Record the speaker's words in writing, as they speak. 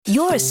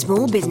You're a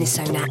small business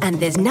owner and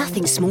there's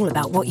nothing small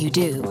about what you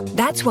do.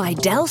 That's why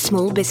Dell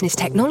Small Business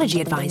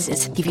Technology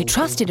Advisors give you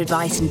trusted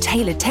advice and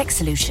tailored tech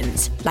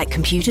solutions, like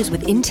computers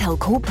with Intel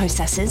Core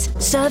processors,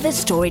 servers,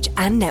 storage,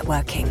 and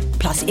networking,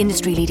 plus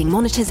industry-leading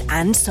monitors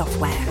and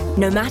software.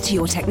 No matter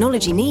your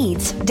technology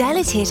needs, Dell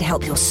is here to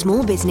help your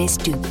small business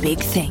do big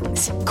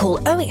things.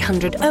 Call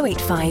 0800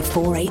 085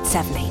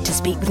 4878 to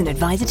speak with an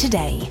advisor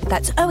today.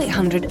 That's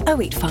 0800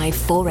 085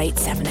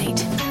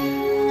 4878.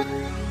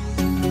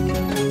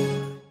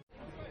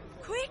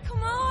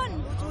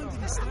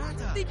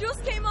 They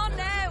just came on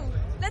now.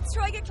 Let's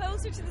try get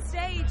closer to the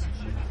stage.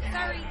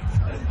 Sorry.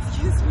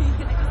 Excuse me.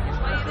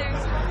 Hi there.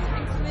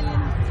 Thanks a million.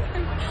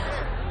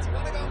 Do you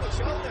want to go on my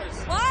shoulders?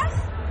 What?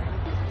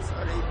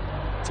 Sorry.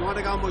 Do you want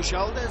to go on my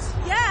shoulders?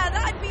 Yeah,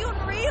 that'd be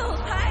unreal.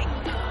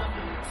 Thanks.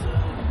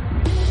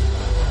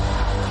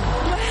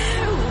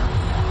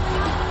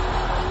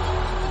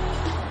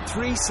 Wow.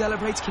 3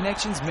 celebrates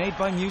connections made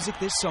by music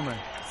this summer.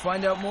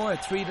 Find out more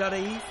at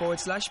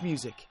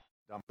 3.ie/music.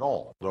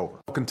 All over.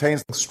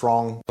 Contains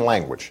strong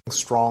language,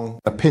 strong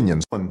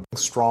opinions, and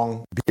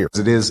strong beers.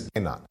 It is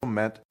not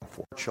meant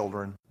for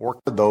children or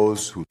for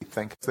those who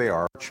think they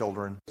are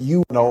children.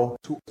 You know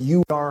who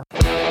you are.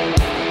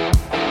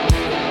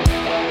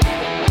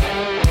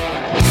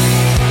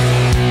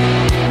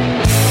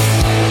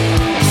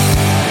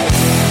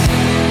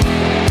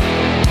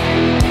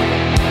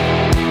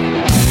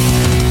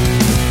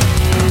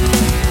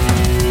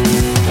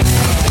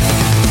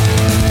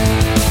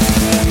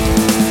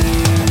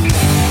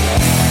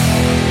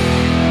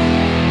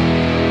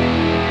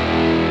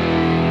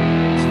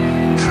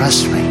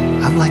 Trust me,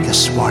 I'm like a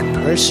smart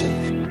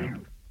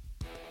person.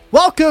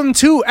 Welcome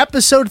to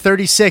episode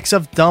 36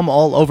 of Dumb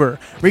All Over.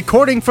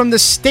 Recording from the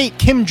state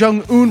Kim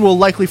Jong-un will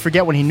likely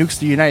forget when he nukes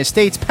the United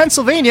States,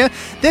 Pennsylvania,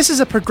 this is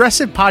a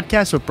progressive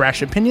podcast with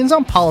brash opinions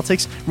on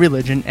politics,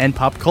 religion, and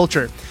pop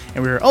culture.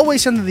 And we are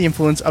always under the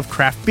influence of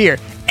craft beer.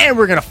 And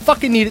we're gonna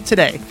fucking need it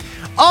today.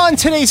 On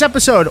today's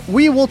episode,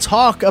 we will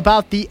talk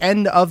about the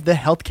end of the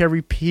healthcare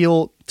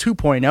repeal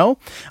 2.0,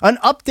 an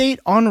update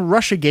on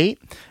Russiagate,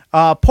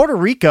 Puerto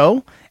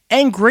Rico,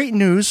 and great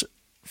news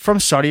from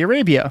Saudi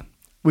Arabia.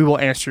 We will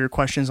answer your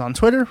questions on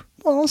Twitter,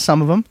 well,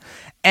 some of them,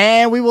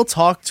 and we will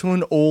talk to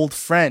an old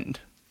friend.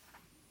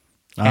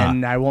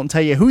 And I won't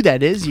tell you who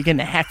that is. You're going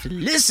to have to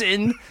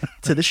listen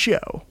to the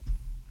show.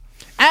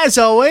 As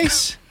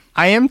always,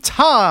 I am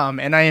Tom,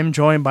 and I am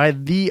joined by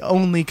the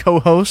only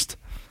co-host,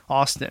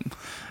 Austin.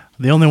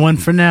 The only one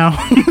for now.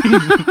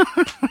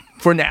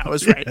 For now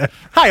is right.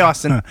 Hi,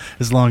 Austin.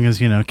 As long as,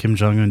 Kim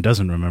Jong-un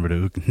doesn't remember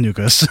to nuke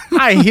us.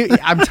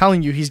 I'm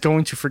telling you, he's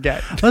going to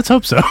forget. Let's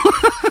hope so.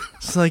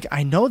 It's like,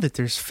 I know that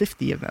there's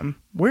 50 of them.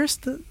 Where's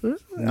the... Oh,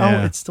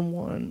 Yeah. it's the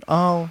one.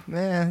 Oh,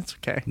 yeah, it's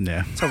okay.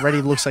 Yeah. It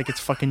already looks like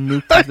it's fucking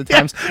nuked half the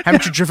times.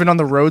 Haven't you driven on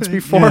the roads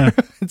before? Yeah.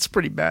 It's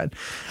pretty bad.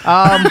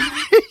 Yeah,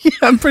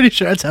 I'm pretty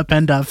sure that's how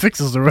PennDOT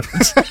fixes the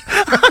roads.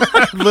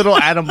 Little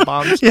atom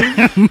bombs.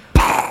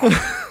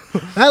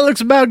 That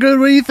looks about good.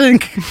 What do you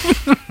think?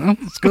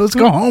 Let's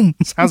go home.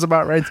 Sounds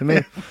about right to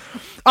me.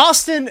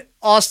 Austin.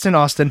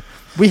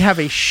 We have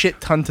a shit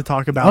ton to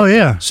talk about. Oh,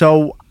 yeah.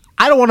 So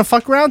I don't want to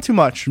fuck around too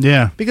much.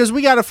 Yeah. Because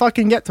we got to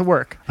fucking get to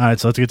work. All right,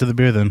 so let's get to the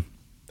beer then.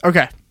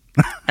 Okay.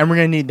 And we're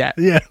going to need that.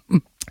 Yeah.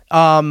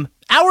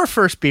 Our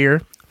first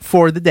beer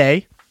for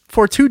today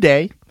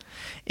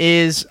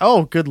is,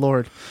 oh, good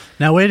Lord.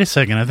 Now, wait a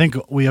second. I think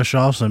we should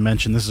also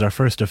mention this is our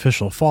first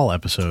official fall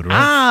episode, right?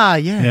 Ah,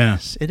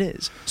 yes, it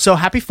is. So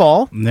happy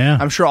fall. Yeah.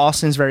 I'm sure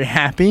Austin's very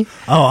happy.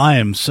 Oh, I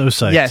am so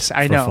psyched. Yes,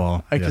 I for know.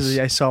 fall. Because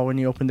Yes. I saw when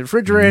you opened the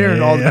refrigerator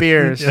and all the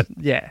beers.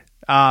 Yeah.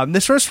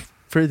 This first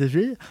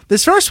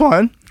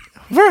one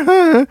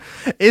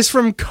is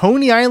from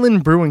Coney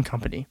Island Brewing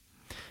Company.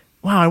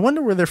 Wow, I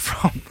wonder where they're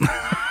from.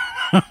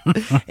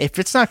 If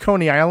it's not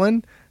Coney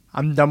Island,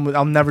 I'm done with.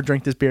 I'll never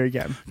drink this beer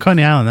again.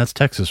 Coney Island, that's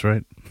Texas,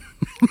 right?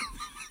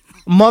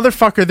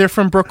 Motherfucker, they're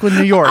from Brooklyn,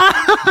 New York.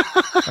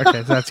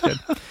 Okay, that's good.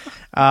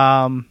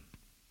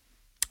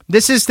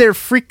 This is their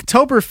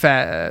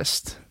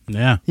Freaktoberfest.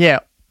 Yeah. Yeah,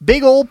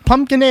 big old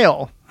pumpkin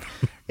ale.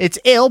 It's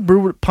ale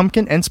brewed with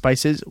pumpkin and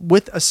spices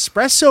with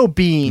espresso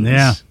beans.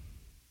 Yeah.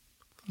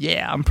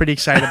 Yeah, I'm pretty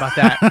excited about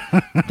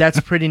that. That's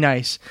pretty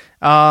nice.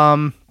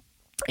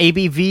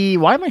 ABV,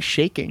 why am I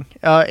shaking?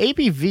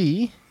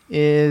 ABV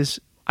is,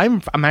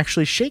 I'm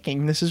actually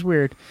shaking. This is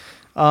weird.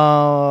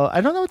 I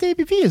don't know what the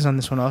ABV is on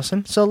this one,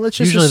 Austin. So let's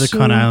just Usually assume,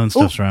 the Coney Island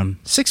stuff's around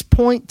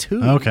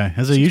 6.2. Okay.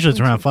 Usually it's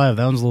around 5.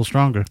 That one's a little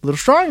stronger. A little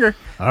stronger.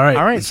 All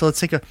right. So let's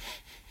take a...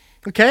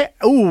 Okay.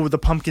 Ooh, the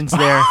pumpkin's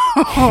there.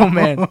 Oh,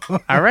 man.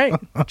 All right.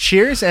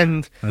 Cheers,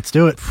 and... Let's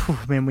do it. Whew,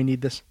 man, we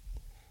need this.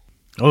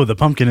 Oh, the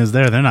pumpkin is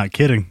there. They're not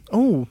kidding.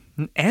 Oh,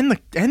 and the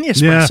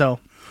espresso.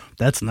 Yeah.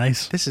 That's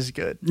nice. This is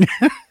good.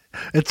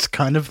 It's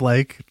kind of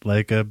like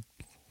a...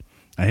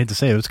 I hate to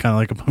say it. It's kind of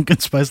like a pumpkin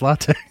spice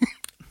latte.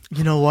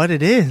 You know what?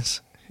 It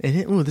is.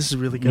 Ooh, this is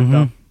really good,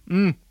 though.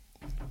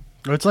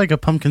 It's like a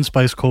pumpkin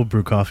spice cold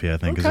brew coffee, I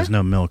think, because there's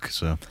no milk.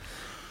 So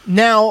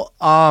now,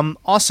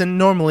 Austin,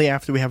 normally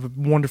after we have a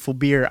wonderful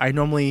beer, I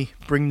normally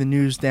bring the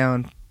news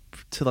down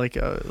to like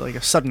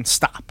a sudden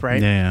stop,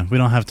 right? Yeah. We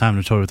don't have time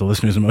to toy with the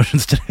listeners'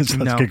 emotions today, so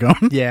let's get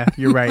going. Yeah,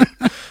 you're right.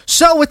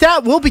 So with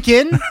that, we'll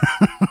begin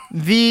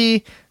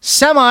the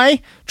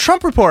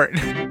semi-Trump report.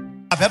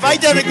 Have I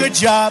done a good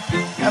job?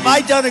 Have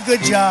I done a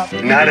good job?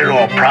 Not at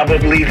all.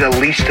 Probably the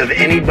least of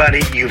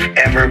anybody you've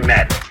ever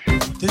met.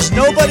 There's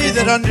nobody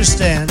that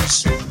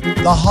understands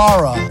the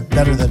horror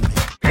better than me.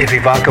 If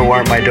Ivanka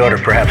weren't my daughter,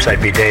 perhaps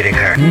I'd be dating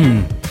her.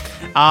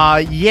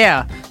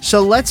 Yeah.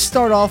 So let's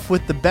start off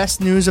with the best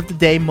news of the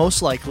day,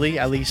 most likely,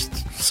 at least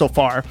so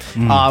far.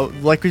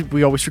 Like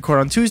we always record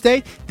on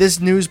Tuesday. This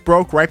news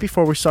broke right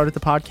before we started the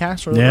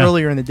podcast, or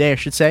earlier in the day, I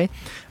should say.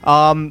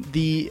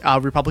 The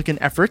Republican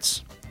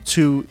efforts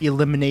to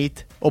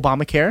eliminate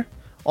Obamacare,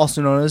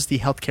 also known as the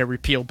healthcare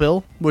repeal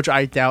bill, which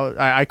I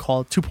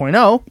call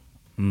 2.0.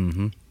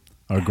 Mm-hmm.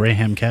 Or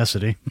Graham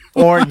Cassidy.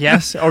 Or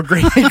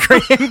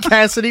Graham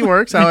Cassidy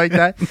works. I like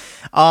that.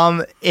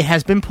 It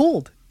has been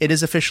pulled. It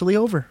is officially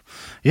over.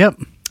 Yep.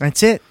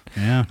 That's it.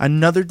 Yeah.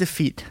 Another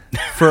defeat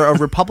for a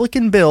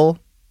Republican bill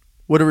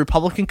with a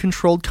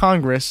Republican-controlled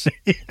Congress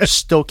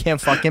still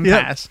can't fucking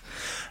pass.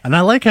 And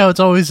I like how it's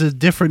always a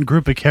different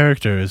group of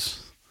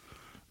characters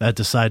that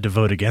decide to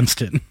vote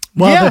against it.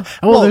 Well,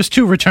 there's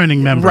two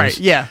returning members. Right,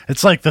 yeah.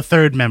 It's like the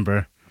third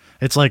member.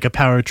 It's like a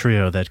power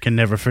trio that can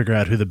never figure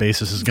out who the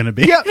basis is going to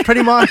be. Yeah,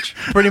 pretty much.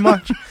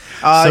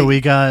 So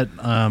we got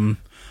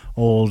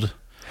old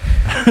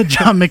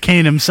John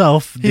McCain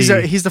himself. He's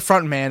the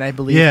front man, I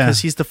believe,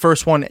 because he's the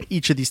first one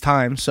each of these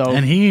times. So,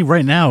 and he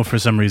right now, for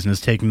some reason,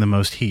 is taking the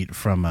most heat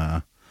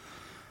from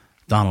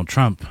Donald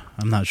Trump.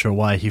 I'm not sure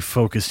why he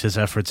focused his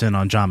efforts in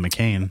on John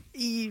McCain.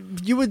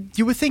 You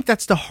would think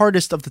that's the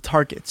hardest of the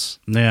targets.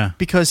 Yeah,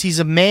 because he's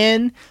a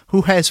man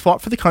who has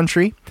fought for the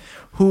country,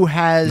 who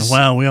has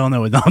we all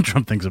know what Donald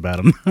Trump thinks about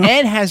him,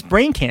 and has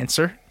brain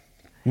cancer,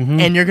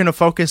 and you're going to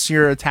focus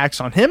your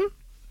attacks on him.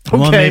 Okay.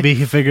 Well, maybe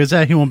he figures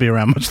that he won't be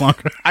around much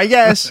longer. I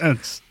guess. And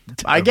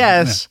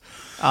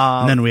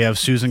then we have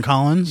Susan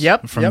Collins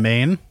from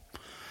Maine.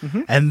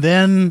 Mm-hmm. And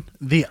then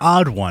the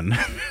odd one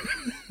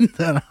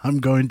that I'm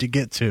going to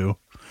get to.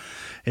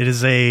 It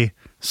is a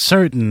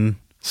certain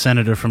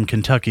senator from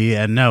Kentucky,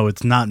 and no,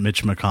 it's not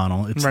Mitch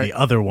McConnell. It's the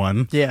other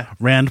one. Yeah.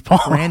 Rand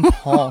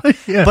Paul.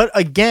 Yeah. But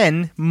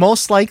again,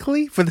 most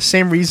likely for the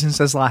same reasons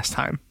as last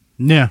time.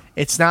 Yeah.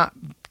 It's not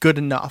good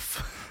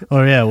enough.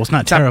 Oh yeah, well it's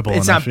not terrible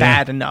enough. It's not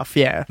bad enough,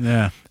 yeah.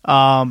 Yeah.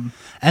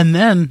 And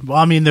then,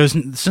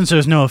 since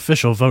there's no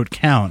official vote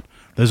count,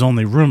 there's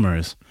only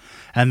rumors.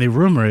 And the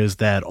rumor is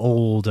that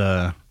old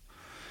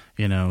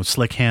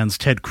slick hands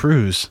Ted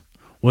Cruz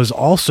was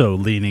also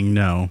leaning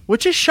no.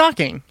 Which is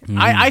shocking.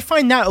 I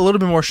find that a little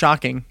bit more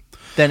shocking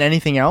than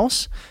anything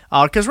else.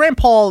 Because Rand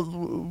Paul,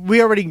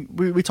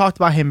 we talked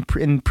about him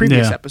in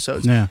previous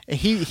episodes. Yeah.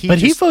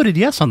 He voted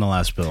yes on the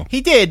last bill.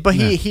 He did, but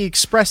he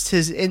expressed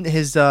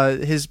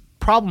his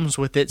problems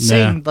with it,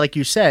 saying, like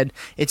you said,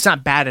 it's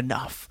not bad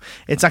enough.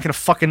 It's not going to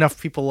fuck enough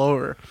people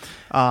over.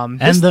 And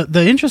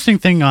the interesting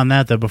thing on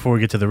that, though, before we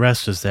get to the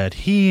rest, is that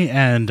he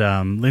and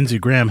Lindsey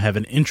Graham have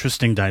an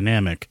interesting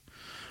dynamic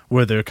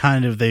where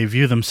they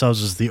view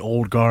themselves as the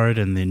old guard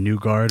and the new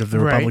guard of the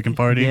Republican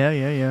Party.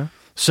 Yeah.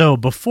 So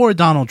before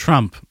Donald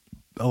Trump,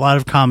 a lot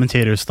of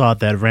commentators thought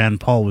that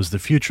Rand Paul was the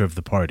future of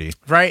the party.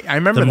 Right, I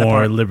remember the that more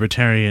part.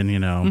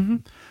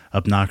 Libertarian,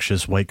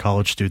 obnoxious white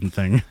college student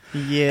thing.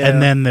 Yeah.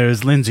 And then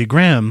there's Lindsey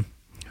Graham,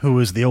 who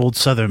was the old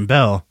Southern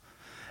belle.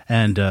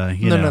 And,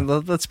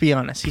 No, let's be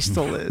honest. He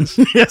still is.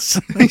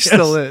 Yes. He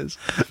still is.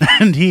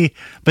 And he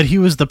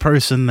was the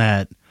person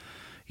that,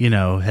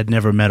 had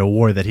never met a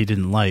war that he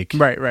didn't like.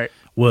 Right.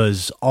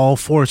 Was all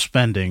for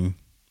spending,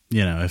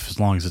 as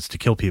long as it's to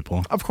kill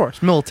people. Of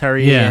course.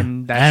 Military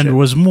and that shit.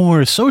 Was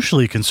more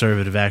socially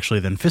conservative,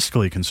 actually, than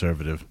fiscally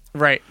conservative.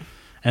 Right.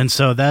 And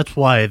so that's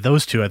why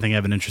those two, I think,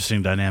 have an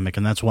interesting dynamic,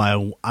 and that's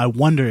why I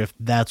wonder if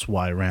that's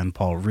why Rand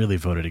Paul really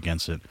voted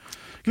against it.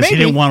 Because he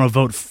didn't want to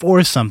vote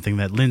for something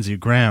that Lindsey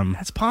Graham...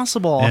 That's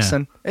possible,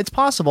 Austin. Yeah. It's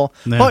possible.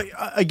 Yeah. But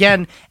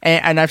again,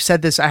 and I've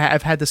said this,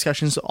 I've had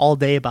discussions all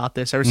day about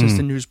this ever since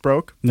the news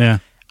broke. Yeah.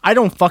 I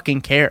don't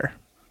fucking care.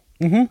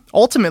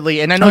 Ultimately,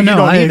 and I know you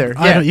don't either.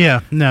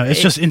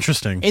 It's just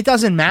interesting. It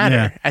doesn't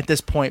matter at this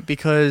point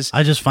because...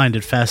 I just find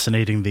it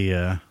fascinating,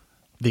 the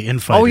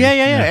infighting. Oh,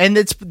 yeah. And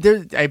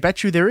I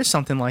bet you there is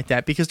something like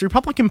that because the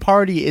Republican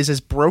Party is as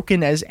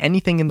broken as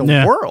anything in the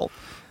world.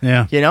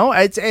 Yeah.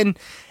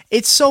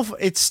 It's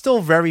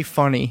still very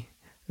funny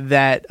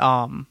that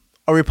a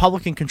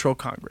Republican-controlled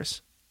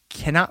Congress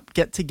cannot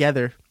get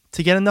together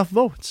to get enough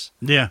votes.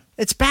 Yeah.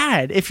 It's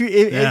bad. If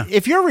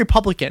you're a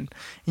Republican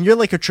and you're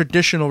like a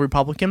traditional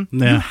Republican,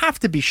 you have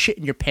to be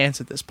shitting your pants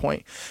at this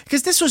point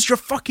because this was your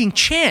fucking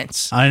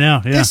chance. I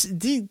know. Yeah.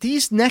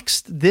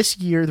 This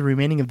year, the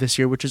remaining of this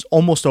year, which is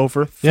almost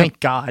over, thank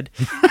God,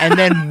 and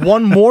then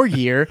one more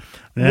year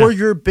were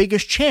your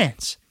biggest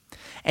chance.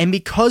 And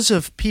because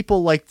of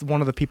people like one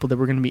of the people that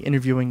we're going to be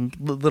interviewing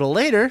a little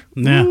later, a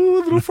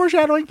little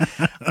foreshadowing,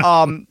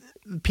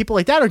 people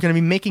like that are going to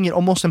be making it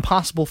almost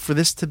impossible for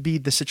this to be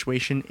the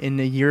situation in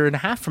a year and a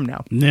half from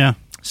now. Yeah.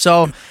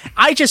 So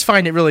I just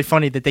find it really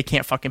funny that they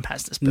can't fucking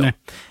pass this bill. Nah.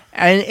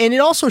 And it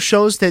also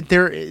shows that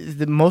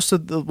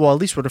at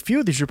least with a few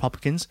of these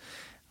Republicans,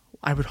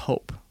 I would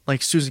hope,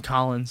 like Susan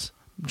Collins,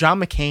 John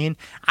McCain.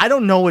 I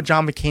don't know what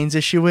John McCain's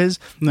issue is.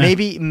 Nah.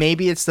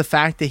 Maybe it's the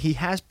fact that he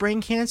has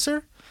brain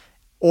cancer,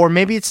 or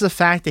maybe it's the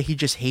fact that he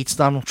just hates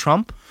Donald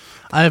Trump.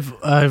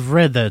 I've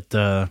read that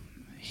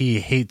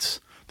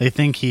they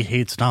think he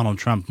hates Donald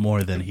Trump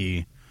more than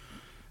he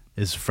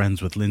is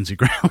friends with Lindsey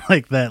Graham.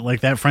 like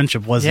that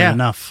friendship wasn't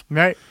enough.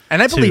 Right.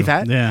 And I believe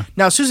that. Yeah.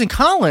 Now, Susan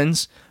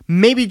Collins,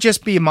 maybe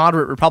just be a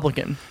moderate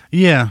Republican.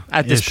 Yeah.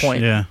 At this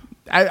point. Yeah.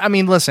 I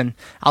mean, listen,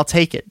 I'll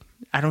take it.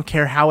 I don't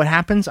care how it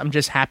happens. I'm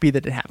just happy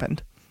that it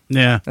happened.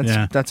 Yeah.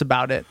 That's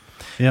about it.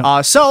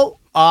 Yeah. So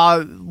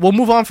we'll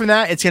move on from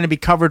that. It's going to be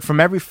covered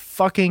from every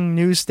fucking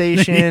news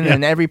station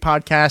and every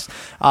podcast.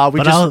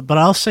 But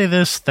I'll say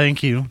this: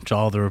 thank you to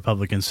all the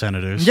Republican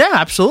senators. Yeah,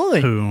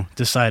 absolutely. Who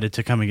decided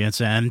to come against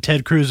it. And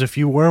Ted Cruz, if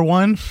you were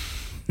one,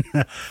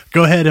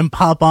 go ahead and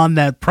pop on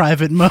that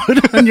private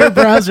mode on your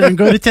browser and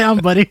go to town,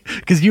 buddy,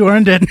 because you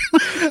earned it.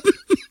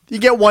 You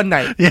get one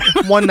night. Yeah.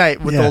 One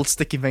night with the old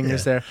sticky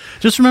fingers there.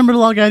 Just remember to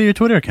log out of your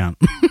Twitter account.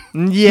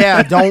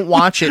 Yeah, don't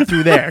watch it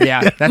through there.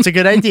 Yeah, that's a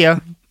good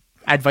idea.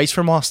 Advice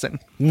from Austin.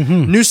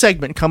 Mm-hmm. New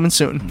segment coming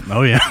soon.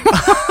 Oh, yeah.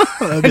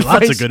 That'd be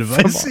lots of good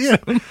advice. Yeah.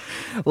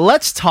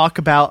 Let's talk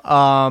about,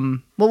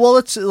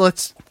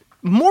 let's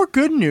more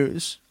good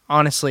news,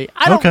 honestly.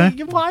 I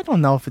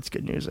don't know if it's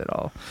good news at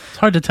all. It's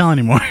hard to tell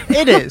anymore.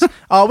 It is.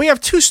 We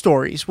have two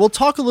stories. We'll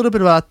talk a little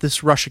bit about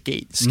this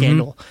Russiagate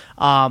scandal.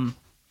 Mm-hmm.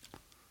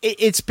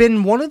 It's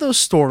been one of those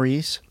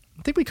stories,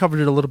 I think we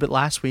covered it a little bit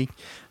last week,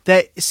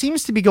 that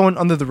seems to be going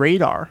under the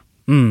radar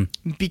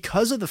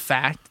because of the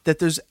fact that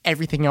there's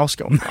everything else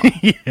going on.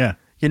 Yeah.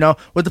 You know,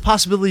 with the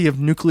possibility of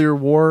nuclear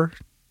war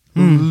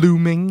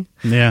looming.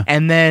 Yeah.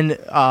 And then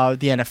the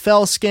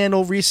NFL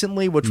scandal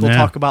recently, which we'll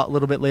talk about a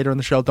little bit later in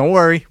the show. Don't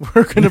worry.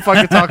 We're going to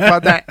fucking talk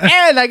about that.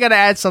 And I got to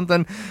add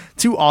something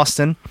to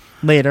Austin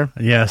later.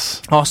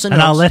 Yes. Austin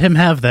And I'll let him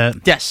have that.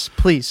 Yes,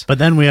 please. But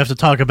then we have to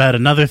talk about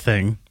another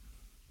thing.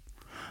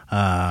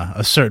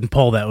 A certain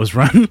poll that was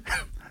run.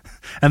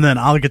 And then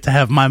I'll get to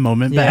have my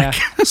moment back.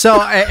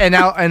 So, and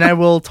I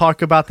will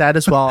talk about that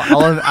as well.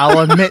 I'll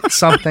admit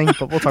something,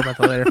 but we'll talk about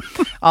that later.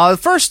 The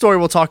first story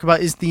we'll talk about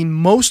is the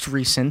most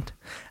recent.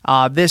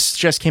 This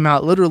just came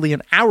out literally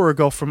an hour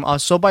ago from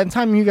us. So by the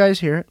time you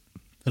guys hear it,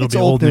 it'll be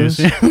old news.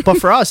 But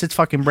for us, it's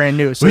fucking brand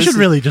new. So we should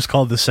really just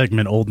call this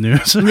segment old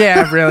news.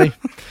 Yeah, really.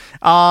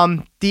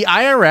 The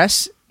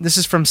IRS, this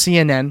is from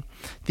CNN.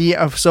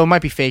 So it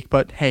might be fake,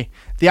 but hey.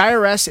 The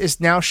IRS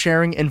is now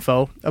sharing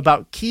info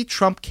about key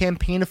Trump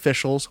campaign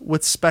officials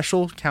with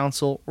special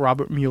counsel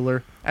Robert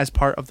Mueller as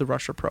part of the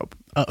Russia probe.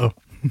 Uh-oh.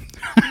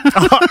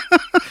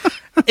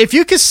 If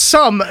you could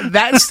sum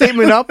that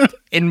statement up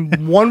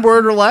in one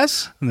word or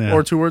less,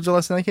 or 2 words or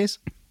less in that case,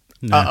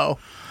 uh-oh.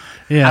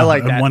 Yeah, I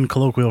like that. One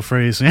colloquial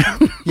phrase. Yeah.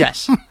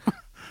 Yes.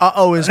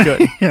 Uh-oh is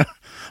good. Yeah.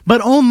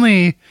 But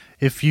only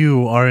if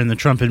you are in the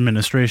Trump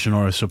administration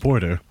or a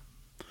supporter.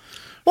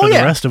 For the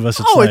rest of us,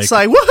 it's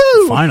like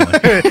woohoo! Finally.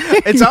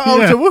 It's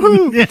to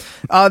woohoo! Yeah.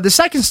 The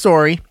second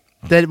story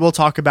that we'll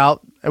talk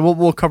about, and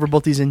we'll cover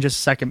both these in just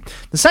a second.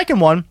 The second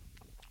one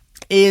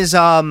is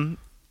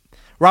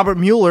Robert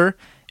Mueller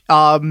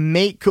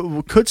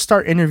could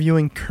start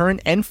interviewing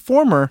current and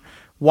former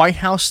White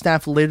House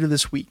staff later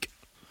this week.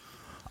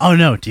 Oh,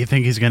 no. Do you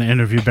think he's going to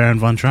interview Baron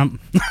von Trump?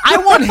 I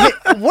want him.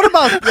 What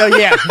about...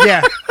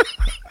 yeah.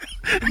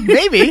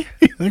 Maybe.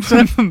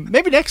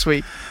 Maybe next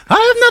week. I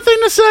have nothing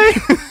to say.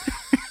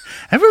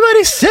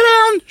 Everybody sit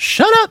down.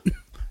 Shut up.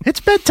 It's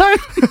bedtime.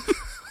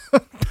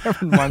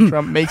 Baron von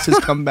Trump makes his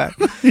comeback.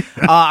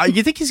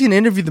 You think he's going to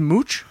interview the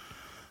Mooch?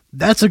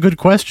 That's a good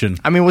question.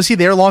 I mean, was he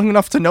there long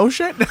enough to know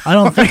shit? I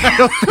don't think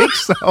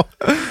so.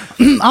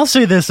 I'll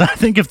say this. I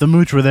think if the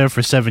Mooch were there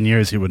for 7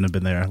 years, he wouldn't have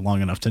been there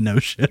long enough to know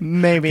shit.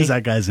 Maybe. Because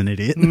that guy's an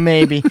idiot.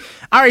 Maybe.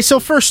 All right, so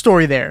first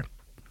story there.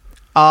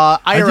 IRS.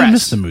 I do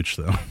miss the Mooch,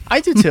 though.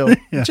 I do, too.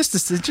 Yeah. Just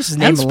his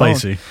name alone.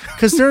 Spicy.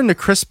 Because during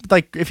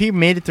the if he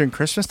made it during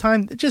Christmas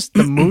time, just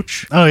the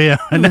Mooch. Oh, yeah.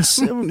 It was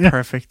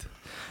perfect.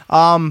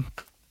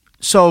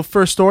 So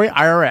first story,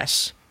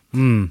 IRS.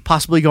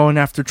 Possibly going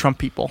after Trump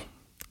people.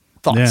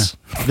 Thoughts?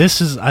 Yeah.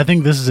 I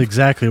think this is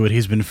exactly what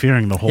he's been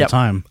fearing the whole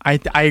time. I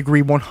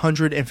agree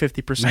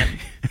 150%.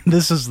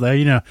 This is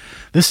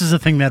the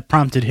thing that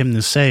prompted him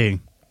to say,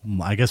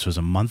 I guess it was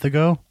a month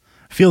ago.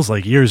 Feels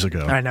like years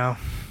ago. I know.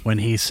 When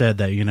he said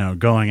that,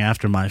 going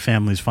after my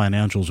family's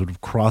financials would have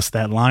crossed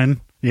that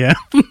line. Yeah.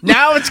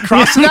 Now it's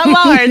crossing that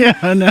line. Yeah,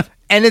 I know.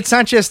 And it's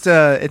not just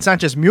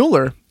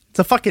Mueller. It's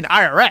a fucking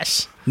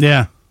IRS.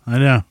 Yeah, I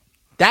know.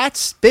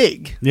 That's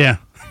big. Yeah.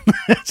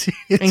 it's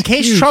in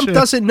case huge. Trump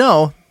doesn't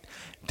know,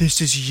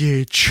 this is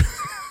huge.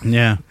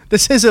 Yeah.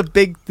 This is a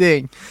big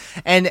thing.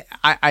 And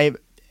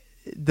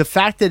the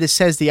fact that it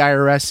says the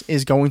IRS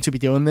is going to be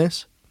doing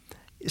this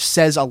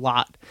says a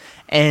lot.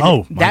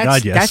 And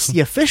that's the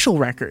official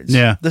records.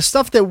 Yeah. The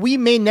stuff that we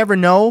may never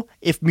know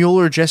if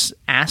Mueller just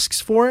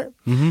asks for it.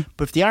 Mm-hmm.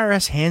 But if the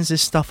IRS hands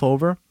this stuff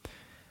over,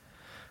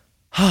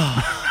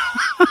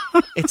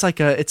 It's like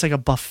a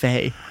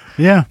buffet.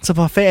 Yeah, it's a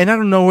buffet, and I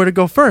don't know where to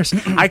go first.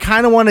 I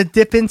kind of want to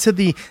dip into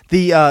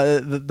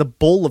the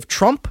bowl of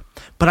Trump,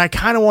 but I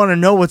kind of want to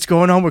know what's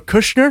going on with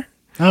Kushner.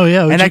 Oh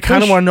yeah, and I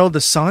kind of want to know the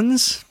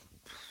Suns.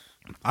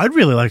 I'd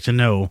really like to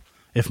know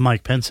if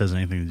Mike Pence has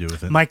anything to do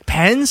with it. Mike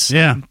Pence?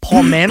 Yeah.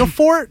 Paul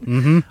Manafort?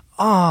 Mm-hmm.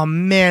 Oh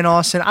man,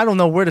 Austin, I don't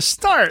know where to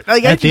start.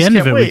 Like, at the end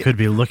of it, we could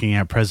be looking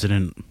at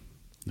President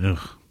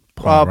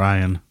Paul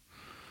Ryan.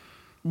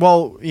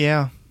 Well,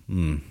 yeah.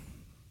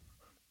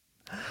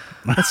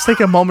 Let's take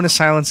a moment of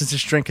silence and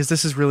just drink, because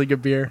this is really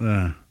good beer.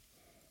 Man.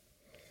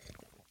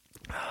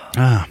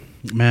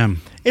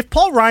 If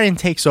Paul Ryan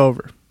takes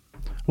over,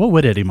 what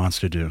would Eddie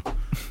Monster do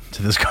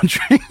to this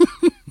country?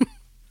 I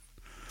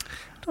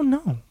don't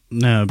know.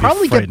 No,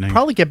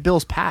 probably get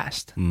bills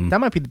passed. That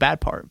might be the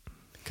bad part,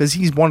 because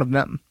he's one of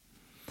them.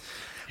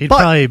 He'd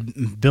probably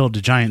build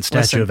a giant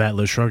statue of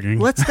Atlas Shrugging.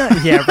 Let's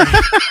not. Yeah.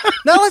 Right.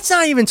 No, let's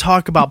not even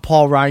talk about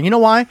Paul Ryan. You know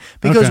why?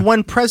 Because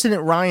when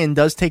President Ryan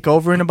does take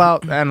over in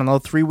about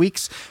 3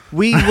 weeks,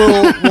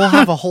 we'll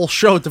have a whole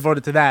show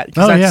devoted to that,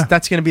 because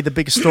that's going to be the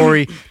biggest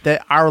story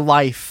that our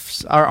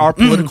lives, our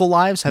political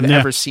lives, have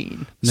ever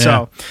seen. Yeah.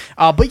 So,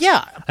 but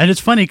yeah, and it's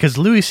funny because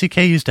Louis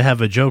C.K. used to have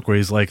a joke where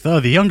he's like,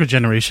 "Oh, the younger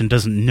generation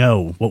doesn't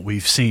know what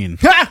we've seen.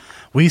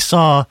 We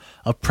saw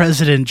a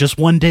president just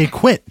one day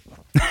quit."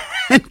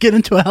 And get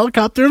into a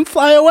helicopter and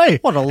fly away.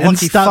 What a lucky and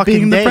stop fucking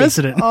being day. the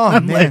president. Oh,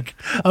 I'm man. like,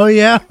 oh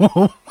yeah,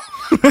 well,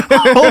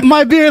 hold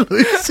my beer,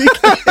 Louis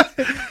C.K.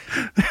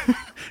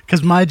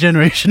 Because my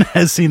generation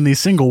has seen the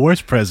single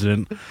worst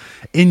president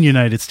in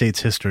United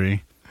States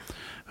history,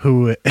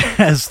 who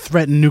has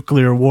threatened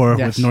nuclear war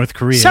with North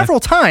Korea several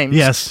times.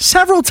 Yes,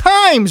 several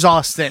times,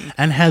 Austin,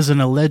 and has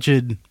an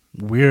alleged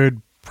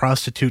weird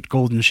prostitute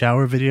golden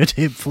shower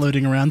videotape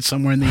floating around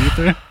somewhere in the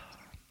ether.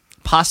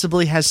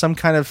 Possibly has some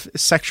kind of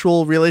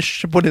sexual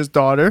relationship with his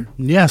daughter.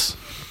 Yes.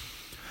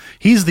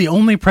 He's the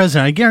only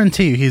president, I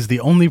guarantee you, he's the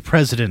only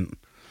president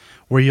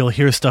where you'll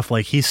hear stuff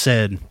like he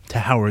said to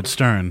Howard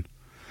Stern,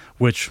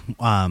 which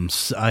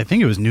I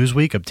think it was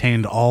Newsweek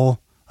obtained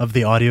all of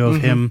the audio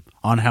of him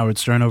on Howard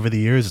Stern over the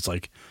years. It's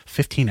like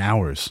 15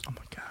 hours. Oh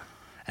my God.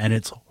 And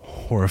it's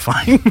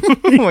horrifying.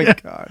 Oh my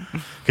God.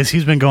 Because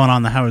he's been going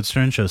on the Howard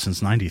Stern show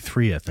since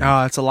 93, I think.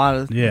 Oh, it's a lot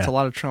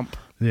of Trump.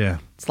 Yeah.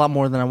 It's a lot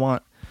more than I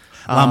want.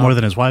 A lot more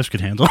than his wives could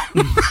handle.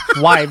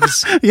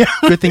 Wives. Yeah.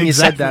 Good thing you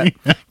said that.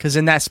 Because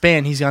in that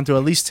span, he's gone to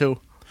at least 2.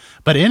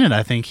 But in it,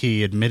 I think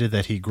he admitted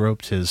that he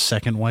groped his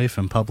second wife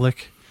in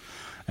public.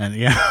 And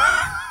yeah.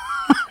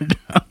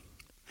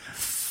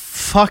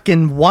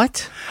 Fucking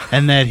what?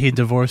 And that he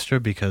divorced her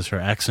because her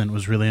accent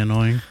was really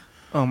annoying.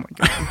 Oh my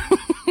God.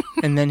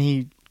 And then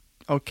he...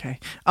 Okay.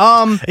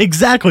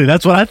 Exactly.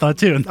 That's what I thought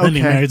too. And then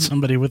he married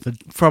somebody with a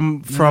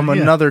from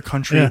another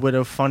country with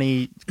a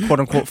funny, quote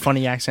unquote,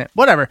 funny accent.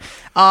 Whatever.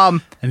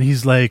 And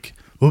he's like,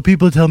 "Well,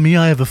 people tell me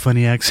I have a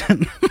funny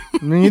accent."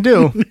 You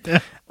do.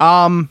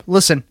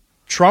 Listen,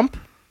 Trump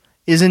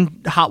is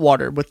in hot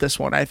water with this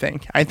one. I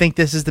think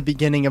this is the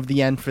beginning of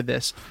the end for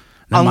this.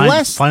 Now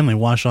unless finally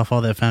wash off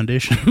all that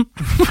foundation.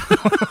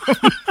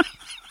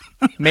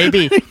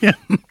 Maybe. Yeah.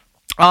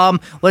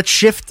 Let's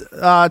shift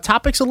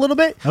topics a little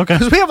bit. Okay.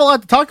 Because we have a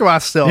lot to talk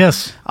about still.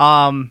 Yes.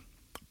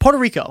 Puerto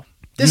Rico.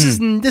 This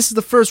is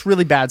the first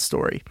really bad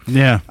story.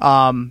 Yeah.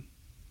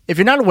 If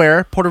you're not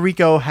aware, Puerto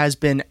Rico has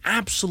been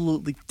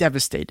absolutely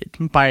devastated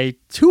by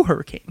 2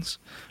 hurricanes.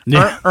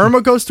 Yeah.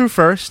 Irma goes through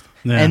first,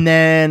 and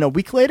then a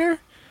week later,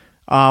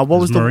 what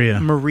was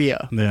Maria?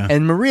 Maria. Yeah.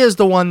 And Maria's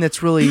the one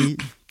that's really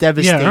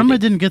devastating. Yeah, Irma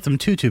didn't get them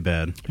too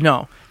bad.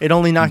 No, it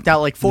only knocked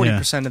out like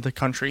 40% of the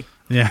country.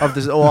 Yeah. Of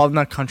the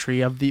not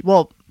country of the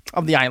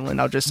island.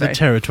 I'll just say the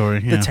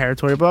territory. Yeah. The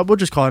territory, but we'll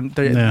just call it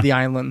the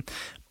island.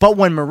 But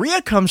when Maria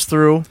comes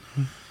through,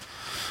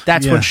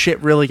 that's when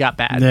shit really got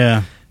bad.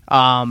 Yeah.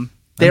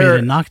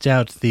 It knocked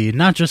out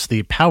not just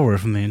the power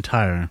from the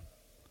entire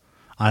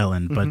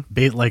island,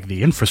 but like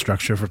the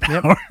infrastructure for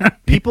power.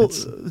 Yep. People,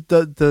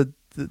 the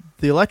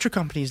electric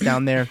companies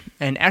down there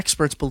and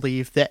experts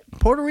believe that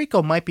Puerto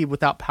Rico might be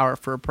without power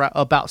for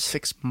about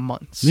 6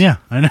 months. Yeah,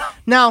 I know.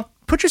 Now,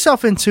 put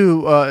yourself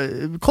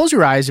into, close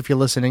your eyes if you're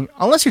listening.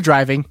 Unless you're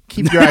driving,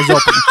 keep your eyes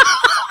open.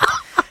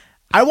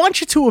 I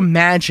want you to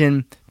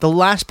imagine the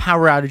last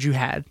power outage you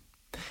had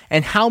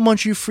and how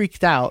much you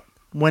freaked out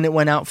when it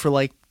went out for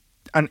like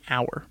an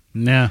hour.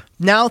 Yeah.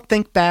 Now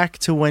think back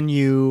to when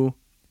you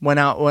went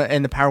out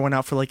and the power went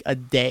out for like a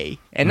day.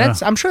 And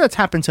I'm sure that's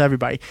happened to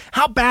everybody.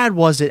 How bad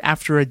was it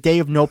after a day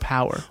of no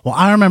power? Well,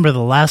 I remember the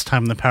last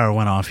time the power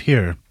went off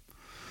here.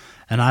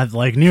 And I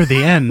like near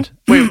the end.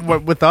 Wait,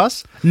 what, with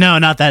us? No,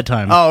 not that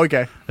time. Oh,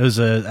 okay. It was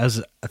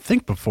I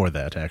think before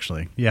that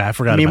actually. Yeah, I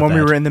forgot. You mean about when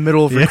that. we were in the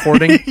middle of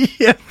recording?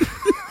 Yeah.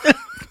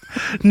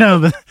 No,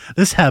 but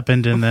this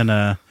happened, and then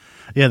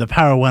the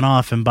power went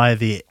off, and by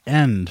the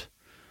end,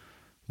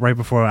 right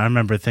before, I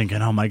remember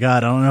thinking, "Oh my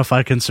God, I don't know if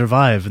I can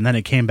survive." And then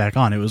it came back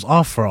on. It was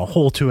off for a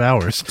whole 2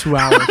 hours. 2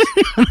 hours.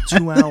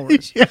 2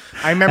 hours. Yeah.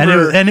 I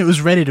remember, and it was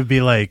ready to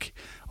be like,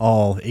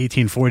 all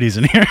 1840s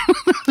in here.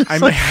 I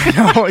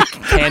know, like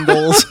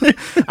candles.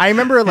 I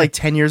remember like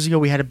 10 years ago,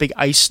 we had a big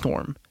ice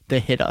storm that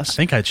hit us. I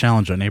think I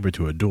challenged our neighbor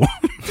to a duel.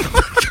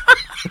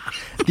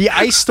 The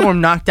ice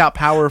storm knocked out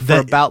power for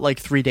about like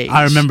 3 days.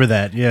 I remember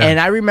that, yeah. And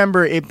I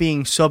remember it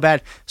being so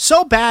bad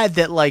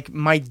that like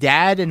my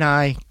dad and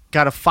I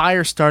got a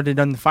fire started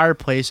on the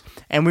fireplace,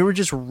 and we were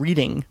just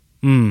reading.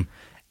 When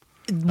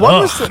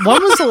was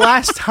the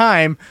last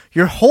time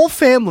your whole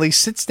family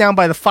sits down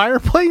by the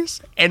fireplace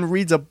and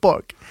reads a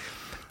book?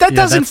 That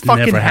doesn't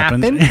fucking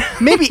happen.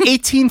 Maybe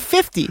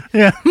 1850.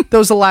 Yeah. That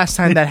was the last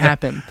time that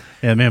happened.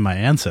 Yeah, man, my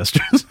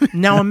ancestors.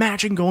 Now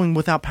imagine going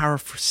without power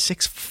for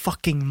 6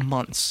 fucking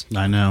months.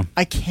 I know.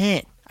 I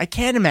can't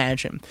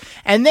imagine.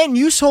 And then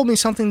you told me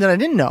something that I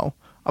didn't know.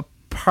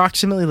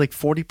 Approximately like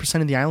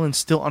 40% of the island is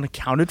still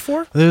unaccounted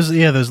for? There's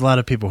a lot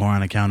of people who are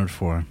unaccounted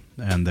for,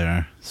 and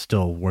they're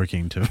still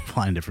working to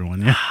find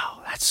everyone. Yeah.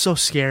 Wow, that's so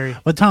scary.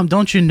 But Tom,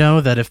 don't you know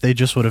that if they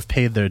just would have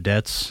paid their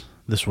debts,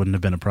 this wouldn't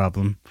have been a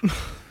problem?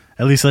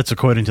 At least that's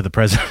according to the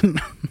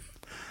president.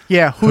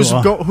 Yeah,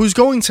 who's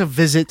going to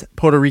visit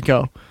Puerto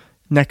Rico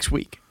next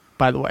week,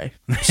 by the way.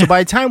 So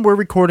by the time we're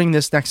recording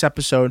this next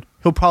episode,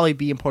 he'll probably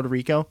be in Puerto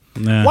Rico.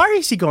 Yeah. Why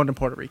is he going to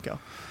Puerto Rico?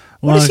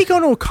 What is he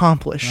going to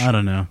accomplish? I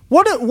don't know.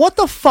 What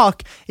the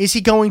fuck is he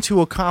going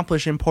to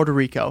accomplish in Puerto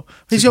Rico?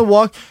 He's going to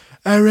walk,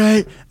 all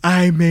right,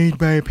 I made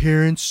my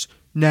appearance.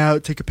 Now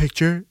take a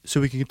picture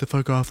so we can get the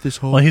fuck off this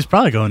hole. Well, he's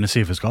probably going to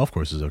see if his golf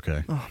course is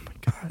okay. Oh, my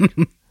God.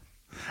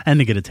 And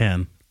to get a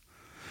tan.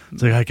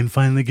 It's like, I can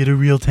finally get a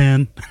real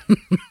tan.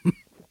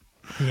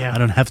 Yeah, I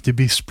don't have to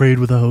be sprayed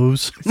with a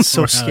hose. It's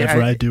so scary.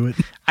 However I do it.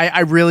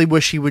 I really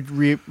wish he would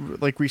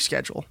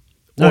reschedule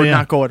or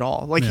not go at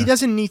all. Like, he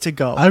doesn't need to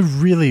go. I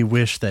really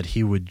wish that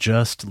he would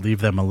just leave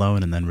them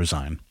alone and then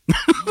resign.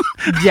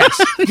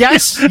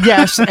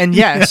 yes, and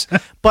yes.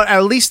 But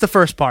at least the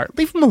first part,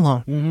 leave them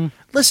alone. Mm-hmm.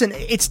 Listen,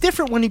 it's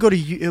different when you go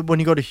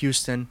to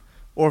Houston.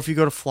 Or if you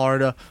go to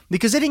Florida,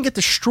 because they didn't get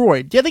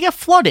destroyed. Yeah, they got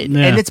flooded,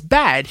 and it's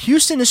bad.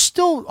 Houston is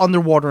still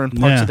underwater in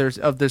parts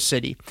of their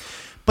city,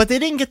 but they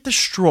didn't get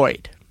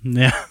destroyed.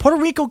 Yeah, Puerto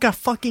Rico got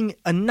fucking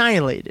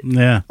annihilated.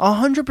 Yeah,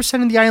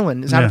 100% of the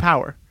island is out of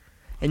power,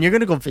 and you're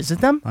gonna go visit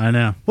them. I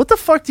know. What the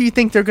fuck do you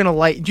think they're gonna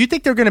like? Do you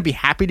think they're gonna be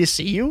happy to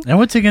see you? And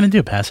what's he gonna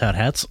do? Pass out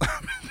hats?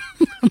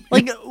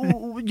 Like,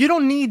 you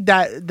don't need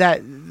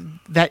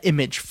that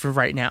image for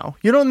right now.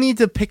 You don't need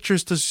the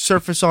pictures to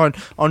surface on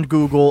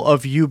Google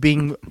of you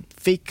being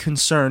fake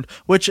concerned,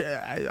 which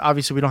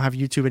obviously we don't have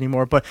YouTube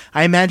anymore, but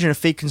I imagine a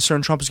fake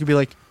concerned Trump is going to be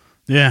like...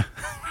 Yeah.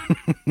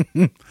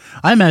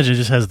 I imagine it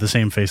just has the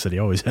same face that he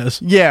always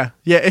has. Yeah,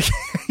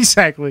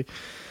 exactly.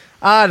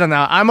 I don't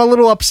know. I'm a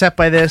little upset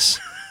by this.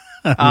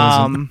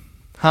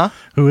 Huh?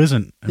 Who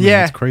isn't? I mean,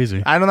 it's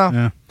crazy. I don't know.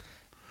 Yeah.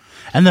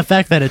 And the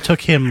fact that it took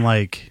him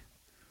like...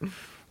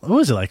 What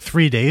was it, like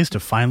 3 days to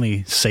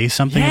finally say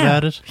something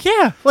about it?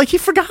 Yeah, like he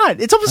forgot.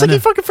 It's almost like he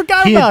fucking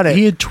forgot about it.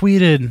 He had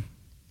tweeted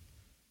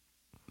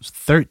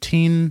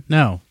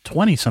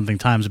 20-something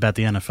times about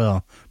the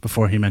NFL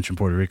before he mentioned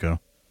Puerto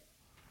Rico.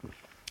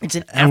 It's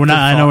an and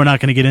I know we're not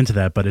going to get into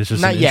that, but it's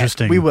just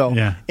interesting. We will.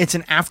 Yeah. It's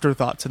an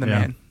afterthought to the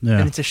man. Yeah.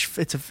 And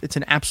it's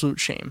an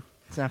absolute shame.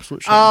 It's an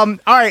absolute shame. All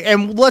right,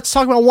 and let's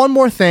talk about one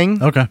more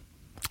thing. Okay.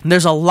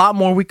 There's a lot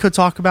more we could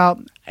talk about.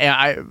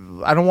 I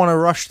don't want to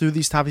rush through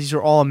these topics. These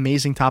are all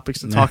amazing topics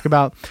to talk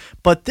about.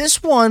 But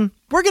this one,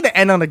 we're going to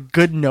end on a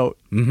good note,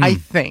 I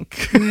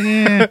think.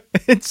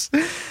 It's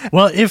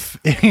well, if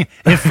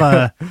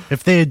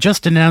they had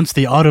just announced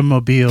the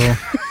automobile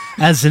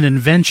as an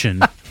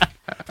invention,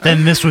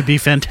 then this would be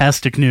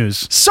fantastic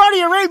news.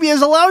 Saudi Arabia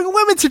is allowing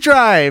women to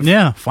drive.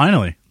 Yeah,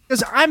 finally.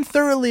 Because I'm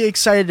thoroughly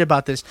excited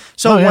about this.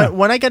 So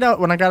when I got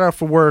out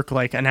for work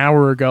like an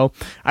hour ago,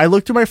 I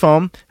looked at my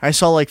phone. I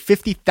saw like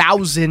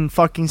 50,000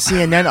 fucking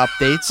CNN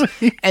updates,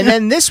 and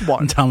then this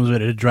one. Tom was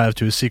ready to drive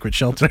to a secret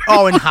shelter.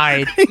 Oh, and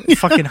hide,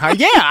 fucking hide.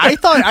 Yeah, I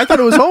thought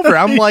it was over.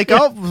 I'm like,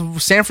 oh,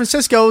 San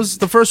Francisco's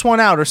the first one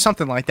out, or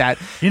something like that.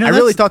 I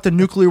really thought the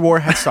nuclear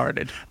war had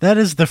started. That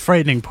is the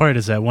frightening part.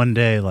 Is that one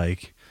day,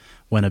 like,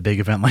 when a big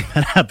event like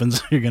that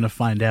happens, you're going to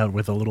find out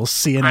with a little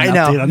CNN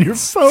update on your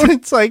phone.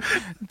 It's like,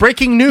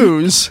 breaking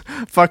news,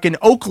 fucking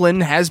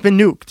Oakland has been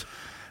nuked.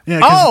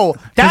 Yeah,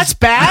 that's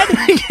bad?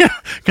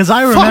 Because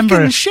I remember,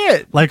 fucking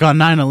shit. Like on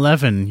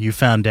 9/11, you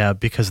found out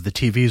because the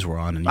TVs were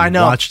on and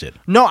you watched it.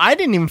 No, I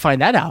didn't even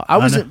find that out.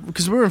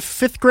 Because we were in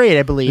 5th grade,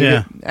 I believe.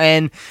 Yeah.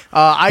 And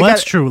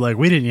that's true. Like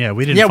we didn't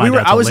find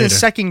out I was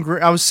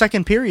later. I was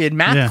second period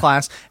math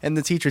class, and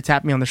the teacher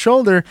tapped me on the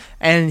shoulder,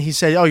 and he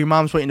said, "Oh, your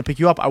mom's waiting to pick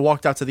you up." I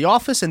walked out to the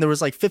office, and there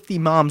was like 50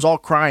 moms all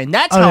crying.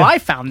 That's how I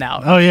found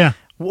out. Oh yeah.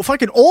 Well,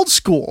 fucking old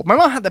school. My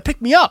mom had to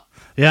pick me up.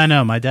 Yeah, I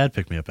know. My dad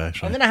picked me up,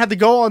 actually. And then I had to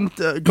go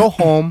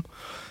home,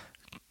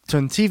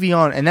 turn the TV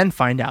on, and then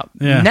find out.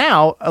 Yeah.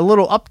 Now, a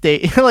little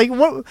update. Like,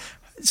 what?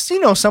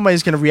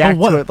 Somebody's going to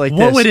react to it like this.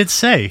 What would it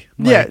say?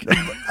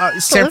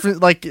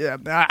 Like,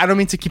 I don't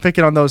mean to keep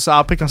picking on those.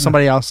 I'll pick on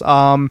somebody else.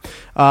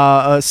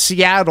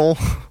 Seattle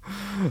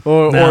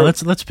Or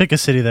let's pick a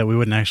city that we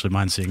wouldn't actually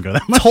mind seeing go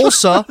that much.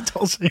 Tulsa.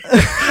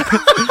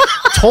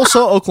 Tulsa,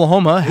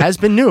 Oklahoma has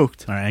been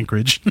nuked. Or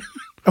Anchorage.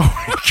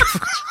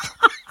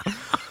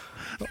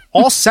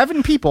 All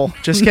 7 people.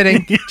 Just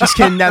kidding. Just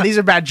kidding. Now, these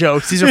are bad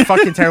jokes. These are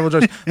fucking terrible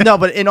jokes. No,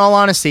 but in all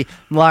honesty,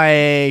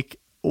 like,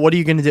 what are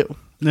you going to do?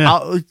 Yeah.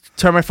 I'll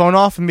turn my phone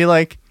off and be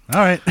like, all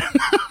right.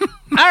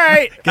 All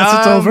right. Guess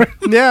it's over.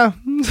 Yeah.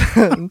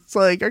 It's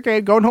like,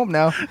 okay, going home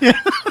now. Yeah.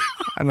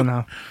 I don't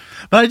know.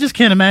 But I just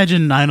can't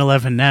imagine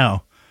 9/11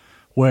 now,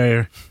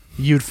 where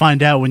you'd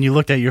find out when you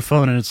looked at your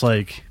phone and it's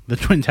like the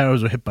Twin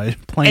Towers were hit by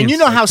planes. And you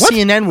know like, how what?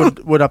 CNN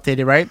would update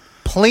it, right?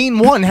 Plane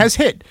 1 has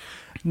hit.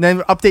 And then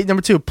update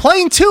number 2.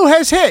 Plane 2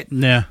 has hit.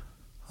 Yeah.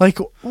 Like,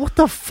 what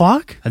the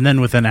fuck? And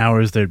then within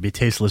hours, there'd be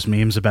tasteless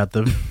memes about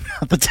the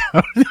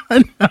tower.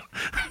 I know.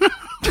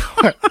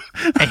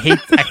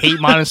 I hate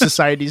modern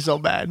society so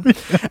bad.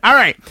 All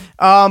right.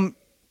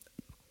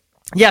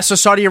 Yeah, so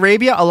Saudi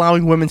Arabia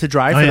allowing women to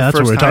drive for the that's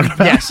first what we're time.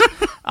 talking about. Yes.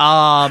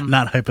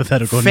 Not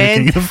hypothetical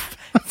nuking of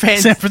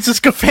San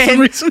Francisco for some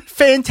reason.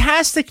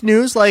 Fantastic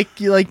news, like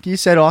you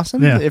said,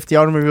 Austin. Yeah. If the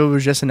automobile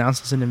was just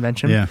announced as an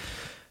invention. Yeah.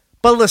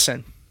 But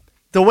listen,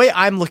 the way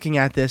I'm looking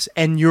at this,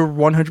 and you're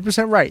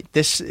 100% right,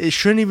 it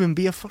shouldn't even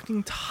be a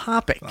fucking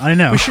topic. I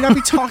know. We should not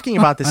be talking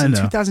about this in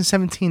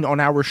 2017 on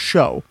our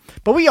show.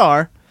 But we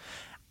are.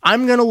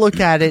 I'm going to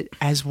look at it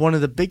as one of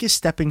the biggest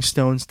stepping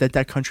stones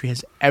that country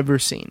has ever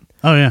seen.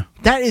 Oh, yeah.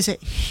 That is a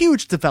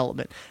huge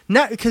development.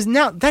 Because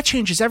now that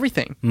changes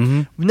everything.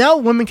 Mm-hmm. Now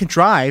women can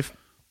drive.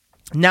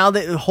 Now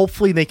that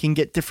hopefully they can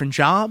get different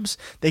jobs.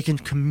 They can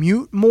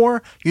commute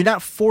more. You're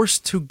not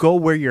forced to go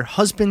where your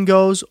husband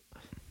goes.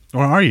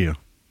 Or are you?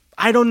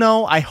 I don't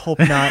know. I hope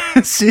not.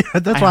 See,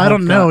 that's why I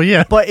don't know.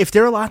 Yeah. But if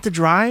they're allowed to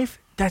drive,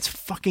 that's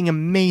fucking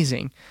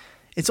amazing.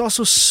 It's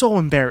also so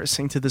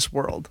embarrassing to this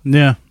world.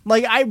 Yeah.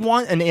 Like, I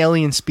want an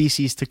alien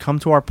species to come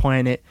to our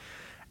planet,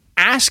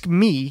 ask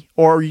me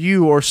or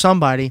you or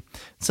somebody.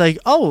 It's like,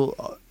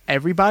 oh,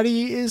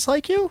 everybody is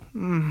like you?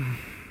 No.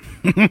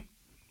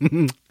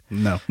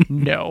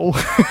 No.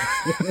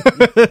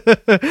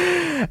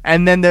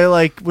 And then they're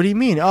like, what do you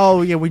mean?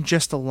 Oh, yeah, we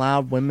just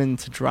allowed women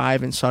to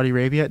drive in Saudi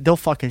Arabia. They'll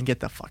fucking get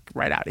the fuck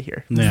right out of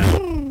here.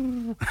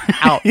 Yeah.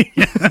 Out.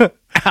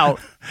 Out.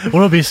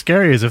 What'll be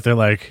scary is if they're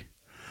like,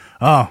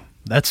 oh,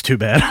 that's too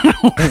bad.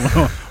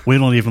 We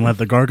don't even let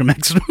the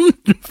Gargamex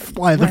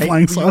fly the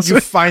flying saucer. You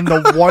find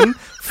the one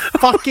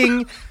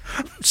fucking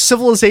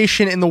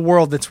civilization in the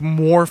world that's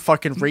more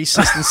fucking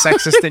racist and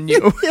sexist than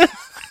you.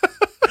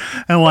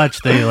 And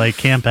watch, they like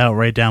camp out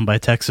right down by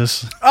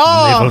Texas.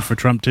 Oh. And they vote for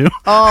Trump too.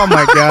 Oh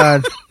my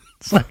God.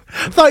 Like,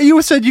 I thought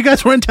you said you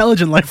guys were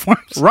intelligent life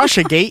forms.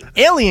 Russia Gate,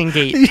 Alien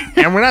Gate.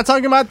 And we're not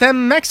talking about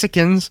them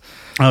Mexicans.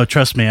 Oh,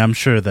 trust me, I'm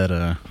sure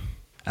that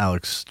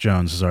Alex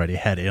Jones has already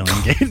had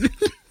Alien Gate.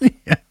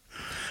 Yeah.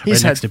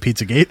 He's right next to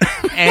Pizzagate.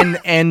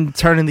 and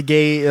turning the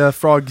gay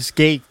frogs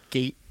gate.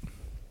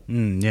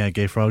 Yeah,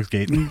 Gay Frogs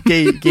Gate.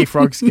 Gay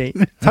Frogs Gate.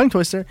 Tongue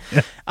twister.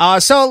 Yeah.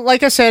 So,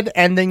 like I said,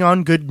 ending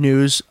on good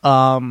news.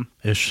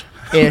 Ish.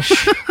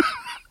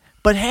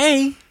 But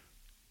hey.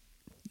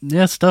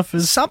 Yeah, stuff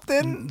is...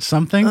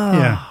 Something. Oh,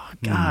 yeah.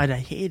 God, I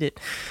hate it.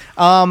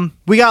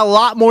 We got a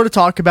lot more to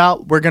talk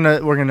about. We're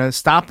gonna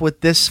stop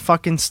with this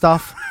fucking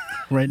stuff.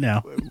 Right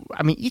now.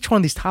 I mean, each one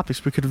of these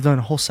topics we could have done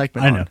a whole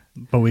segment on. I know,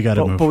 but we got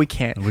to move. But we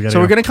can't. So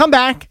we're going to come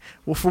back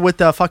with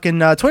the fucking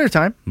Twitter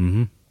time.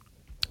 Mm-hmm.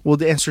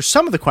 We'll answer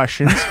some of the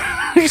questions.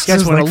 You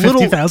guys went like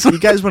you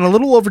guys went a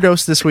little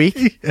overdose this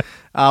week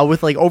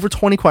with like over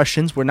 20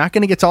 questions. We're not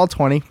going to get to all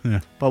 20,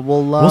 but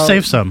we'll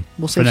save some.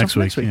 We'll save for next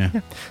week.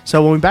 Yeah.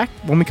 So when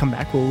we come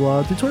back,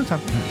 we'll do Twitter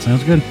time. That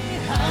sounds good.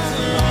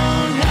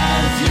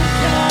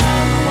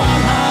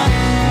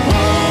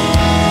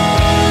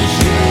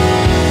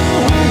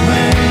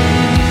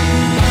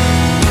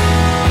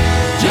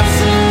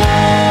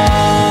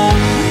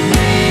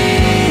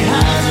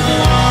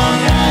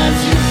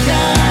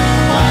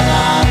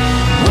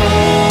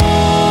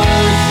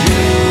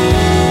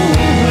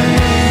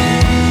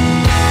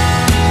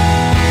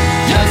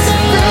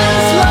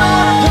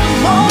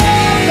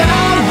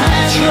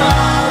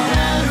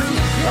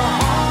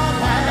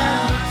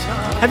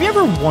 Have you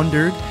ever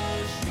wondered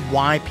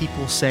why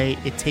people say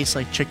it tastes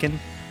like chicken,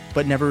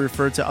 but never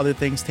refer to other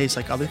things taste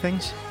like other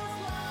things?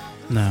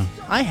 No.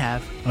 I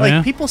have.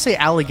 Oh, people say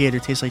alligator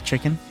tastes like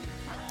chicken.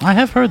 I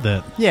have heard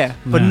that. Yeah,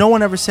 but no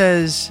one ever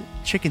says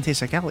chicken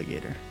tastes like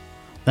alligator.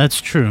 That's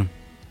true.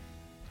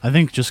 I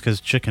think just because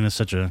chicken is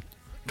such a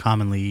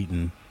commonly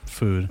eaten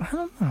food. I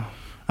don't know.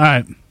 All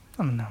right.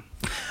 I don't know.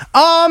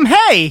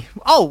 Hey.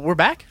 Oh, we're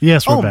back?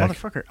 Yes, we're back.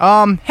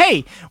 Motherfucker.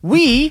 Hey,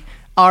 we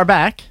are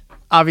back,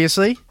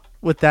 obviously,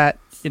 with that,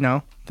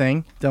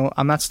 thing.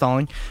 I'm not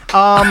stalling.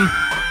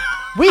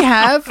 We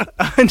have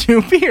a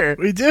new beer.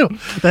 We do.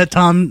 That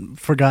Tom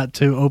forgot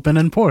to open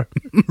and pour.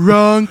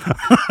 Wrong.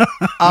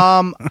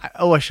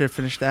 I should have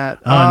finished that.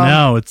 Oh,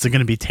 no. It's going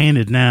to be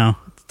tainted now.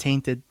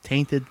 Tainted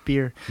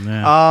beer.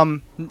 Yeah.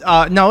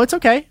 No, it's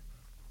okay.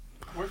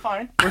 We're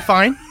fine.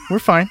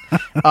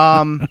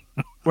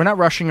 We're not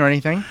rushing or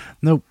anything.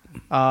 Nope.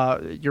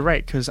 You're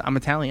right, because I'm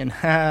Italian.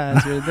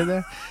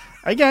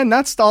 Again,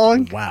 not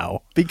stalling.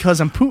 Wow.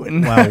 Because I'm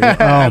Putin. Wow.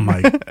 Oh,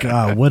 my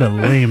God. What a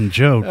lame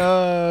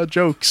joke.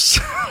 Jokes.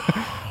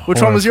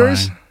 Which one was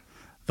yours?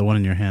 The one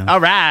in your hand. All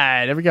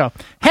right. There we go.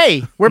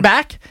 Hey, we're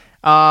back.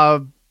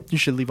 You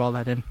should leave all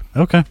that in.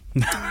 Okay.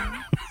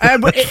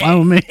 Fine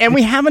with me. And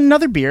we have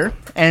another beer.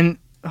 And,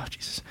 oh,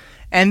 Jesus.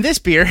 And this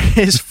beer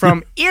is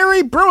from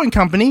Erie Brewing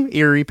Company,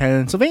 Erie,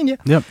 Pennsylvania.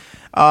 Yep.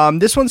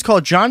 This one's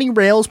called Johnny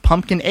Rails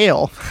Pumpkin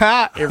Ale.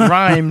 It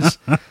rhymes.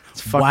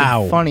 It's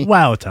fucking funny.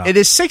 Wow, Tom. It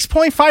is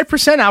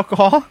 6.5%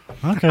 alcohol.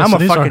 Okay, I'm a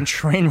fucking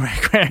train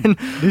wreck, man.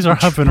 These are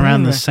hovering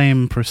around the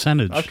same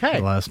percentage. Okay.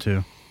 The last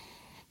two.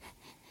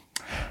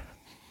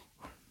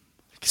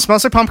 It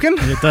smells like pumpkin.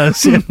 It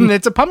does. Yeah.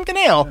 It's a pumpkin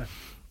ale. Yeah.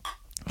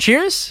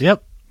 Cheers.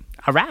 Yep.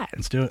 All right.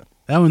 Let's do it.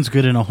 That one's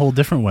good in a whole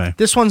different way.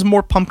 This one's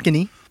more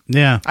pumpkin-y.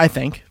 Yeah. I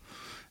think.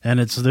 And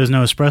there's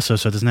no espresso,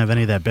 so it doesn't have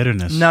any of that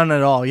bitterness. None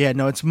at all. Yeah,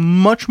 no, it's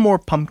much more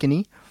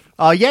pumpkin-y.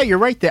 Yeah, you're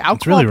right. The alcohol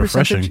it's really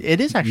refreshing. It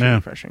is actually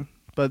refreshing.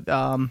 But,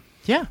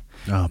 yeah.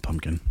 Oh,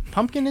 pumpkin.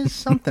 Pumpkin is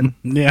something.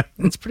 Yeah.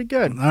 It's pretty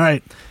good. All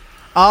right.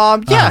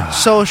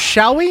 So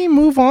shall we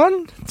move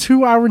on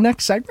to our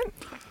next segment?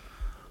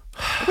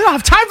 We don't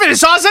have time for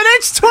this, Austin.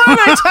 It's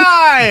Twilight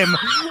time!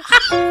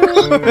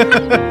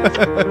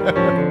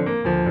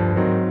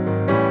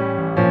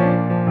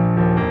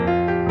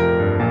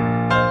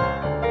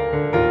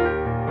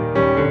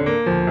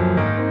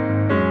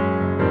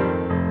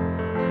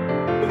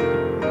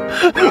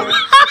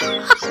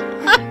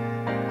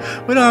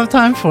 We don't have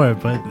time for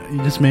it, but you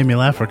just made me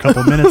laugh for a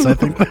couple minutes, I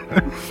think.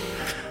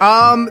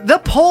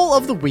 The poll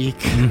of the week.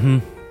 Mm-hmm.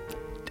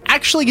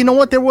 Actually, you know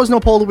what? There was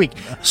no poll of the week.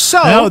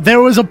 So no, there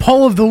was a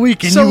poll of the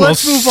week, and so you will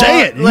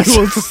say it. You will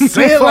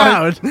say it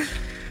loud.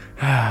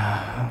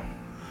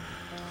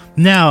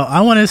 Now,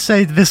 I want to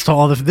say this to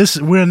all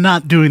this. We're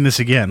not doing this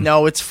again.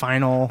 No, it's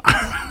final.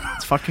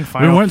 It's fucking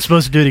final. We weren't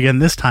supposed to do it again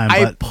this time.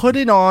 I put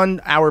it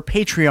on our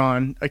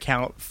Patreon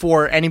account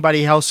for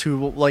anybody else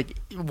who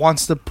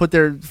wants to put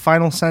their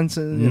final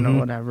senses,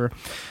 whatever.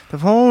 The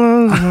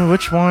poll,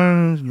 which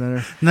one is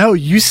better? No,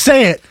 you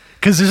say it.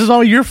 Because this is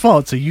all your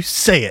fault, so you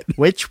say it.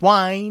 Which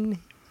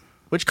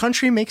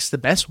country makes the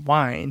best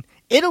wine?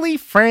 Italy,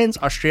 France,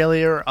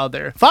 Australia, or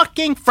other?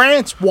 Fucking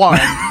France won.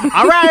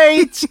 All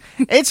right.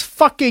 It's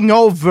fucking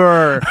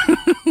over.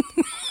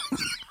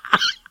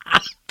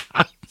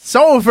 It's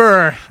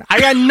over. I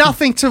got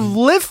nothing to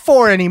live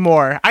for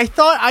anymore. I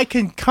thought I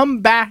could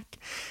come back.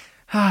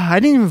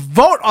 I didn't even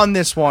vote on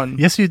this one.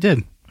 Yes, you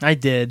did. I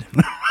did.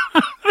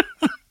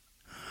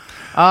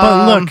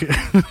 But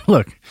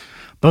look.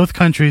 Both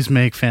countries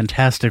make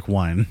fantastic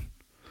wine.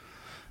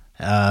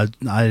 I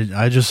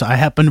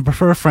happen to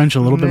prefer French a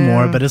little bit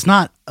more, but it's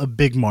not a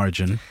big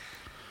margin.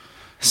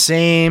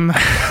 Same.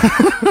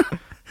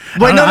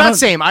 But not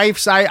same.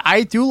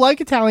 I do like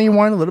Italian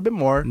wine a little bit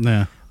more.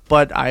 Yeah.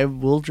 But I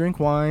will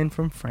drink wine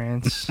from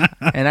France.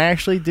 And I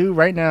actually do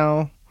right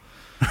now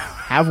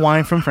have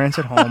wine from France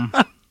at home.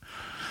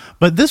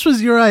 But this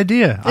was your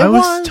idea. I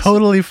was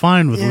totally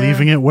fine with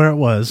leaving it where it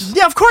was.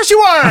 Yeah, of course you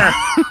are.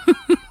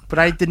 But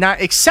I did not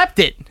accept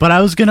it. But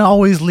I was going to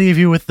always leave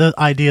you with the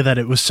idea that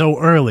it was so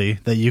early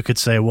that you could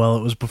say, well,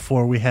 it was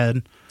before we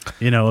had, a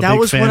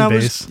big fan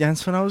base.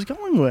 That's what I was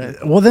going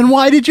with. Well, then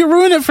why did you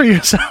ruin it for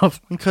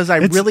yourself? Because I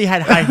really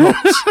had high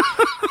hopes.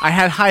 I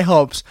had high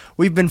hopes.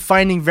 We've been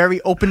finding very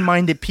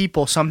open-minded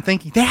people, so I'm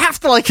thinking they have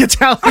to like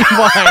Italian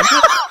wine.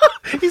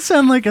 You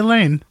sound like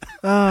Elaine.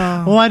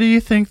 Why do you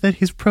think that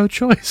he's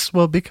pro-choice?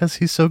 Well, because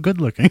he's so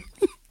good-looking.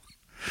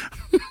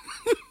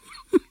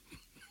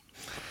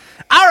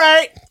 All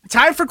right.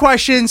 Time for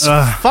questions.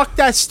 Fuck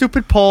that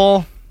stupid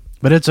poll.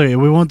 But it's okay.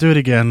 We won't do it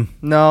again.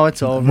 No,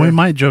 it's over. We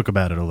might joke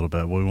about it a little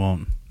bit. We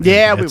won't.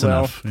 Yeah, we will.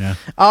 Enough. Yeah.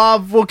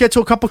 We'll get to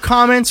a couple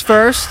comments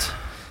first.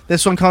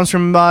 This one comes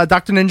from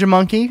Dr. Ninja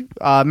Monkey.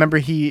 Remember,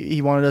 he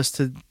wanted us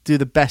to do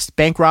the best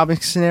bank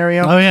robbing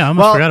scenario. Oh, yeah. I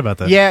almost forgot about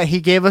that. Yeah, he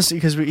gave us,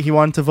 because he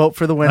wanted to vote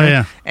for the winner. Oh,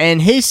 yeah.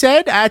 And he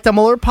said at the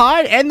Muller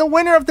Pod, and the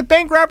winner of the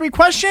bank robbery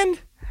question,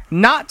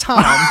 not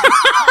Tom.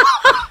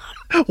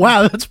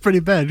 Wow, that's pretty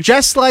bad.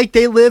 Just like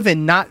they live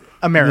in not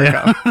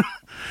America. Yeah.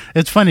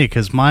 It's funny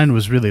because mine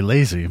was really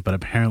lazy, but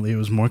apparently it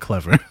was more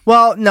clever.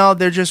 Well, no,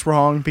 they're just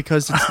wrong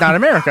because it's not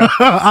America.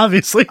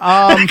 Obviously.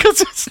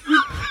 Because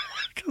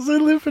I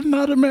live in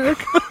not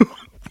America.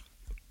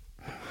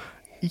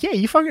 Yeah,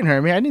 you fucking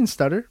heard me. I didn't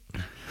stutter.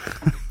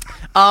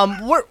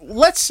 Let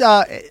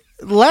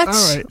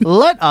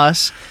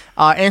us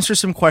answer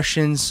some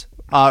questions.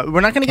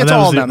 We're not going to get to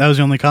all of them. That was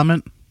the only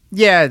comment?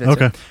 Yeah, that's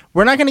okay. it.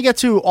 We're not going to get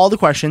to all the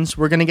questions.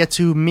 We're going to get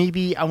to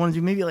I want to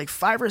do maybe like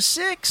 5 or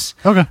 6.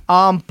 Okay.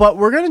 But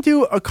we're going to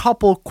do a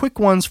couple quick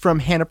ones from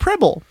Hannah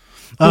Pribble.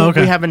 Oh, okay.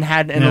 We haven't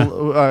had in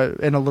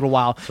a little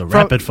while. So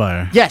rapid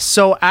fire. Yes.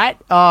 So at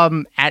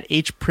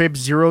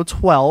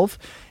hprib012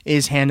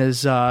 is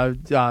Hannah's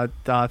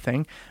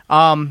thing.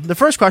 The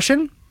first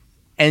question,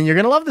 and you're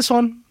going to love this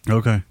one.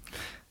 Okay.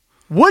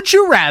 Would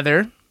you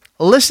rather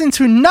listen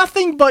to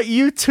nothing but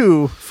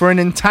U2 for an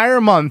entire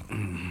month,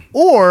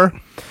 or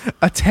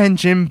attend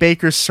Jim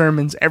Bakker's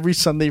sermons every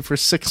Sunday for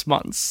 6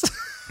 months?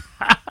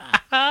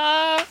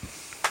 I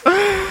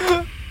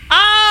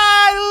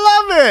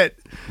love it.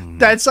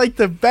 That's like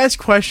the best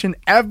question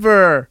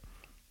ever.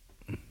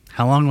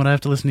 How long would I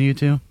have to listen to you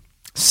two?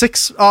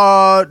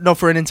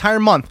 For an entire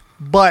month,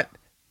 but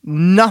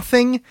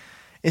nothing.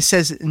 It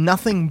says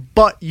nothing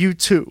but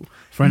U2.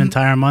 For an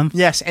entire month?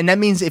 Yes, and that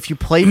means if you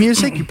play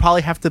music, you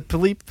probably have to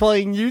be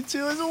playing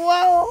U2 as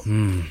well.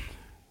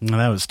 Well,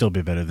 that would still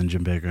be better than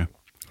Jim Bakker.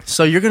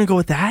 So you're going to go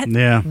with that?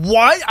 Yeah.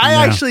 What?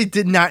 I actually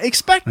did not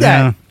expect that.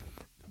 Yeah.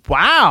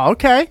 Wow,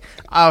 okay.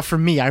 For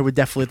me, I would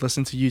definitely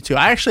listen to U2.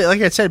 I actually,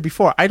 like I said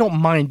before, I don't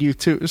mind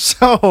U2.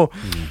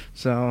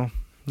 So,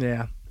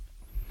 yeah.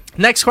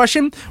 Next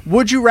question.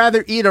 Would you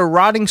rather eat a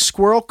rotting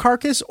squirrel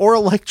carcass or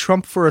elect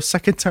Trump for a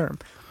second term?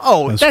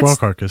 Oh, that's squirrel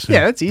carcass.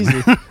 Yeah, that's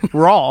easy.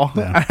 Raw.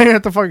 Yeah. I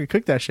have to fucking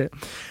cook that shit.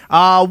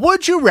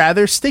 Would you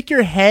rather stick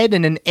your head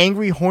in an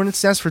angry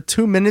hornet's nest for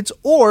 2 minutes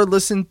or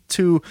listen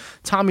to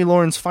Tommy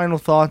Lauren's final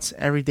thoughts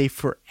every day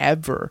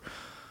forever?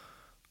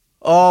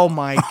 Oh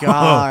my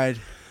God.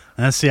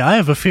 See, I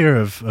have a fear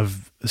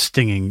of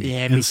stinging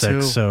insects,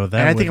 me too. So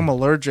that I think I'm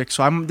allergic.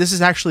 So this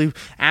is actually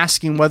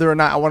asking whether or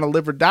not I want to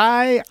live or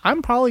die.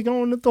 I'm probably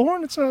going with the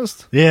hornet's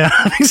nest. Yeah,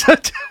 I think so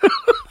too.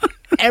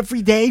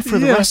 Every day for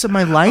the rest of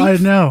my life. I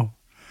know,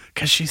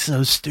 because she's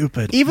so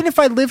stupid. Even if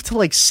I live to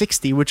like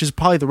 60, which is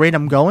probably the rate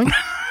I'm going,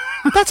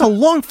 that's a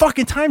long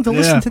fucking time to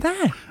listen to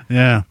that.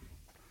 Yeah,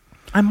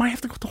 I might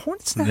have to go to the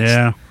hornet's nest.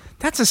 Yeah,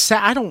 that's a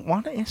sad. I don't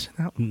want to answer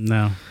that one.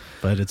 No,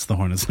 but it's the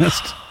hornet's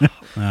nest.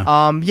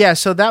 Yeah.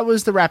 So that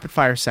was the rapid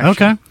fire section.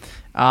 Okay.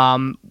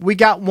 We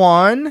got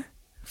one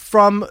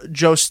from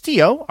Joe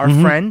Stio, our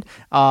friend.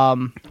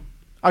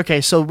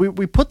 Okay, so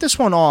we put this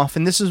one off,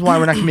 and this is why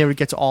we're not going to be able to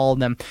get to all of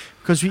them.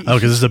 Because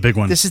this is a big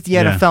one. This is the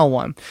NFL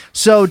one.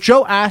 So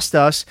Joe asked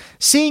us,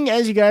 seeing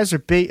as you guys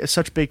are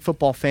such big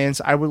football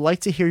fans, I would like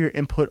to hear your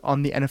input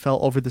on the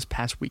NFL over this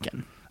past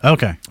weekend.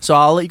 Okay. So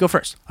I'll let you go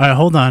first. All right,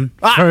 hold on.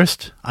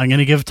 First, I'm going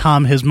to give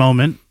Tom his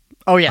moment.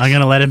 Oh, yes. I'm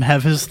going to let him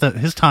have his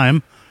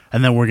time,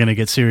 and then we're going to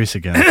get serious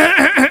again.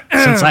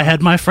 Since I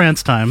had my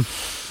France time.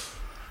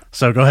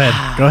 So go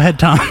ahead. Go ahead,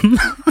 Tom.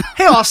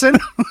 Hey, Austin.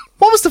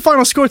 What was the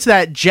final score to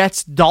that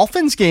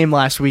Jets-Dolphins game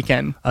last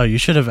weekend? Oh, you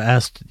should have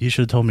asked. You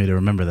should have told me to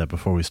remember that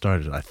before we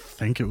started. I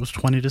think it was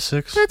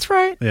 20-6. That's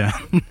right. Yeah.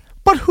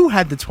 But who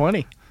had the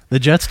 20? The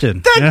Jets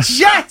did. The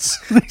Jets!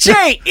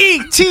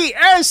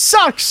 Jets!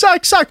 Suck.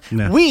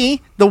 Yeah.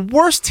 We, the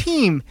worst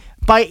team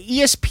by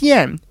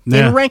ESPN in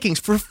rankings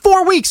for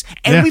 4 weeks,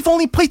 and we've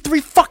only played 3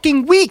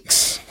 fucking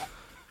weeks.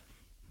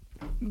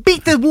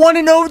 Beat the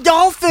 1-0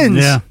 Dolphins.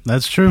 Yeah,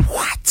 that's true.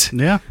 What?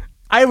 Yeah.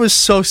 I was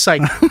so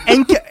psyched.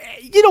 And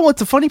you know what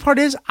the funny part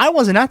is? I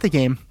wasn't at the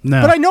game.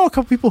 No. But I know a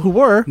couple people who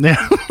were.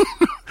 Yeah.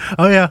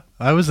 Oh, yeah.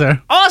 I was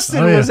there.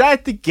 Austin was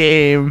at the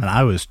game. And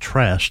I was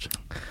trashed.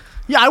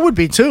 Yeah, I would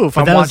be too if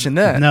I'm watching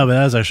that. No, but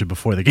that was actually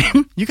before the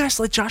game. You guys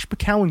let Josh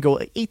McCown go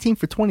 18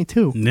 for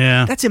 22.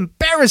 Yeah. That's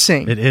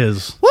embarrassing. It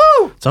is.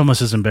 Woo! It's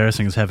almost as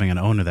embarrassing as having an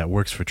owner that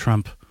works for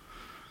Trump.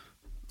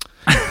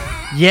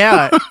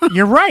 Yeah,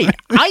 you're right.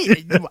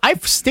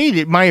 I've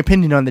stated my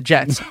opinion on the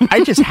Jets.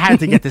 I just had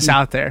to get this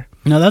out there.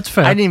 No, that's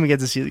fair. I didn't even get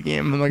to see the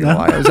game. I'm not going to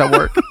lie. I was at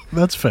work.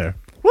 That's fair.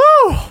 Woo!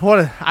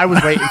 I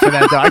was waiting for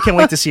that, though. I can't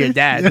wait to see your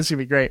dad. This is going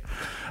to be great.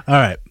 All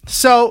right.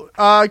 So,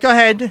 go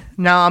ahead.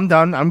 Now I'm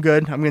done. I'm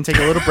good. I'm going to take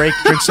a little break,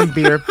 drink some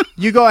beer.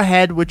 You go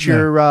ahead with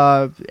your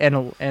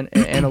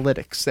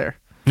analytics there.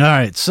 All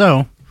right.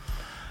 So,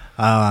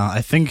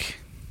 I think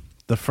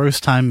the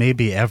first time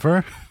maybe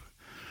ever,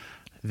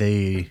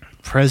 the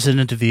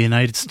President of the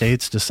United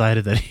States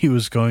decided that he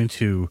was going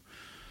to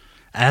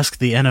ask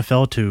the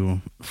NFL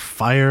to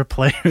fire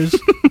players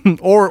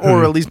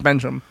or at least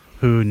bench them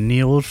who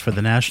kneeled for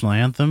the national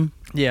anthem.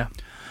 Yeah.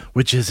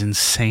 Which is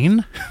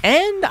insane.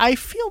 And I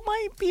feel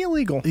might be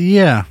illegal.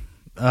 Yeah.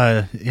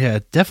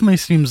 It definitely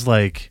seems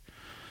like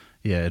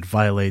it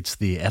violates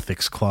the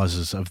ethics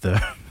clauses of the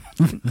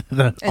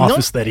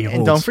office that he holds.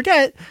 And don't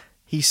forget,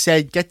 he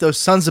said, get those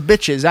sons of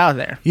bitches out of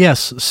there.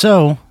 Yes.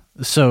 So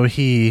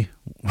he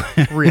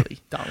really,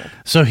 Donald.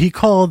 So he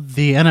called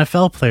the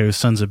NFL players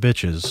sons of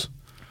bitches,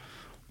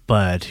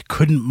 but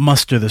couldn't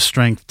muster the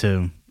strength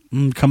to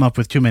come up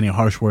with too many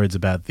harsh words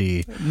about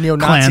the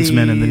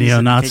Klansmen and the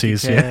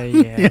neo-Nazis.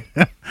 Yeah.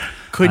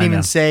 Couldn't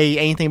even say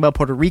anything about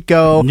Puerto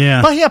Rico.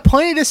 Yeah. But he had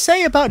plenty to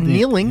say about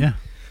kneeling. Yeah.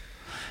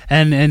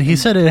 And he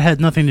said it had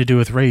nothing to do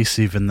with race,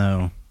 even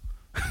though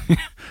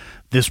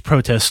this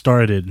protest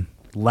started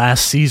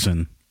last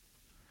season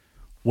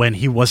when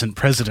he wasn't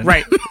president.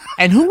 Right.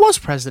 And who was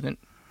president?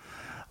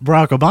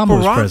 Barack Obama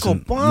was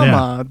president. Barack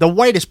Obama, the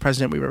whitest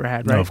president we've ever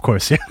had, right? No, of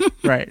course, yeah.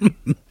 Right.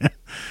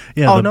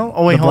 Yeah.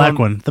 The black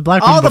one. The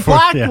black one. Oh, before,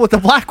 the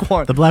black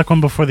one. The black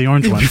one before the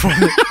orange one.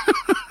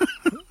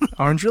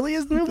 Orange really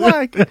is the new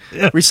black.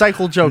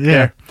 Recycled joke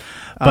there.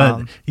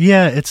 But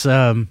it's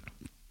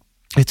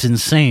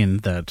insane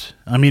that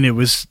it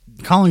was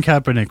Colin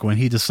Kaepernick when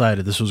he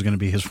decided this was going to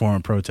be his form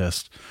of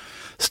protest,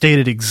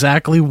 stated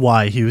exactly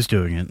why he was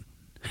doing it.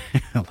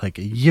 like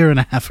a year and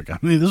a half ago.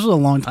 I mean, this was a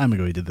long time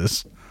ago he did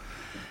this.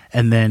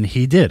 And then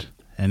he did.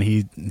 And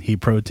he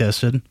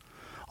protested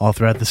all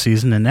throughout the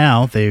season. And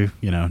now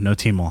no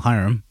team will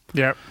hire him.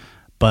 Yep.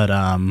 But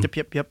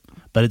Yep.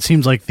 But it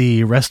seems like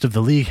the rest of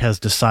the league has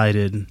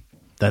decided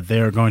that they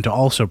are going to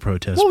also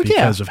protest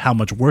because of how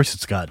much worse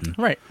it's gotten.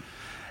 Right.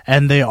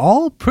 And they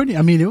all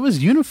it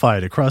was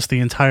unified across the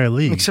entire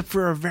league. Except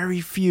for a very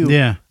few.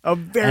 Yeah. A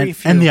very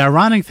few. And the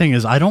ironic thing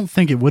is, I don't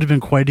think it would have been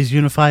quite as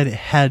unified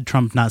had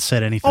Trump not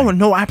said anything. Oh,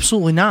 no,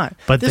 absolutely not.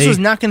 But this was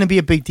not going to be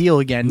a big deal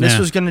again. This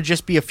was going to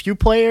just be a few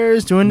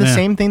players doing the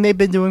same thing they've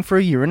been doing for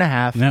a year and a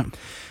half. Yeah.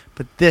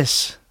 But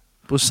this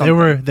was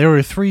something. There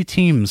were 3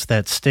 teams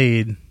that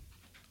stayed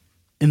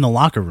in the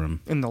locker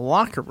room.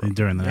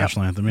 During the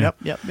national anthem.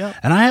 Yep.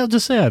 And I have to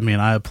say,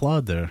 I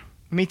applaud their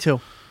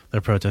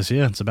protest.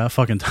 Yeah, it's about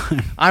fucking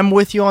time. I'm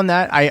with you on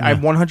that. I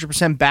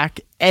 100%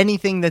 back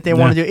anything that they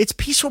want to do. It's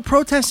peaceful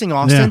protesting,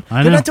 Austin.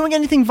 Yeah, They're not doing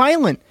anything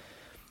violent.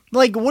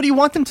 Like, what do you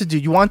want them to do?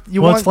 It's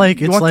like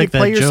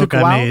that joke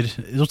I made.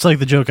 It's like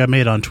the joke I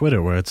made on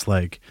Twitter where it's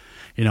like,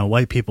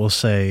 white people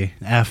say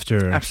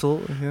after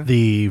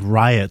the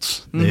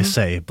riots, they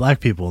say black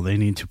people, they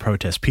need to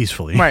protest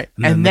peacefully. Right.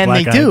 And then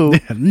they do.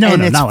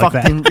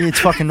 It's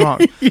fucking wrong.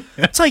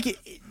 It's like,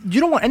 you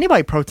don't want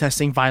anybody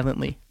protesting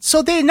violently.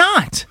 So they're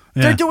not.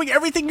 Yeah. They're doing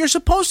everything you're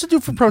supposed to do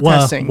for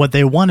protesting. Well, what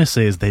they want to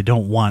say is they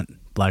don't want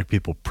black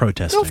people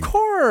protesting. Of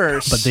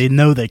course. But they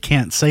know they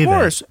can't say that. Of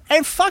course.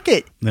 And fuck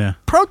it. Yeah.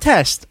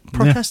 Protest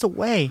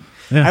away.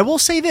 Yeah. I will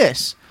say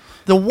this.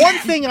 The one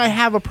thing I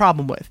have a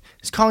problem with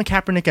is Colin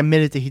Kaepernick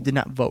admitted that he did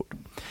not vote.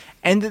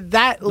 And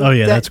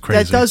that's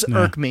crazy. That does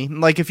irk me.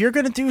 Like, if you're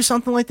going to do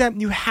something like that,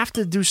 you have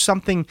to do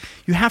something.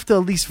 You have to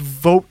at least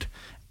vote.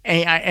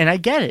 And I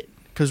get it.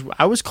 Because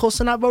I was close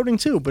to not voting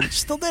too, but it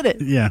still did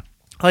it. Yeah.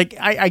 Like,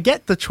 I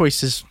get the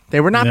choices. They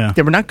were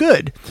not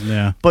good.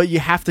 Yeah. But you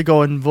have to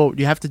go and vote.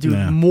 You have to do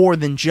more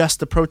than just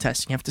the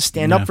protesting. You have to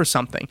stand up for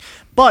something.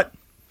 But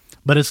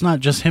it's not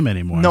just him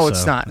anymore. No,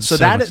 it's not. So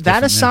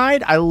that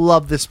aside, I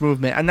love this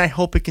movement, and I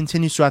hope it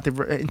continues throughout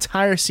the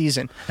entire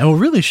season. And what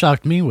really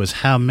shocked me was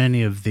how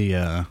many of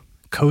the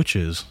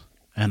coaches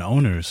and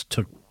owners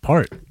took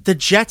part. The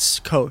Jets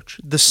coach,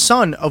 the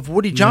son of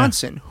Woody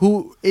Johnson,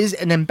 who is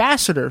an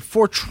ambassador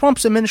for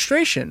Trump's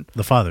administration.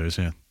 The father is,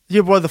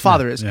 the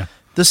father is. Yeah.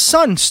 The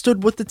son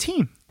stood with the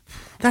team.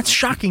 That's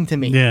shocking to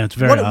me. Yeah, it's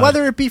very odd.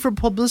 Whether it be for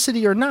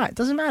publicity or not, it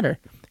doesn't matter.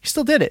 He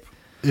still did it.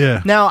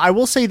 Yeah. Now, I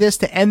will say this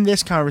to end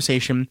this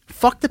conversation.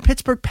 Fuck the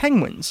Pittsburgh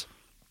Penguins.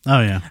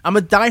 Oh, yeah. I'm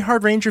a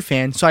diehard Ranger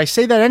fan, so I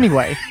say that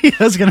anyway. I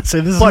was going to say,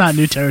 this is not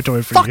new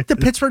territory for you. Fuck the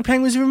Pittsburgh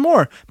Penguins even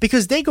more,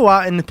 because they go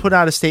out and put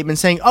out a statement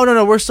saying, oh,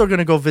 no, we're still going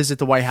to go visit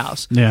the White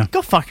House. Yeah.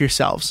 Go fuck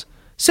yourselves.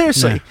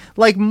 Seriously. Yeah.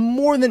 Like,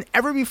 more than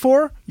ever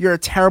before, you're a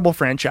terrible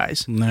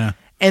franchise. Yeah.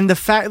 And the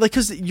fact,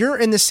 because you're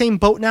in the same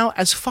boat now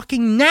as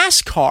fucking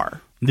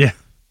NASCAR. Yeah.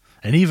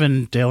 And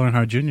even Dale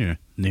Earnhardt Jr.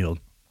 kneeled.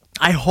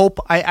 I hope,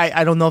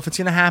 I don't know if it's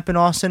going to happen,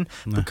 Austin,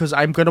 because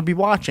I'm going to be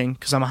watching,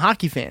 because I'm a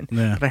hockey fan.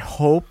 Yeah. But I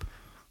hope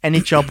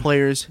NHL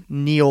players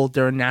kneel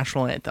during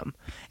national anthem.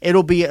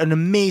 It'll be an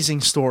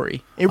amazing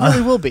story. It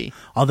really will be.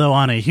 Although,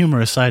 on a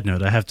humorous side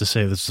note, I have to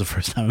say this is the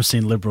first time I've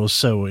seen liberals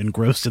so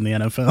engrossed in the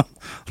NFL.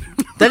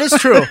 That is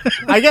true.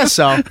 I guess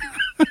so.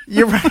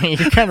 You're right.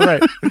 You're kind of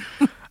right.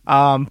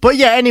 But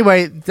yeah,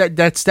 anyway,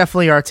 that's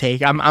definitely our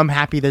take. I'm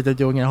happy that they're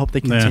doing it. I hope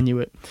they continue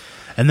it.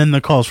 And then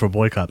the calls for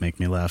boycott make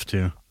me laugh,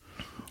 too.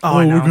 Oh,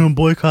 we're going to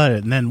boycott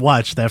it. And then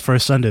watch, that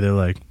first Sunday, they're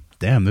like,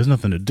 damn, there's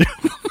nothing to do.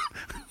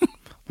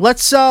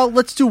 Let's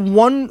do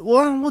one.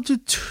 Well, we'll do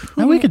two.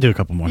 And we could do a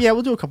couple more. Yeah,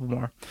 we'll do a couple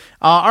more.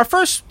 Our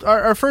first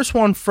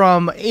one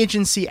from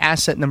agency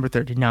asset number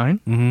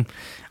 39.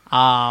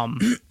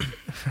 Mm-hmm.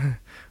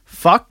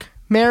 Fuck,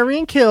 marry,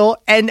 and kill.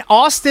 And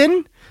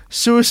Austin,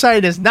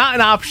 suicide is not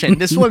an option.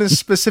 This one is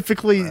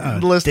specifically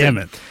listed. Damn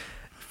it.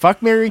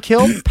 Fuck, marry, and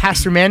kill.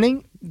 Pastor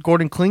Manning,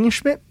 Gordon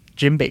Klingenschmidt,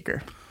 Jim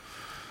Baker.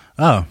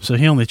 Oh, so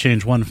he only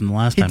changed one from the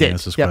last time he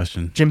asked this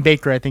question. Jim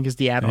Baker, I think, is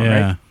the add-on,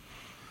 right?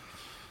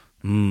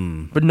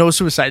 But no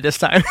suicide this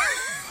time.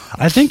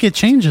 I think it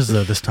changes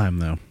though this time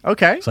though.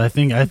 Okay. So I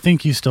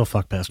think you still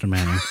fuck Pastor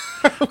Manning.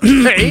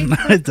 Okay.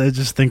 I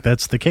just think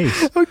that's the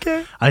case.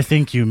 Okay. I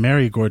think you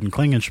marry Gordon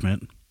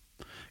Klingenschmidt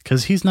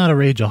because he's not a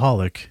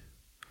rageaholic,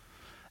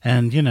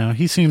 and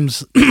he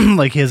seems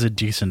like he has a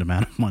decent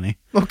amount of money.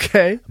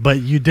 Okay.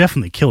 But you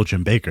definitely kill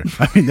Jim Baker.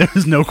 I mean,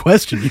 there's no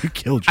question you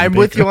kill Jim Baker. I'm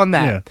with you on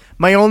that. Yeah.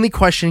 My only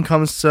question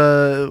comes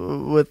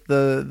with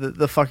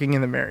the fucking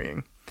and the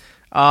marrying.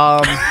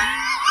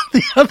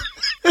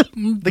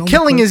 The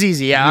killing is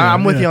easy. Yeah,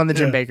 I'm with you on the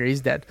Jim Baker.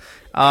 He's dead.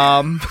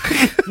 That's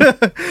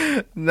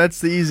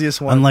the easiest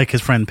one. Unlike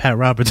his friend Pat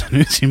Robertson,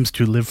 who seems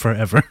to live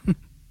forever.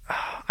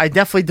 I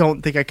definitely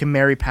don't think I can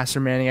marry Pastor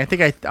Manning. I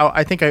think I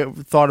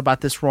thought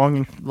about this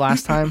wrong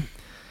last time.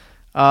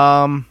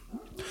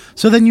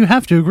 So then you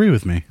have to agree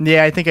with me.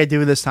 Yeah, I think I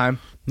do this time.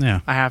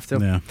 Yeah, I have to.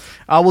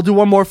 Yeah. We'll do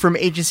one more from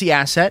Agency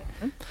Asset.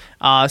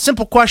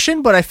 Simple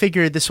question, but I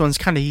figured this one's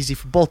kind of easy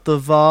for both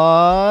of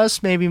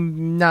us. Maybe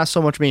not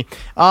so much me.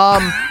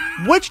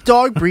 Which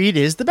dog breed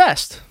is the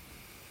best?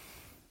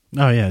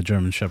 Oh yeah,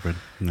 German Shepherd.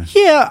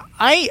 Yeah,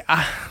 I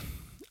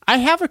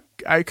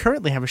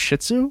currently have a Shih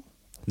Tzu.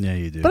 Yeah,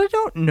 you do. But I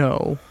don't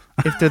know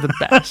if they're the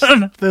best. I don't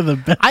know if they're the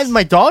best.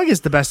 My dog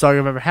is the best dog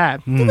I've ever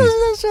had. That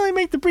doesn't necessarily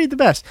make the breed the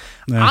best.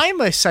 Yeah. I'm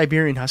a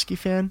Siberian Husky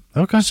fan.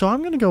 Okay. So I'm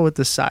going to go with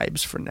the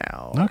Sibes for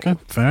now. Okay,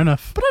 fair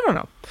enough. But I don't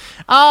know.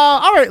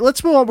 All right,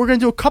 let's move on. We're going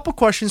to do a couple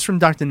questions from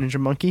Dr. Ninja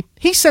Monkey.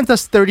 He sent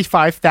us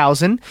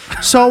 35,000.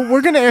 So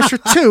we're going to answer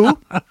 2.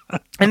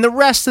 And the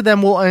rest of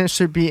them will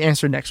be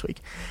answered next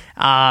week.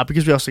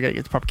 Because we also got to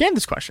get the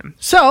propagandist question.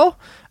 So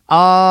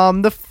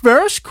the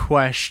first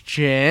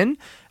question...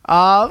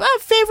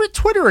 favorite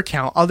Twitter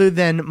account other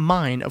than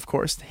mine, of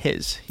course,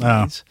 his.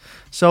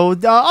 So,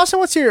 also,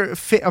 what's your?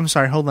 I'm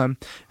sorry, hold on.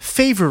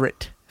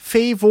 Favorite,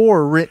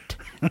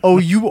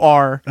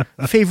 OUR,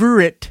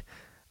 favorite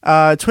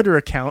Twitter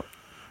account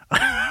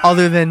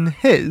other than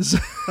his.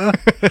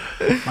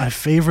 My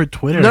favorite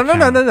Twitter.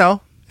 account.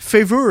 No.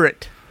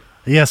 Favorite.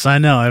 Yes, I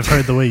know. I've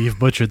heard the way you've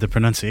butchered the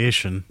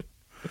pronunciation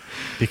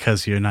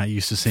because you're not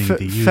used to saying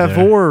the U there.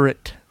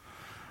 Favorite.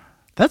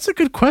 That's a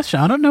good question.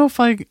 I don't know if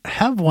I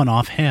have one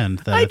offhand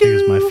that I think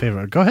is my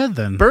favorite. Go ahead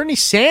then. Bernie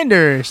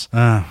Sanders.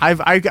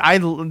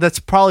 That's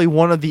probably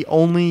one of the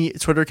only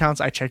Twitter accounts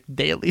I check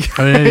daily.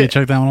 Oh yeah, you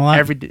check that one a lot?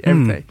 Every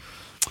day.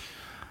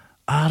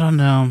 I don't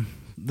know.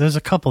 There's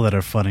a couple that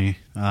are funny.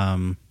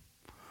 Was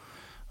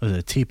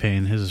it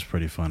T-Pain? His is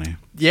pretty funny.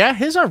 Yeah,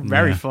 his are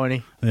very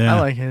funny. Yeah. I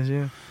like his,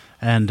 yeah.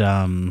 And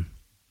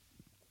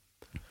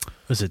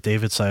was it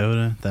David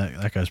Sciota?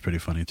 That guy's pretty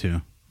funny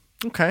too.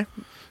 Okay.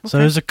 So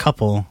there's a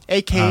couple.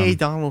 AKA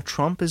Donald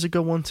Trump is a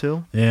good one,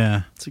 too.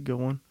 Yeah. It's a good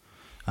one.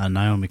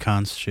 Naomi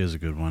Konst, she is a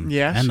good one.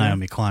 Yeah. And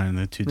Naomi Klein,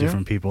 they're two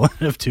different people that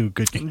have two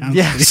good accounts.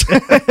 Yes. 2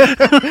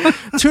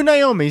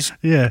 Naomis.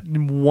 Yeah.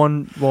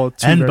 Two.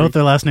 And both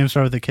their last names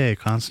start with a K,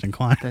 Konst and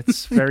Klein.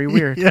 That's very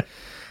weird. Yeah.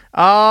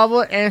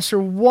 We'll answer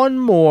one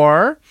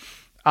more.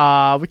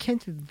 We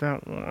can't do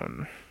that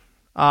one.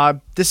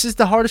 This is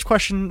the hardest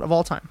question of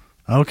all time.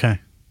 Okay.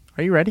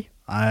 Are you ready?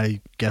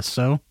 I guess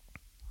so.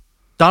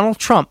 Donald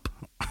Trump.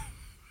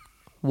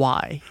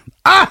 Why?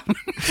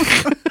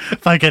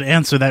 If I could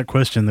answer that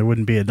question, there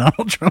wouldn't be a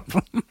Donald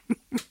Trump.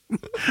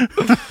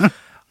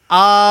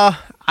 I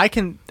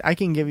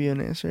can give you an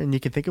answer, and you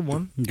can think of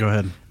one. Go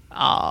ahead.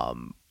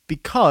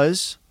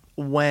 Because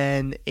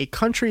when a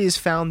country is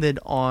founded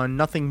on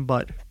nothing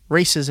but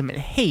racism and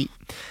hate,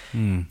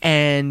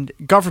 and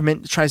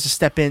government tries to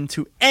step in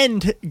to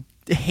end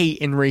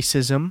hate and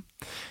racism,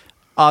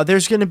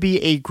 there's going to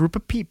be a group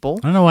of people.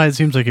 I don't know why it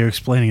seems like you're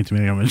explaining it to me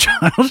like I'm a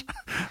child.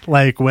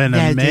 Like when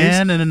a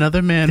man and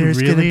another man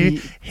really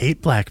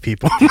hate black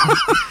people.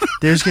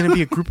 There's going to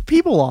be a group of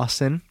people,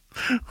 Austin,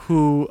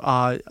 who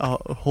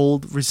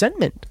hold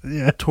resentment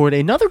toward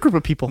another group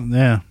of people.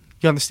 Yeah.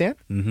 You understand?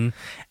 Mm-hmm.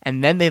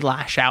 And then they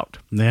lash out.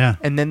 Yeah.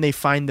 And then they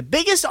find the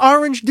biggest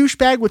orange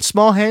douchebag with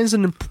small hands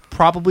and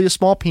probably a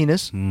small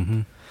penis.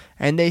 Mm-hmm.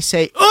 And they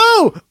say,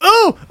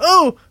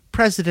 oh,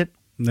 president.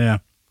 Yeah.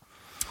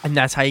 And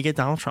that's how you get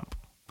Donald Trump.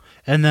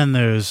 And then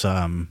there's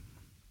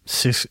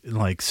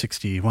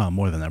 60, well,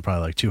 more than that,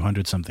 probably like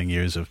 200 something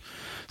years of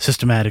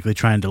systematically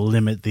trying to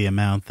limit the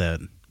amount that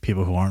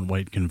people who aren't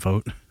white can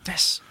vote.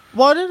 Yes.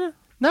 Well,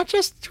 not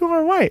just who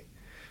are white,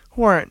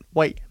 who aren't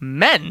white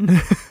men.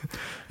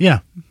 Yeah,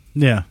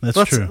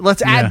 that's true.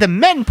 Let's add the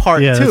men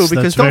part too,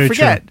 because don't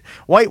forget,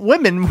 white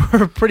women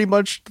were pretty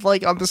much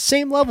like on the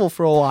same level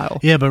for a while.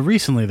 Yeah, but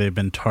recently they've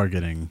been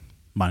targeting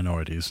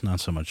minorities, not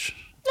so much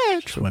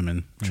just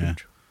women. True.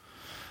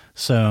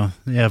 So,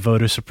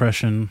 voter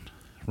suppression,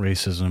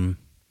 racism,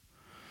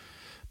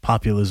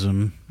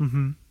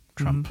 populism,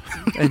 Trump.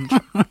 And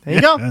there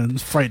you go. And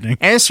it's frightening.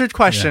 Answered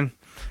question.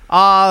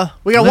 Yeah.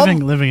 We got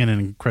living in an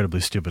incredibly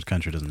stupid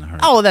country doesn't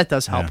hurt. Oh, that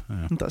does help.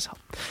 Yeah. It does help.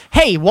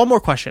 Hey, one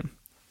more question.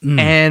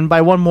 And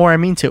by one more, I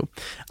mean 2.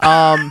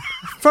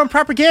 From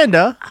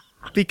Propaganda,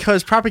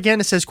 because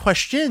Propaganda says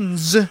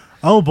questions.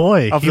 Oh,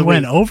 boy. He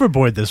went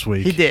overboard this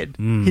week. He did.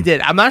 He did.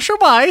 I'm not sure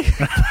why,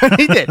 but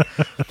he did.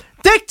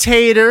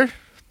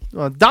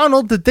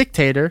 Donald the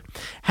Dictator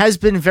has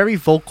been very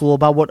vocal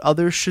about what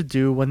others should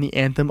do when the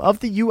anthem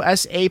of the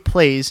USA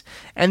plays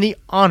and the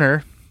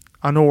honor.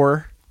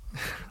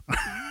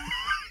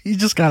 You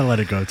just gotta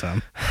let it go,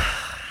 Tom.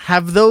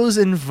 Have those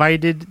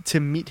invited to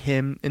meet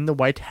him in the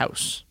White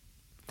House.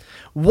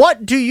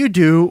 What do you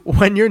do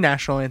when your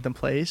national anthem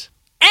plays?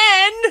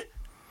 And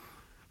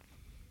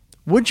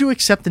would you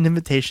accept an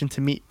invitation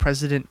to meet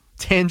President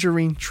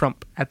Tangerine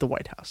Trump at the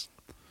White House?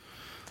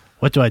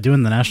 What do I do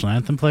when the national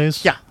anthem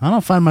plays? Yeah. I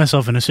don't find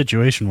myself in a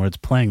situation where it's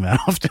playing that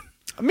often.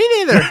 Me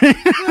neither.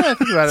 Yeah,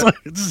 think about it.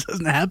 It just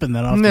doesn't happen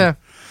that often. Yeah.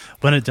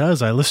 When it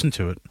does, I listen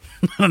to it.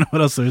 I don't know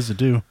what else there is to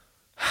do.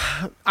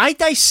 I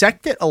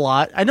dissect it a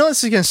lot. I know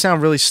this is going to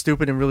sound really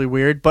stupid and really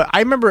weird, but I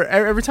remember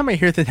every time I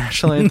hear the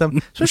national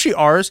anthem, especially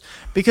ours,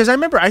 because I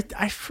remember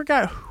I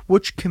forgot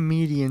which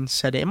comedian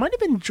said it. It might have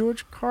been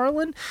George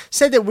Carlin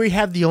said that we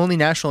have the only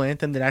national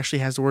anthem that actually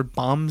has the word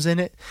bombs in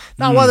it.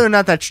 Now, whether or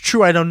not that's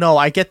true, I don't know.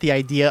 I get the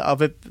idea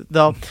of it,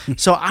 though.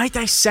 So I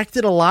dissect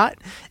it a lot.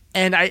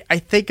 And I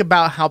think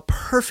about how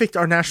perfect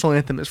our national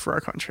anthem is for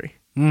our country.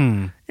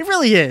 Mm. It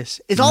really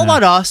is. It's all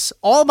about us,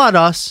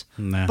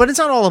 but it's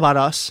not all about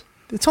us.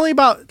 It's only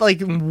about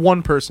like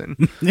one person.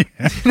 You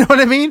know what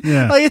I mean?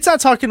 Yeah. Like it's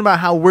not talking about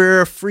how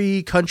we're a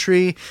free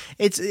country.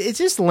 It's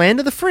just land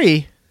of the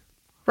free.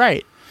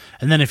 Right.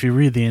 And then if you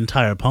read the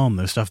entire poem,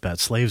 there's stuff about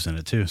slaves in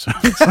it too. So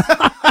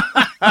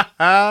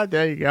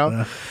there you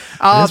go.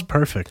 That's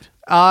perfect.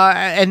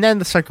 And then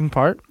the second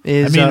part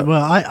is... I mean,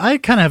 I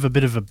kind of have a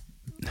bit of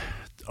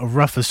a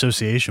rough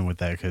association with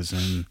that because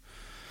in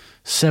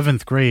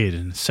seventh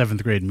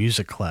grade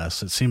music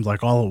class, it seemed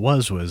like all it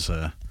was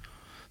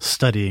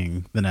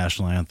studying the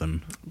national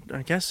anthem.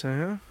 I guess so,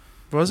 yeah.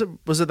 Was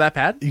it that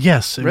bad?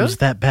 Yes, it was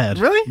that bad.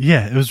 Really?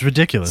 Yeah, it was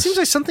ridiculous. It seems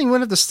like something we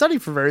wouldn't have to study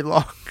for very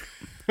long.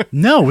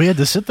 No, we had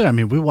to sit there. I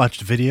mean, we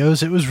watched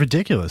videos. It was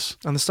ridiculous.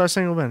 On the Star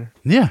Spangled Banner?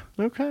 Yeah.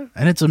 Okay.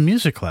 And it's a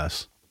music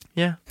class.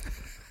 Yeah.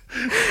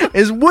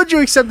 Would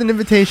you accept an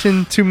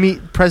invitation to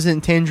meet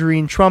President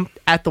Tangerine Trump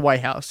at the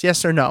White House?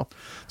 Yes or no?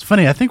 It's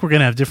funny. I think we're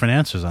going to have different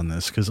answers on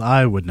this because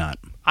I would not.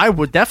 I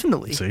would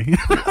definitely. See?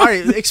 All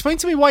right, explain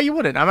to me why you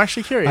wouldn't. I'm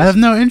actually curious. I have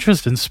no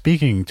interest in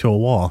speaking to a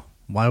wall.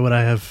 Why would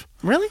I have...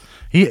 Really?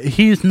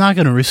 He's not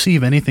going to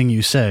receive anything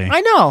you say.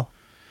 I know.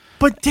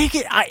 But take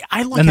it,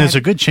 I look and at there's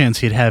a good chance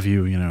he'd have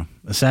you,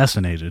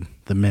 assassinated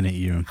the minute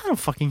you... I don't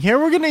fucking care.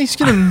 He's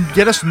going to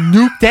get us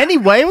nuked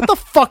anyway. What the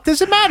fuck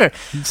does it matter?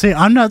 See,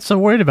 I'm not so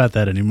worried about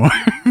that anymore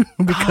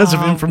because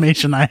of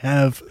information I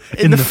have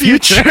in the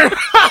future.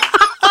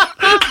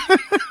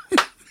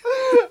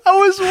 I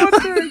was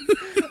wondering.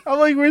 I'm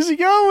like, where's he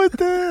going with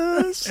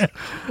this?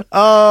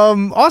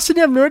 Austin,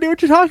 you have no idea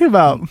what you're talking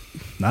about.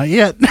 Not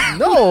yet.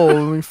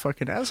 No, you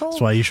fucking asshole.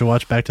 That's why you should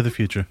watch Back to the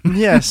Future.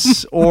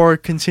 Yes, or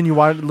continue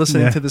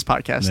listening to this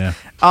podcast. Yeah.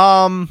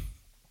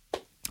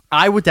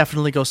 I would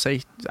definitely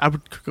I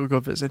would go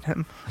visit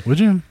him. Would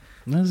you?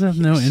 I have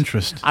no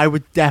interest. I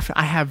would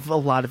I have a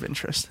lot of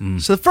interest.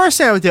 So the first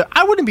thing I would do,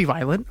 I wouldn't be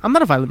violent. I'm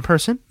not a violent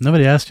person.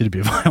 Nobody asked you to be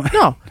violent.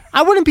 No,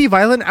 I wouldn't be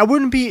violent. I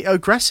wouldn't be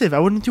aggressive. I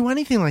wouldn't do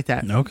anything like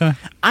that. Okay.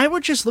 I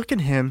would just look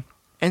at him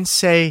and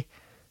say,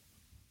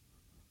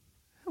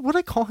 would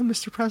I call him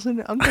Mr.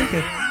 President? I'm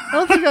thinking.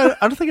 I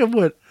don't think I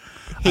would.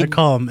 Hey, I'd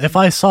call him, if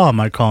I saw him,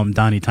 I'd call him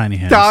Donnie Tiny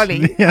Hands.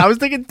 Donnie. Yeah. I was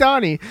thinking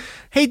Donnie.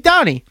 Hey,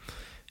 Donnie,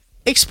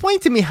 explain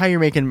to me how you're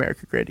making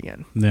America great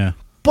again. Yeah.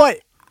 But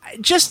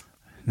just...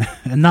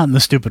 And not in the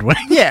stupid way.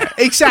 Yeah,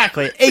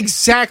 exactly.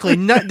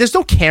 No, there's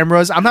no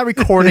cameras. I'm not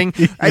recording.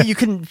 You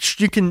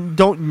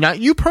not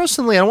you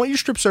personally. I don't want you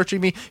strip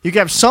searching me. You can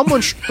have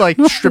someone strip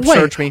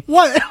search me.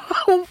 What?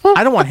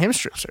 I don't want him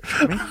strip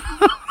searching me.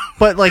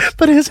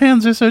 But his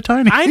hands are so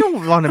tiny. I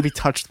don't want to be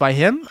touched by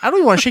him. I don't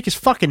even want to shake his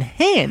fucking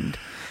hand.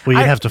 Well,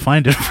 you have to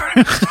find it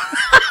first.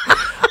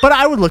 But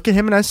I would look at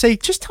him and I'd say,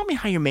 just tell me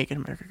how you're making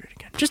America great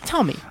again. Just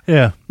tell me.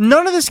 Yeah.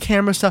 None of this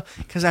camera stuff,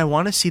 because I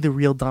want to see the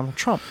real Donald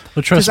Trump.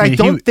 Well, trust me, because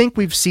I don't think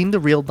we've seen the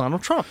real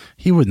Donald Trump.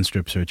 He wouldn't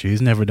strip search you.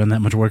 He's never done that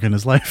much work in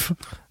his life.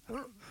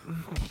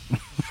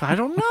 I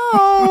don't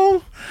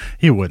know.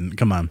 He wouldn't.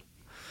 Come on.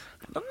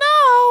 I don't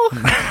know.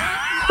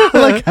 I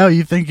like how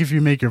you think if you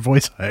make your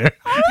voice higher.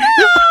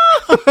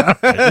 All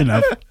right,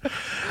 enough.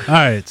 All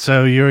right,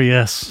 so you're a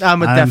yes.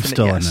 I'm a definite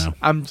still yes. a no.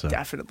 I'm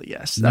definitely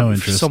yes. No That'd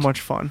interest. be so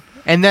much fun.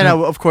 And then,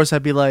 of course,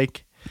 I'd be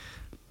like,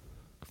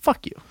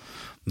 fuck you.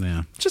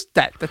 Yeah. Just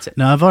that's it.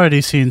 Now, I've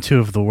already seen two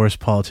of the worst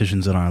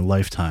politicians in our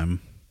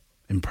lifetime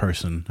in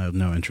person. I have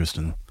no interest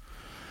in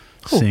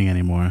seeing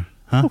any more.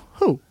 Huh?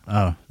 Who?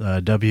 Oh,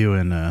 W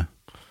and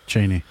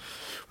Cheney.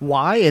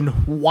 Why and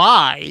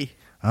why?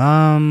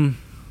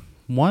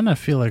 One I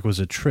feel like was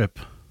a trip.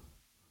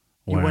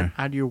 You went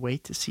out of your way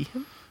to see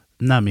him?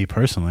 Not me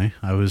personally.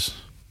 I was,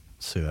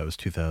 let's see, that was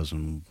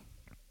 2000,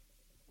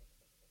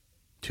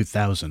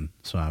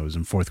 so I was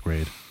in 4th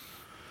grade.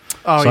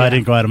 Oh, so I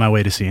didn't go out of my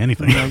way to see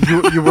anything. No,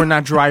 you were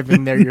not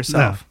driving there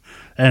yourself.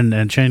 No.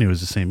 And Cheney was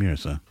the same year,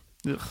 so.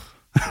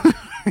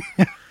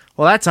 Well,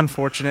 that's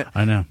unfortunate.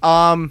 I know.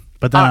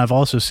 But then I've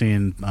also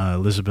seen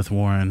Elizabeth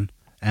Warren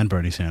and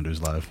Bernie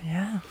Sanders live.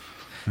 Yeah.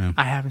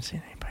 I haven't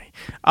seen anybody.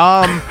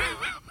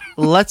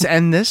 Let's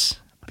end this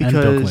because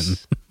and Bill Clinton.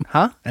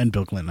 Huh? And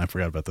Bill Clinton. I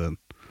forgot about that.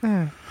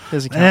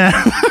 Doesn't count.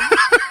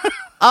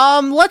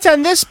 Let's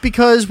end this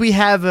because we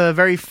have a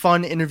very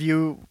fun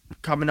interview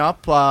coming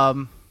up.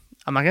 I'm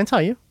not gonna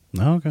tell you.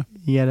 Oh, okay.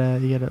 You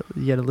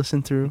gotta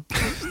listen through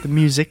the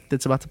music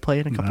that's about to play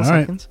in a couple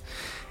seconds,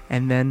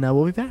 and then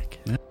we'll be back.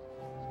 Yeah.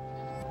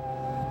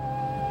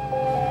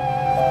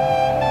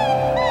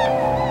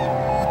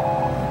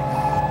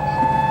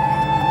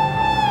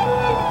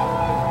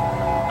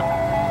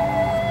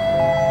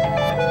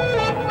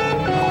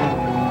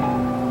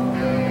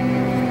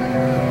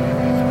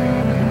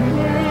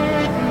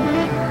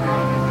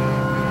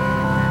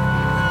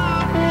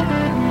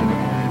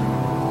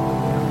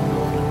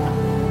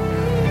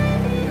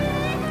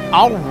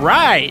 All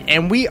right,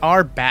 and we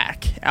are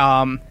back.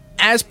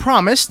 As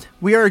promised,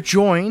 we are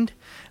joined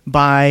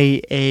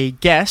by a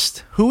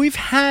guest who we've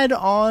had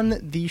on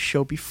the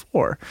show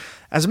before.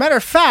 As a matter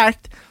of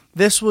fact,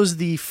 this was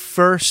the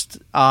first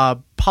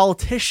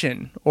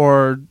politician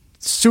or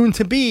soon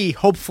to be,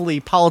 hopefully,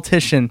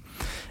 politician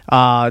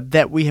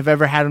that we have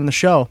ever had on the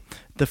show.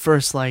 The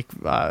first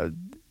the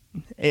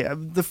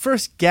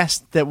first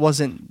guest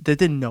that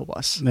didn't know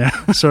us,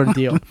 sort of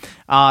deal.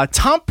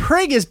 Tom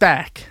Prigg is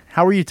back.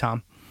 How are you,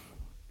 Tom?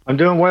 I'm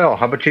doing well.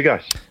 How about you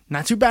guys?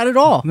 Not too bad at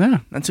all. Yeah,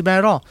 not too bad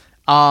at all.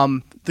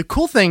 The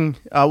cool thing,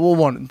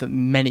 one of the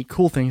many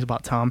cool things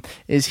about Tom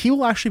is he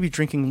will actually be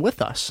drinking with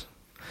us.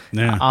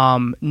 Yeah.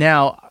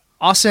 Now,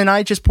 Austin and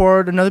I just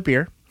poured another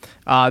beer.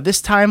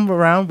 This time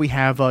around, we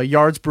have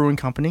Yards Brewing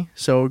Company,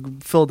 so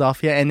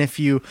Philadelphia. And if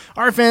you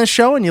are a fan of the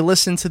show and you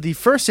listen to the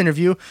first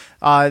interview,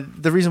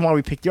 the reason why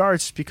we picked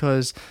Yards is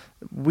because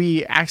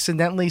we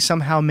accidentally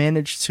somehow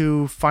managed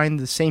to find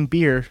the same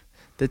beer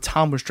that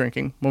Tom was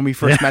drinking when we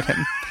first met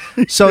him.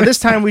 So this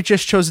time we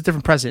just chose a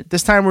different president.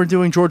 This time we're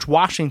doing George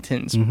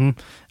Washington's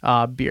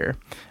beer.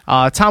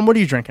 Tom, what are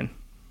you drinking?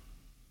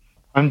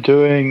 I'm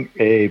doing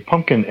a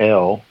pumpkin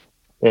ale,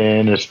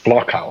 and it's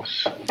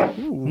Blockhouse.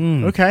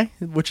 Okay,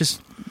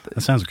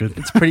 that sounds good.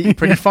 It's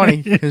pretty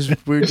funny because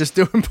we were just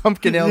doing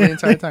pumpkin ale the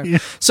entire time.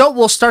 So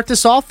we'll start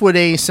this off with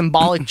a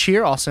symbolic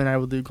cheer. Also, and I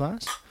will do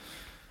glass.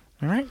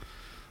 All right.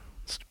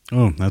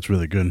 Oh, that's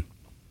really good.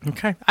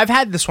 Okay, I've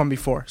had this one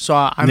before, so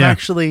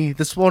actually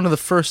this is one of the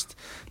first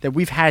that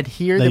we've had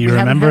here that we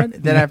haven't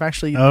had that I've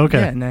actually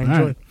and I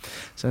enjoyed.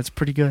 So it's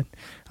pretty good.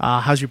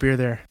 How's your beer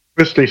there?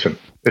 It's decent.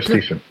 It's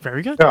decent.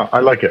 Very good. Yeah, I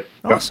like it.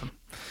 Awesome.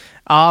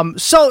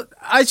 So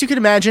as you can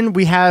imagine,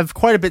 we have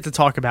quite a bit to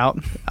talk about.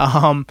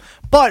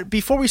 But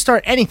before we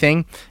start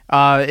anything,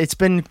 it's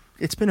been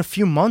a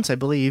few months, I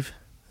believe.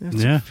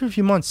 It's a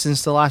few months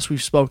since the last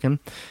we've spoken.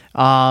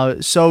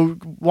 So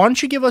why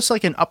don't you give us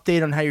like an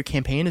update on how your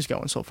campaign is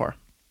going so far?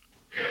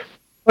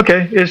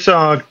 Okay, it's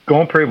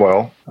going pretty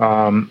well.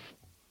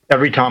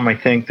 Every time I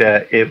think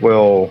that it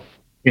will,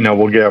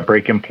 we'll get a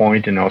breaking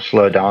point and it'll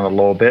slow down a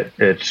little bit,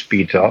 it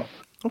speeds up.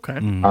 Okay.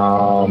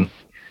 And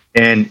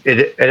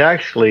it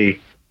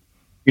actually,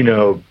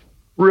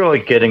 really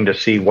getting to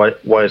see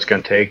what it's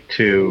going to take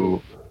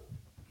to,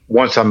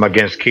 once I'm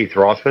against Keith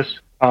Rothfuss.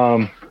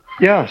 So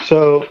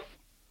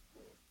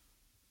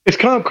it's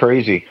kind of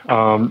crazy.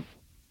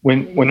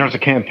 When there's a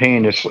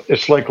campaign,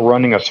 it's like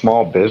running a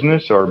small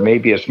business, or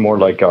maybe it's more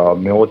like a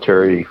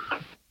military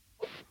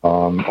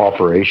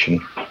operation.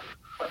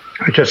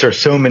 It's just there's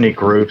so many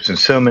groups and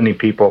so many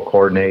people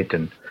coordinate,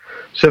 and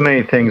so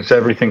many things.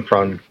 Everything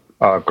from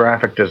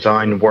graphic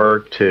design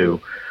work to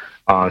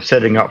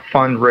setting up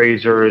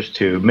fundraisers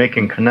to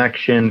making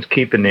connections,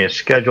 keeping the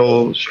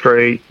schedule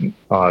straight,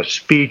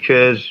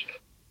 speeches,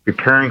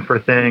 preparing for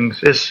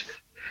things. It's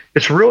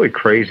really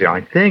crazy.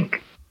 I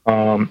think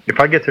if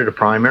I get through the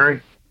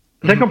primary,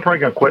 I think I'm probably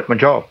going to quit my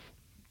job.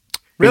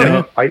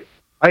 Really?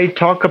 I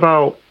talk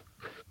about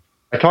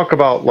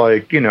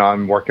like,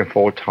 I'm working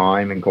full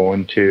time and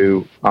going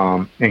to,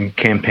 and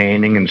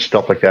campaigning and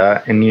stuff like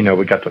that. And,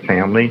 we got the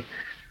family,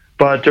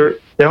 but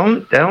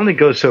that only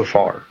goes so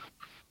far.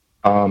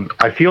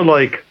 I feel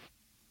like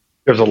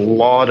there's a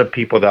lot of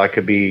people that I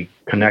could be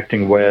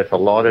connecting with, a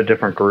lot of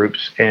different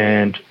groups,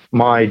 and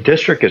my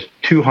district is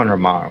 200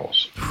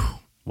 miles.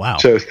 Wow.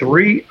 So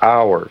 3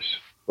 hours,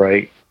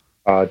 right?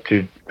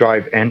 To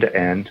drive end to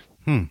end.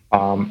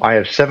 I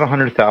have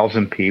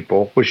 700,000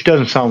 people, which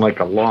doesn't sound like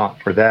a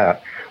lot for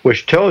that,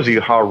 which tells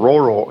you how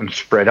rural and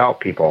spread out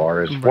people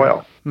are as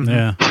well.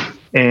 Yeah.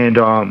 And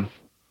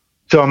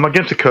so I'm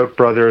against the Koch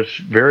brothers,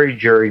 very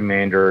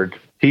gerrymandered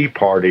Tea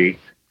Party.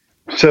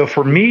 So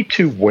for me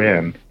to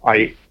win,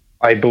 I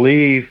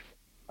believe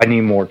I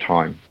need more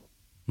time.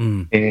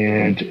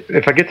 And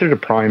if I get through the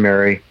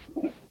primary,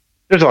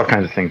 there's all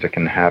kinds of things that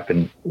can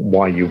happen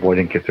why you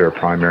wouldn't get through a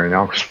primary, and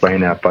I'll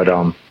explain that. But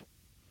I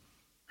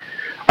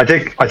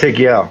think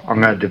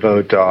I'm going to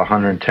devote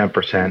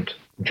 110%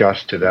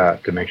 just to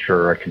that to make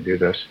sure I can do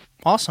this.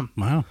 Awesome.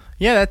 Wow.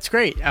 Yeah, that's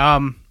great.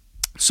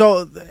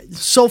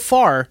 So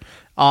far,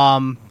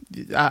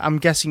 I'm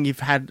guessing you've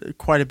had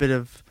quite a bit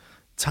of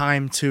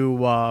time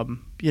to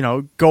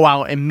go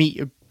out and meet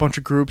a bunch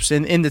of groups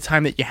in the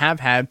time that you have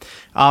had.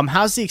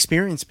 How's the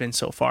experience been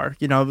so far?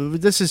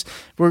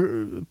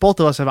 Both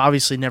of us have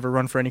obviously never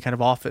run for any kind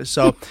of office,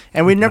 so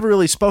and we never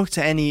really spoke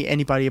to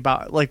anybody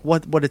about like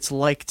what it's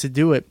like to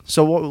do it.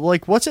 So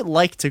what's it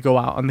like to go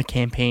out on the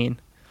campaign?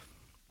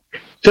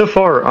 So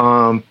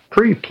far,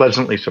 pretty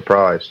pleasantly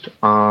surprised.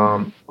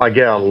 I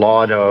get a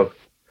lot of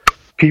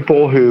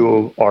people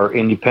who are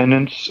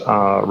independents,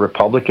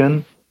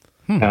 Republican,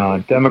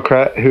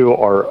 Democrat, who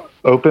are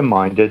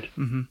open-minded,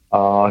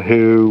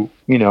 who,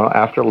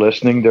 after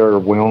listening, they're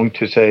willing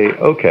to say,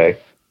 okay,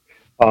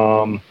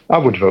 I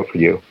would vote for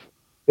you.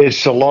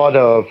 It's a lot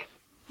of,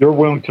 you're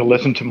willing to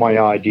listen to my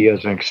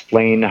ideas and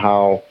explain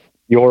how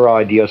your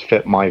ideas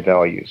fit my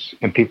values,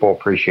 and people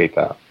appreciate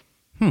that.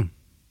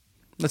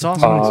 That's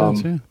awesome.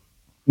 Makes sense,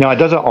 Now, it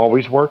doesn't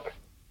always work.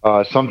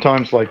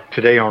 Sometimes, like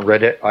today on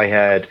Reddit, I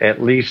had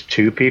at least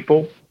 2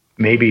 people,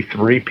 maybe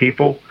 3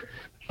 people,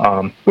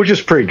 which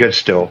is pretty good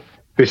still,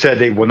 who said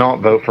they will not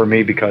vote for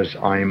me because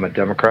I am a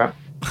Democrat.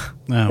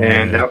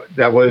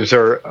 That was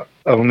their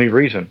only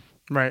reason.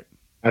 Right.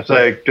 It's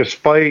like,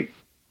 despite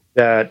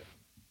that,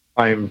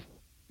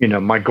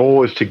 my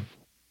goal is to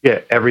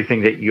get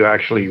everything that you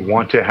actually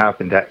want to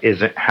happen that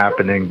isn't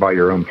happening by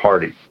your own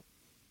party,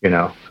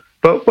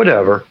 But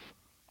whatever.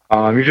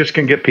 You're just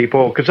going to get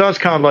people, because I was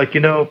kind of like,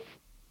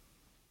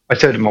 I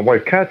said to my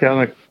wife, Kathy, I'm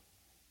like,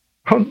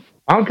 I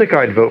don't think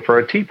I'd vote for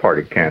a Tea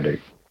Party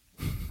candidate.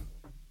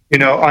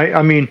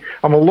 I mean,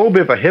 I'm a little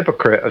bit of a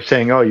hypocrite of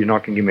saying, oh, you're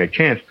not going to give me a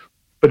chance.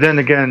 But then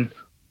again,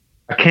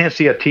 I can't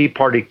see a Tea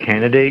Party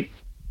candidate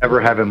ever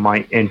having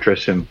my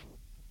interest in,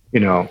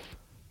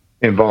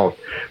 involved.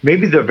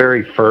 Maybe the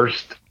very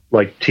first,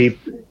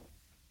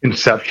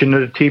 inception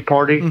of the Tea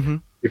Party,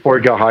 before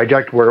it got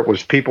hijacked, where it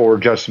was people were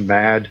just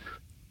mad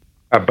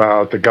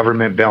about the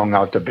government bailing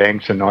out the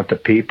banks and not the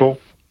people.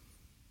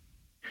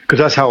 Because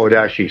that's how it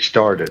actually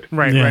started.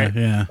 Right.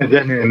 Yeah. And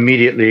then it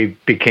immediately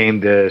became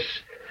this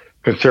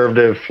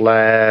conservative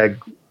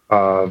flag,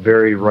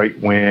 very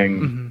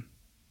right-wing,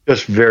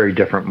 just very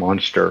different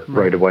monster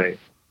right away.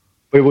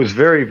 It was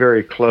very,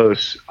 very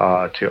close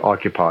to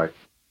Occupy.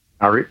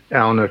 I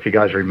don't know if you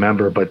guys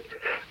remember, but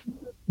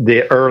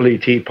the early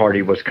Tea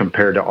Party was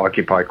compared to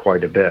Occupy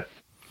quite a bit.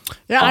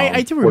 Yeah,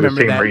 I do remember for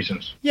the same that.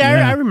 reasons.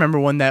 Yeah, I remember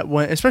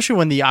especially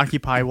when the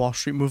Occupy Wall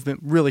Street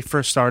movement really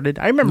first started.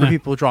 I remember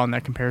people drawing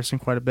that comparison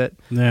quite a bit.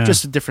 Yeah.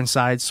 Just a different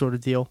sides sort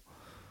of deal.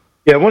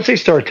 Yeah, once they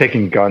started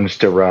taking guns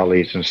to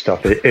rallies and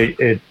stuff,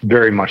 it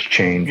very much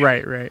changed.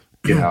 Right.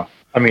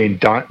 I mean,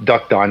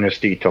 Duck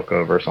Dynasty took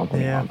over or something.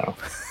 Yeah. I don't know.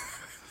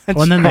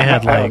 Well, and then they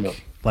had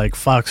like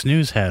Fox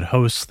News had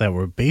hosts that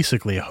were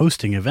basically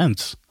hosting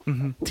events.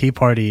 Tea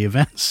Party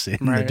events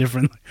in the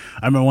different.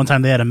 I remember one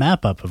time they had a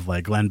map up of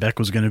Glenn Beck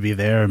was going to be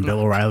there and Bill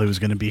O'Reilly was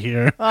going to be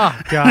here. Oh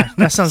God,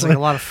 that sounds like a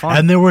lot of fun.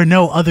 And there were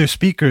no other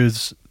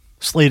speakers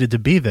slated to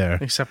be there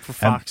except for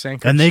Fox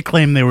anchors. And they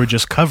claimed they were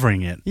just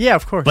covering it. Yeah,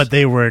 of course. But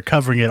they were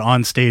covering it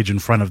on stage in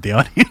front of the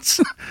audience.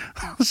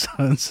 So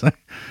it's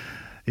like,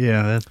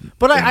 yeah.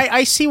 But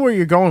I see where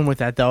you're going with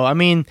that, though. I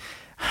mean,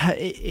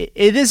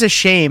 it is a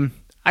shame.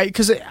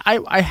 Because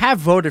I have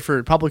voted for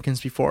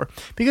Republicans before,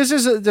 because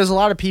there's a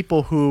lot of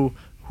people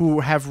who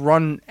have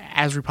run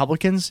as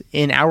Republicans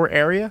in our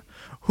area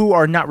who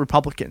are not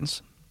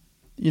Republicans,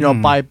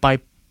 by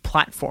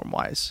platform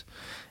wise,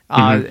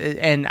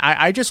 and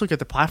I just look at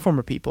the platform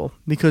of people,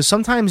 because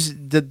sometimes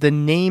the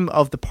name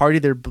of the party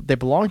they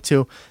belong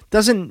to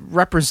doesn't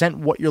represent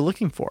what you're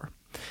looking for.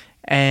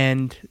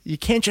 And you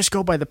can't just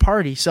go by the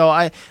party. So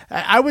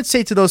I would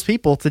say to those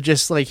people to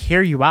just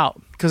hear you out,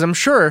 because I'm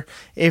sure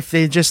if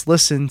they just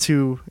listen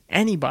to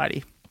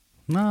anybody.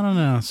 I don't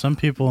know. Some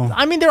people.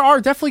 I mean, there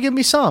are definitely going to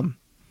be some.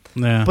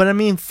 Yeah. But I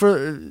mean,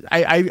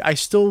 I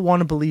still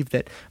want to believe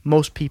that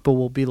most people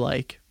will be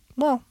like,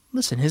 well,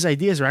 listen, his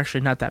ideas are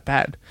actually not that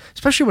bad,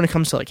 especially when it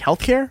comes to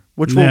healthcare,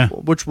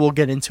 which we'll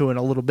get into in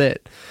a little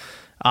bit.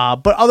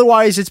 But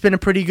otherwise, it's been a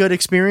pretty good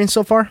experience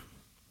so far.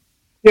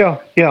 Yeah,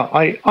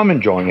 I'm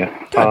enjoying it.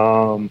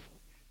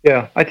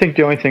 I think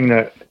the only thing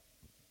that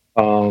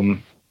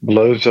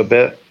blows a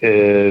bit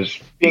is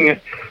being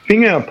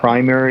in a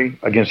primary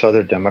against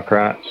other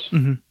Democrats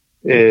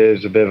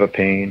is a bit of a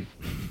pain,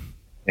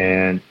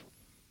 and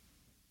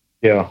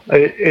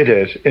it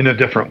is in a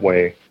different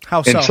way.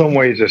 How so? In some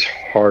ways, it's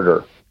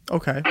harder.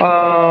 Okay.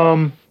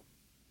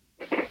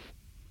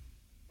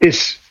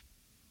 It's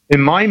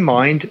in my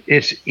mind,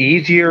 it's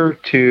easier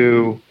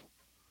to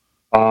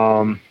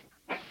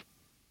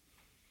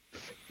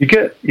You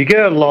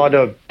get a lot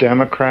of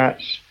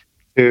Democrats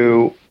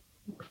who,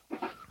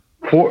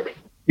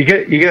 you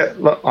get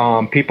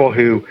people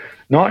who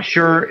not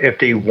sure if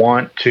they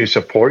want to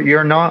support you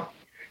or not,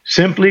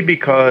 simply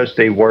because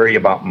they worry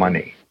about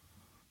money,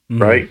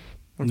 right?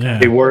 Yeah.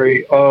 They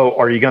worry,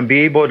 are you going to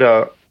be able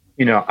to,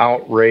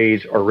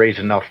 outraise or raise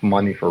enough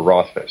money for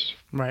Rothfuss?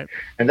 Right.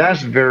 And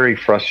that's very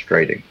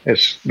frustrating.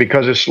 It's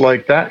because it's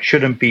that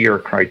shouldn't be your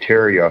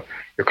criteria.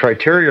 Your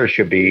criteria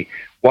should be,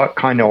 what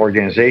kind of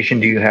organization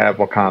do you have?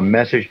 What kind of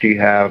message do you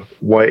have?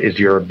 What is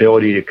your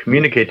ability to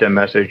communicate that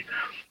message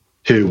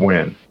to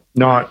win?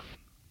 Not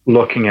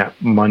looking at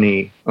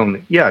money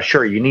only. Yeah,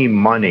 sure, you need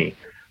money,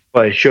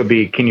 but it should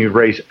be, can you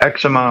raise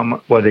X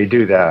amount? Well, they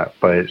do that,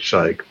 but it's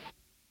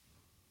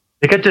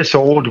they get this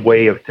old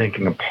way of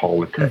thinking of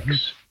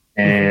politics.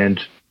 And,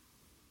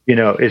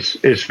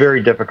 it's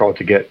very difficult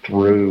to get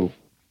through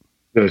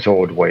those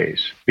old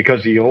ways,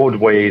 because the old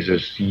ways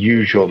is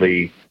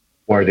usually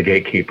are the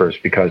gatekeepers,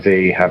 because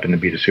they happen to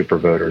be the super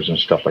voters and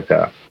stuff like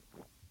that.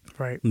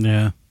 Right.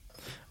 Yeah.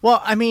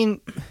 Well, I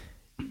mean,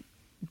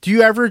 do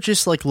you ever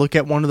just look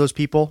at one of those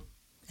people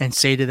and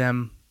say to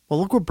them, well,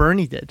 look what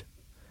Bernie did?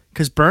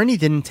 Because Bernie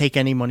didn't take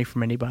any money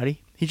from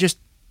anybody. He just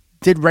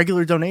did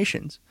regular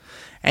donations.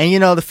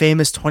 And, the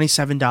famous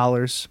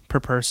 $27 per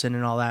person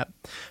and all that.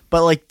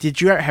 But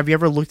have you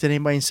ever looked at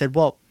anybody and said,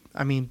 well,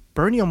 I mean,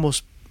 Bernie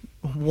almost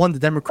won the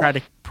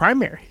Democratic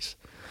primaries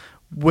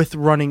with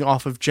running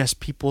off of just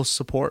people's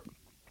support.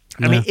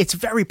 I mean, it's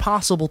very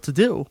possible to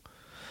do.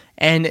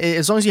 And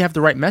as long as you have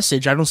the right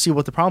message, I don't see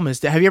what the problem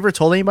is. Have you ever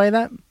told anybody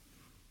that?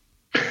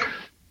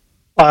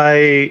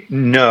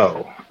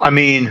 No. I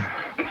mean,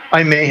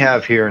 I may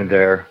have here and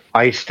there,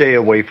 I stay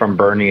away from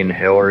Bernie and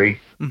Hillary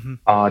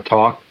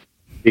talk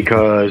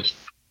because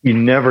you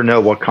never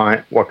know what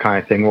kind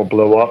of thing will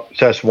blow up.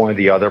 So that's one of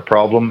the other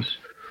problems.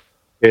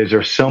 Is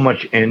there's so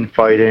much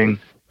infighting,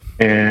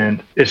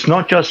 and it's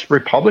not just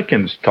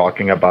Republicans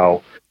talking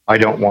about I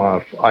don't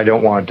want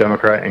a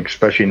Democrat, and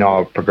especially not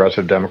a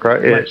progressive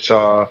Democrat. Right.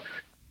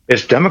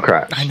 It's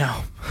Democrats. I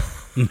know.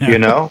 You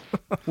know,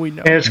 we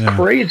know, and it's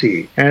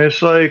crazy, and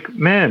it's like,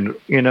 man,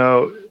 you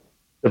know,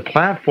 the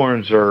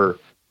platforms are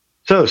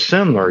so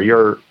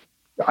similar.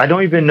 I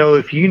don't even know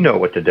if you know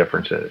what the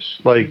difference is.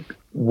 Like,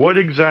 what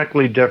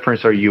exactly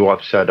difference are you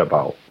upset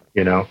about?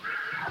 You know,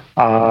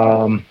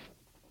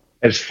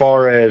 as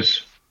far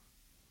as,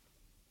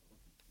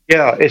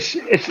 yeah, it's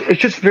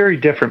just very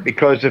different,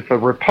 because if a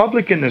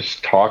Republican is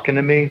talking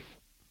to me,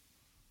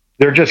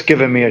 they're just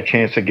giving me a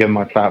chance to give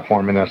my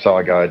platform, and that's all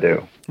I got to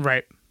do.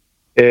 Right.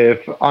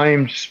 If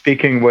I'm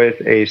speaking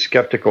with a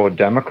skeptical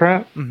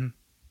Democrat,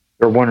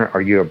 they're wondering,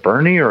 are you a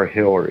Bernie or a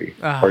Hillary?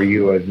 Are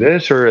you a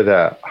this or a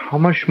that? How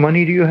much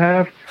money do you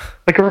have?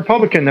 Like, a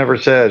Republican never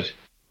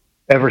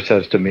ever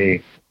says to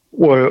me,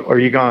 well, are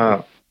you going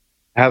to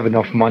have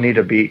enough money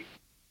to beat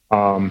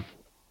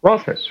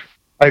Rothfuss?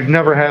 I've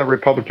never had a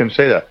Republican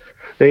say that.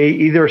 They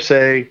either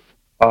say,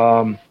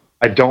 I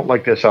don't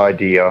like this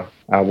idea,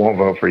 I won't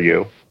vote for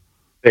you.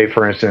 Say,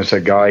 for instance, a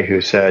guy who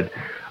said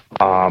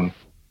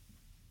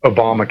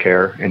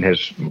Obamacare, in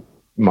his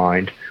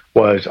mind,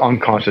 was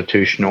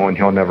unconstitutional and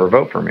he'll never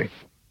vote for me.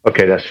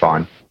 Okay, that's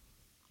fine.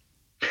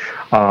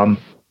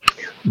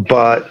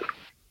 But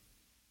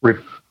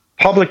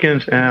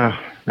Republicans,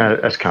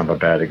 that's kind of a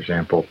bad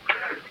example.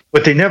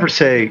 But they never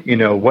say, you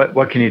know,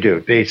 what can you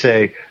do? They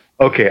say,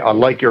 okay, I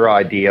like your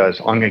ideas,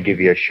 I'm going to give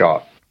you a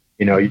shot.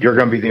 You know, you're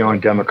going to be the only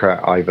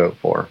Democrat I vote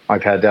for.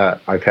 I've had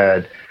that.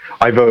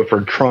 I voted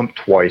for Trump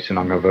twice, and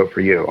I'm going to vote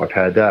for you. I've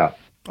had that.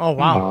 Oh,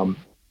 wow.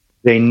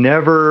 They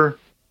never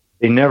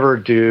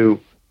do,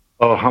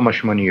 oh, how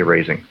much money you're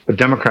raising. But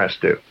Democrats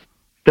do.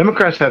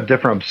 Democrats have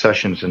different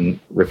obsessions than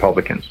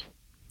Republicans.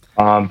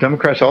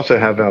 Democrats also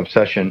have an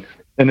obsession,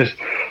 and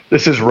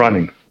this is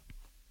running,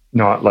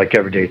 not like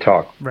everyday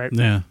talk. Right.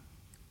 Yeah.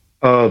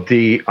 Of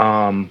the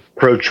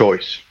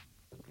pro-choice.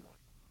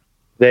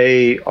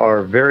 They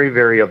are very,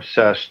 very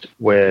obsessed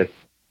with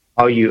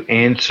how you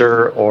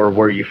answer or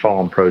where you fall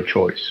on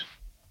pro-choice.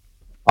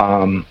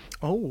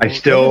 I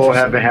still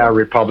haven't had a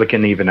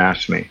Republican even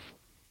ask me.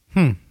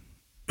 And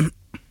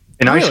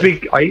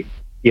really?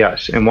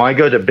 Yes. And when I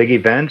go to big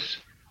events,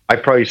 I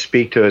probably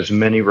speak to as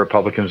many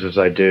Republicans as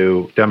I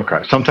do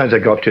Democrats. Sometimes I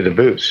go up to the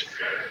booths.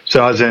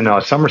 So I was in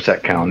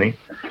Somerset County,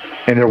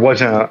 and there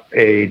wasn't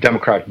a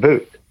Democrat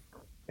booth.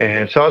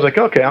 And so I was like,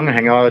 okay, I'm going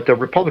to hang out at the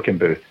Republican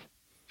booth.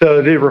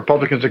 So the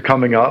Republicans are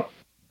coming up,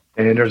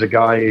 and there's a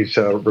guy, he's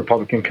a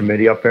Republican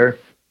committee up there.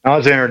 I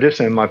was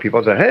introducing my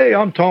people. I said, hey,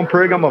 I'm Tom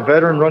Prigg. I'm a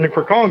veteran running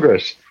for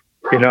Congress.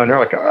 You know, and they're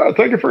like, oh,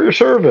 thank you for your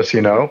service,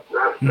 you know.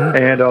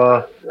 And,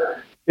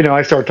 you know,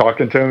 I started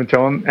talking to him and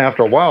telling him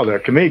after a while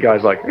that to me,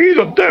 guys like, he's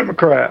a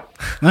Democrat.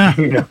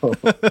 You know.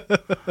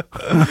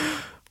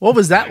 What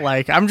was that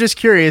like? I'm just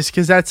curious,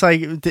 because that's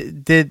like,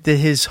 did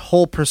his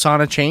whole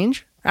persona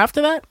change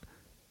after that?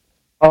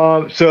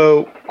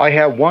 So I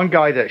had one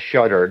guy that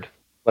shuddered.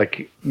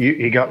 Like,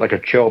 he got like a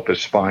chill up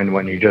his spine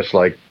when you just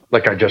like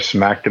I just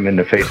smacked him in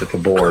the face at the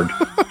board.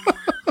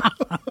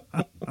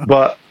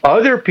 But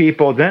other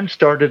people then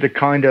started to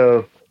kind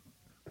of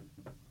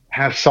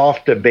have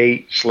soft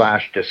debate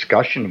 /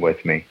 discussion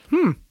with me.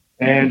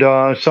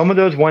 And some of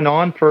those went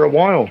on for a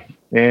while.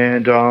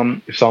 And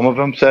some of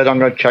them said, I'm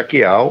going to check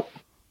you out.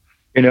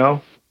 You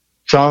know,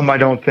 some I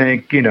don't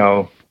think, you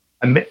know,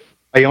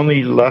 I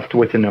only left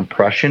with an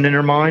impression in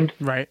their mind.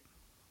 Right.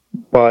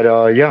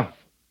 But yeah.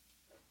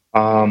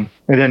 And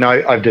then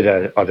I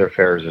did other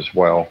fairs as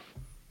well.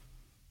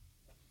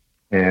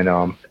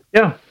 And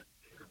yeah.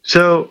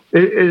 So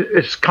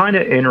it's kind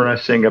of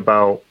interesting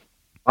about,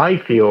 I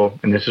feel,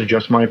 and this is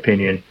just my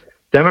opinion,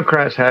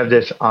 Democrats have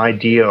this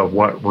idea of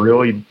what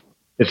really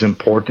is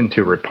important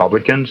to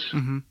Republicans,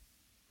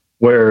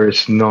 where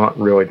it's not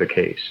really the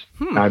case.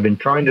 And I've been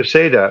trying to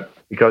say that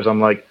because I'm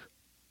like,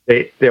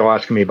 they'll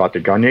ask me about the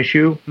gun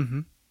issue.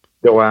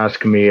 They'll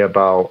ask me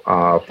about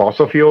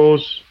fossil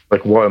fuels,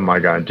 like what am I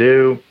going to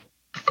do?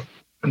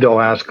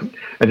 They'll ask,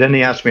 and then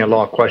they ask me a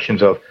lot of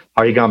questions of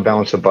how are you going to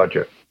balance the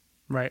budget?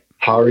 Right.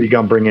 How are you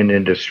going to bring in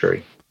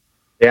industry?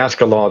 They ask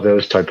a lot of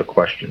those type of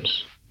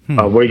questions.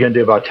 What are you going to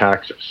do about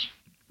taxes?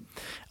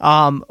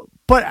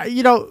 But,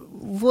 you know,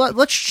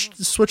 let's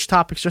switch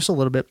topics just a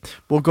little bit.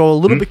 We'll go a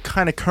little bit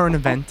kind of current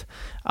event,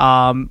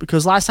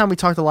 because last time we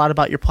talked a lot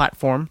about your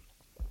platform,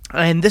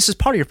 and this is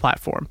part of your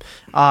platform,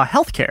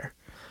 healthcare.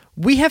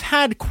 We have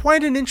had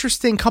quite an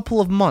interesting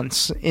couple of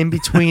months in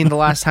between the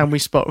last time we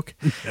spoke.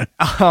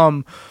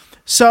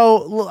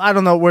 So I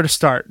don't know where to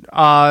start.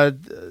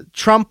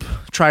 Trump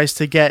tries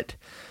to get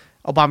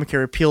Obamacare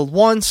repealed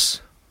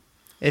once.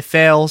 It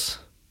fails.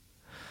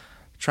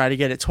 Try to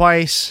get it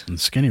twice. And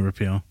skinny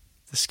repeal.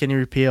 The skinny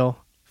repeal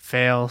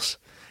fails.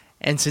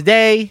 And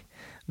today,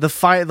 the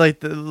fight,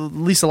 like at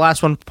least the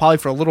last one, probably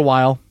for a little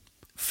while,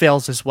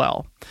 fails as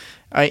well.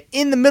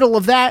 In the middle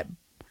of that,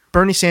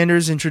 Bernie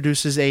Sanders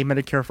introduces a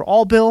Medicare for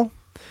All bill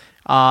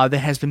that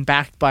has been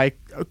backed by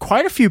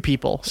quite a few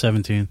people.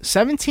 17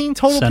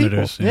 total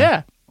senators, people.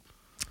 Yeah.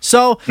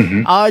 So,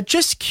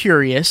 just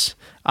curious.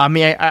 I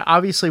mean, I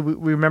obviously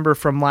we remember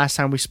from last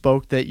time we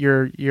spoke that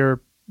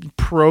you're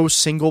pro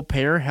single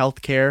payer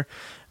healthcare,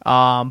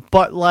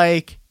 but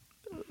like,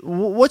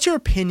 what's your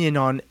opinion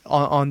on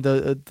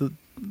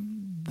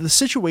the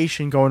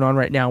situation going on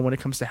right now when it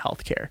comes to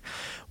healthcare?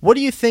 What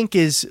do you think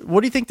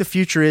the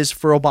future is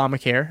for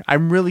Obamacare?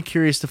 I'm really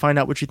curious to find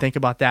out what you think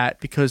about that,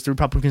 because the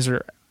Republicans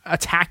are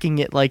attacking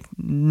it like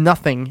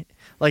nothing,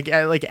 like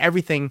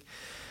everything.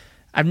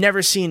 I've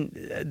never seen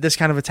this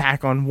kind of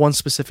attack on one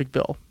specific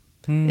bill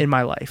in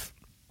my life.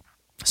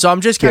 So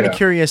I'm just kind of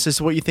curious as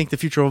to what you think the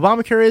future of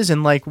Obamacare is,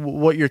 and like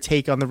what your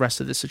take on the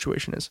rest of this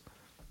situation is.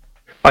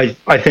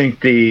 I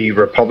think the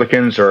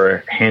Republicans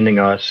are handing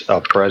us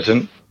a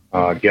present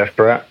gift,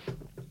 Brett,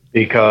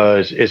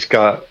 because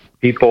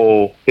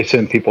it's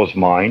in people's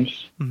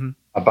minds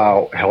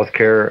about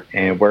healthcare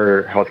and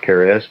where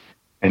healthcare is.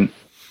 And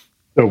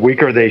the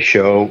weaker they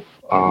show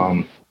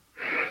the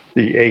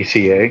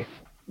ACA,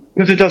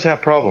 because it does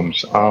have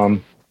problems.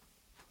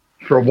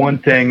 For one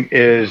thing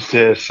is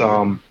this,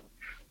 the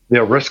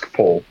risk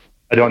pool.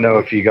 I don't know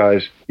if you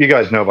guys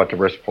know about the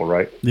risk pool,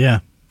 right?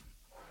 Yeah.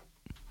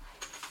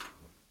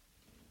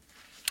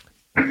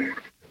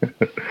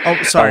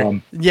 Oh, sorry.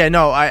 I'm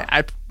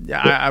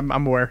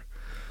aware.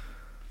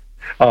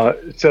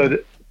 So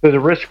the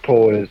risk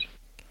pool is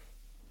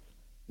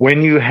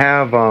when you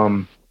have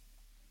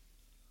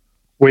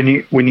when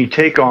you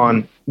take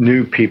on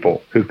new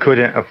people who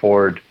couldn't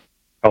afford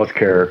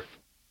healthcare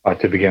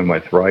to begin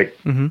with, right?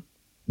 Mm-hmm.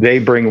 They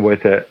bring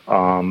with it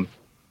a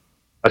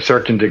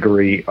certain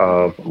degree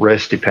of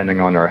risk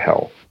depending on their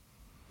health.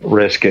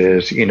 Risk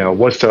is,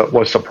 what's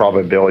the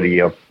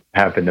probability of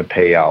having to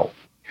pay out,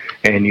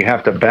 and you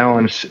have to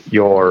balance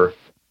your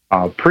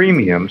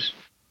premiums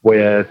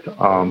with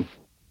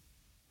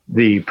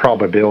the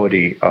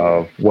probability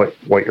of what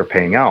you're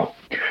paying out.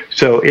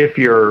 So if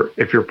your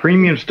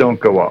premiums don't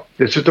go up,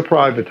 this is the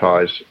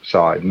privatized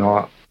side,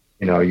 not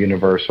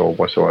universal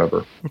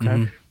whatsoever.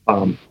 Okay.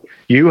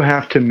 You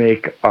have to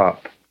make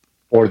up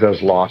for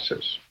those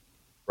losses,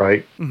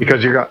 right? Mm-hmm.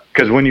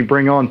 Because when you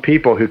bring on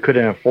people who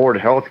couldn't afford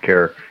health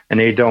care and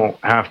they don't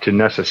have to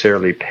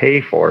necessarily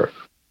pay for it,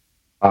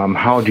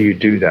 how do you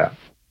do that?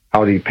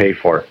 How do you pay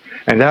for it?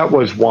 And that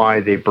was why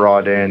they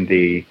brought in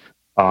the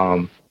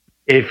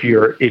if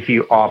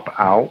you opt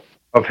out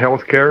of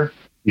health care,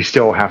 you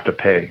still have to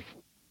pay,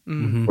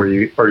 or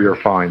you're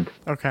fined.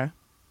 Okay.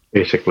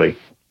 Basically.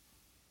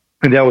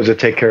 And that was to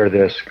take care of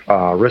this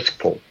risk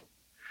pool.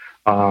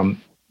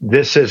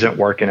 This isn't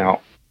working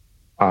out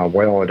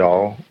well at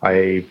all.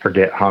 I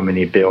forget how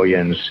many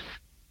billions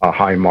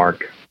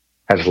Highmark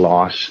has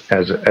lost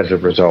as a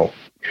result.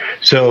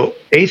 So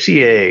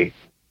ACA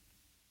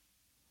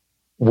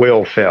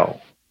will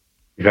fail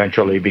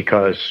eventually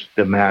because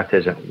the math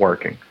isn't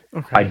working.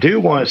 Okay. I do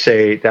want to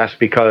say that's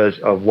because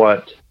of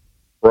what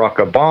Barack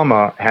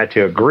Obama had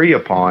to agree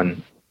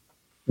upon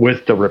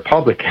with the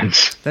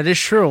Republicans. That is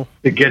true.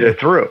 To get it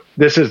through.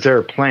 This is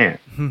their plan.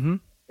 Mm-hmm.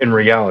 In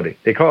reality.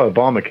 They call it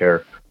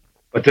Obamacare,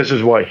 but this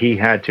is what he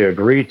had to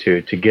agree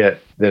to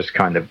get this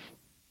kind of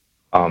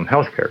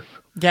health care.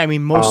 Yeah, I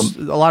mean,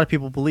 a lot of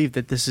people believe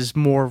that this is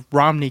more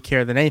Romney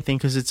care than anything,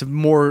 because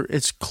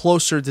it's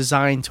closer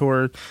designed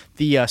toward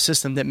the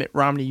system that Mitt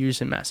Romney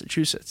used in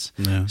Massachusetts.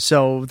 Yeah.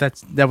 So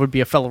that would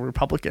be a fellow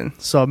Republican.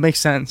 So it makes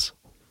sense.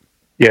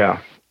 Yeah.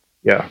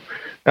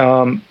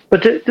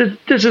 But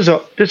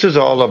this is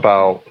all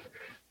about,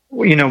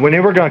 when they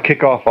were going to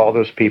kick off all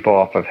those people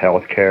off of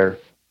health care,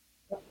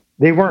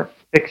 they weren't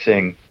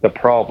fixing the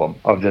problem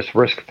of this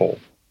risk pool.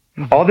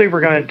 Mm-hmm. All they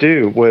were going to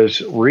do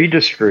was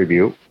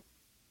redistribute,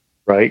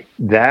 right,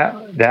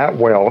 that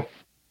wealth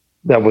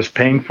that was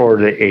paying for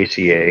the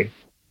ACA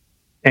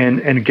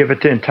and give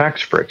it in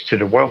tax breaks to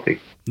the wealthy.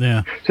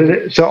 Yeah.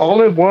 So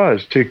all it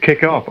was to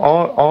kick off,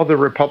 all the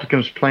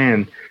Republicans'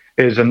 plan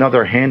is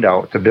another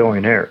handout to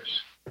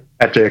billionaires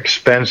at the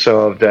expense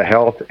of the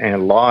health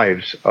and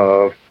lives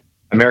of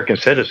American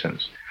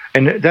citizens.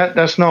 And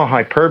that's not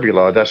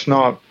hyperbole. That's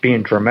not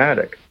being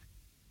dramatic.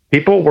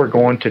 People were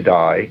going to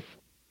die.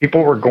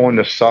 People were going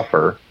to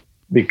suffer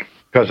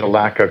because of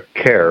lack of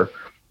care.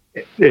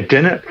 It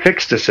didn't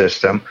fix the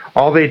system.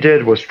 All they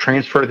did was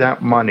transfer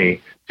that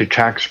money to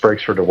tax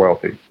breaks for the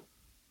wealthy.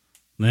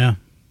 Yeah.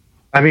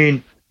 I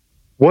mean,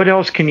 what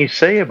else can you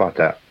say about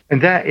that?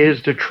 And that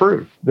is the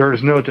truth. There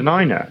is no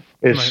denying that.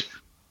 It's right.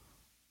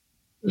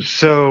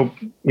 So,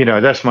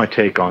 that's my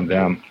take on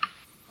them.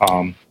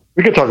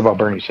 We could talk about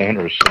Bernie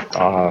Sanders.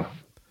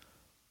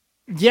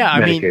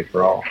 Medicaid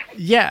for all.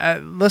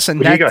 Yeah. Listen,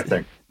 what do you guys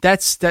think?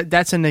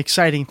 That's an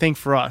exciting thing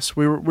for us.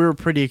 We were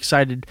pretty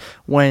excited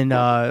when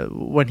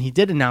he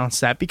did announce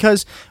that,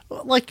 because,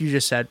 like you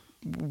just said,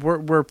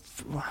 we're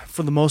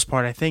for the most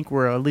part, I think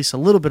we're at least a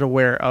little bit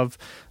aware of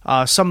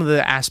some of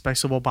the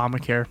aspects of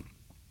Obamacare.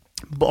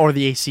 or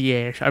the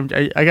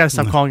ACA. I got to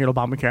stop calling it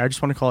Obamacare. I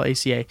just want to call it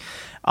ACA.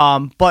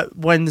 But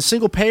when the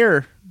single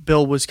payer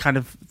bill was kind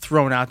of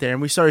thrown out there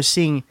and we started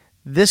seeing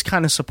this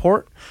kind of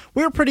support,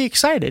 we were pretty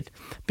excited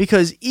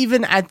because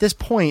even at this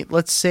point,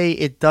 let's say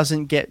it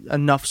doesn't get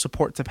enough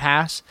support to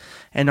pass,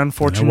 and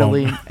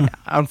unfortunately,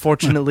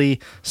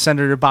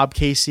 Senator Bob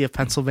Casey of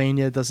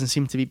Pennsylvania doesn't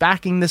seem to be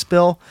backing this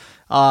bill.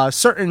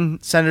 Certain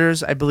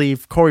senators, I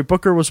believe Cory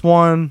Booker was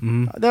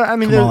one.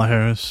 Kamala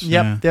Harris.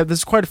 Yep, yeah,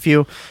 there's quite a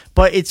few,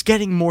 but it's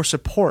getting more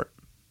support,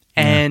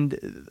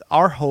 and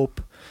our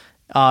hope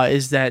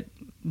is that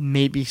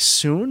maybe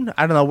soon.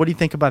 I don't know. What do you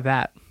think about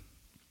that?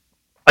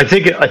 I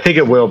think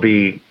it will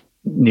be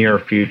near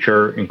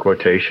future in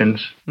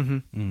quotations.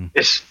 Mm-hmm.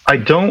 I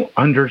don't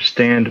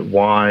understand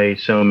why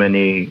so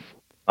many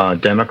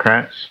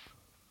Democrats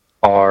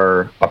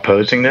are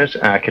opposing this.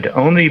 I could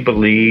only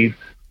believe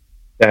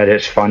that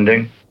it's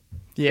funding.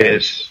 Yeah.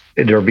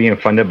 They're being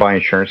funded by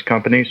insurance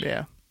companies.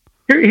 Yeah.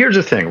 Here's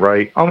the thing,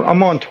 right?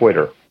 I'm on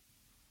Twitter.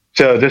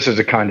 So this is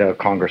the kind of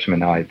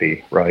congressman I'd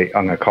be, right?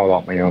 I'm going to call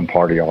out my own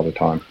party all the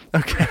time.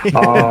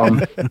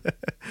 Okay.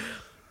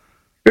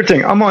 Good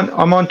thing. I'm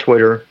on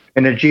Twitter,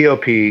 and the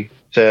GOP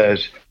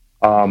says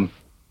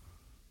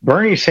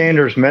Bernie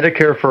Sanders'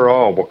 Medicare for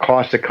All will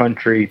cost the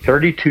country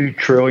 $32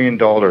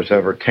 trillion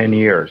over 10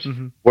 years.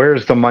 Mm-hmm.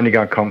 Where's the money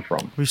going to come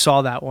from? We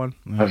saw that one.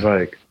 I was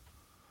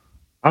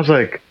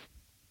like,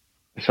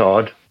 it's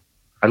odd.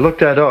 I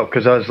looked that up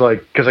because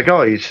I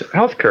got these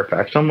healthcare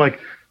facts. I'm like,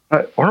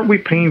 aren't we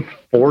paying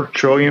 $4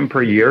 trillion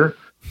per year?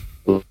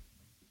 No,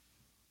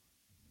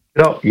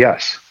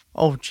 yes.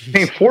 Oh, geez.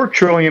 Paying $4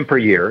 trillion per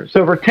year.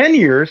 So over 10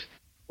 years,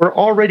 we're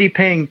already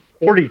paying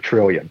 $40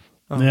 trillion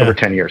over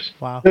 10 years.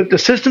 Wow. The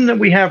system that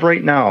we have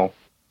right now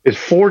is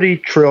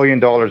 $40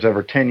 trillion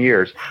over 10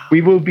 years.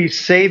 We will be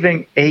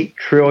saving $8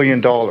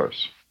 trillion.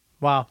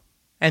 Wow.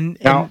 And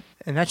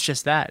that's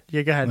just that.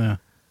 Yeah, go ahead. Yeah.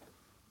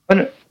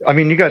 I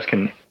mean, you guys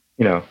can,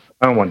 I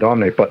don't want to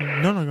dominate, but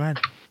no, go ahead.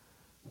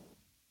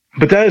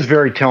 But that is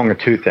very telling of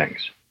two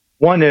things.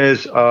 One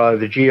is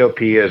the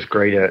GOP is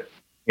great at,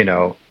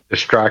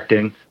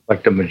 distracting,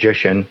 like the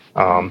magician,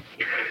 the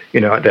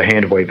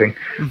hand waving.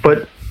 Mm-hmm.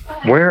 But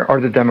where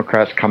are the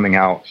Democrats coming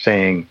out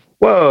saying,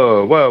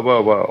 whoa, whoa,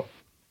 whoa, whoa,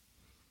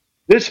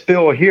 this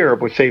bill here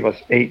would save us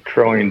 $8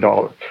 trillion.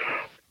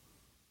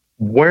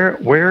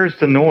 Where's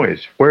the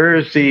noise?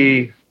 Where's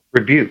the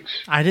rebukes?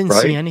 I didn't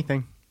see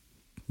anything.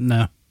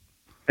 No.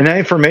 And that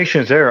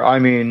information is there. I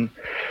mean,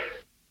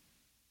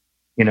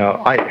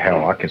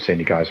 I can send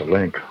you guys a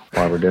link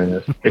while we're doing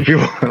this if you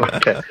want to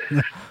look at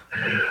it.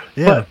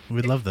 Yeah,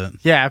 we'd love that.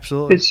 Yeah,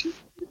 absolutely.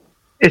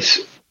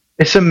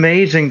 It's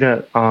amazing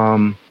that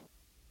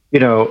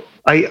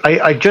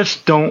I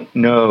just don't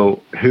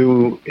know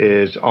who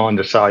is on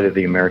the side of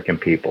the American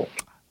people.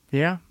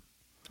 Yeah,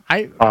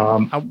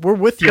 we're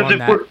with you on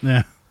that.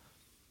 Yeah,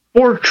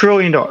 $4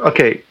 trillion.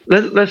 Okay,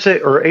 let's say,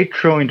 or $8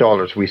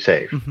 trillion we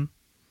save. Mm-hmm.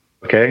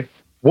 Okay,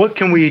 what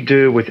can we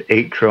do with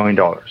 $8 trillion?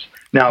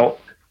 Now,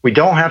 we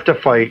don't have to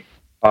fight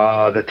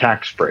the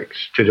tax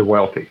breaks to the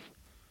wealthy.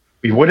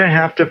 We wouldn't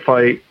have to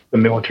fight the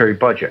military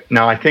budget.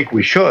 Now, I think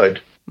we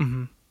should,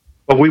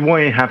 but we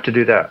wouldn't have to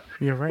do that.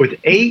 You're right.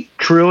 With $8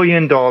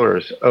 trillion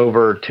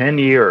over 10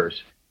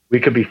 years, we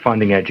could be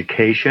funding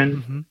education.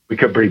 Mm-hmm. We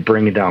could be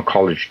bringing down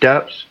college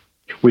debts.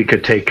 We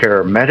could take care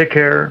of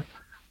Medicare.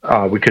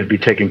 We could be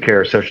taking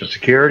care of Social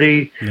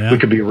Security. Yeah. We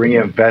could be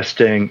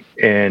reinvesting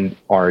in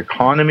our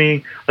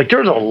economy. Like,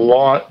 there's a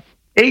lot.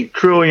 $8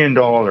 trillion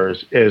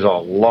is a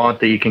lot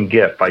that you can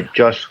get by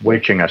just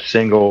switching a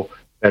single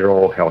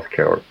federal health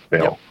care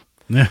bill.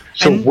 Yeah.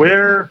 So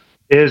where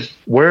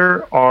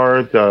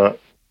are the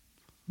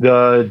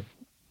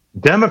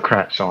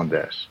Democrats on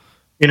this?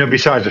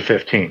 Besides the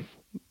 15.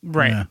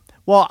 Right. Yeah.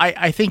 Well,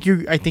 I think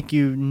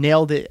you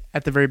nailed it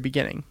at the very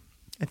beginning.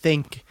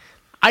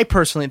 I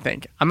personally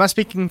think, I'm not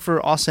speaking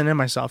for Austin and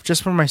myself,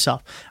 just for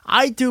myself.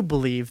 I do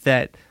believe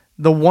that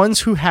the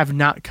ones who have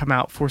not come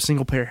out for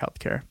single payer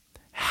healthcare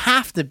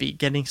have to be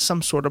getting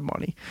some sort of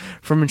money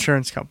from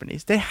insurance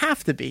companies. They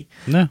have to be.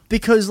 No.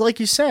 Because like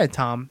you said,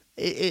 Tom,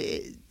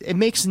 it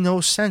makes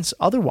no sense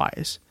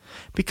otherwise.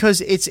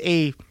 Because it's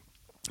a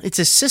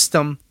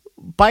system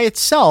by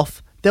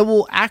itself that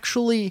will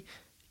actually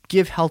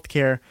give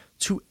healthcare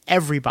to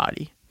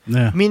everybody.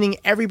 Yeah. Meaning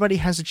everybody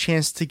has a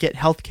chance to get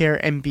healthcare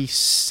and be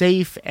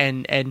safe,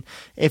 and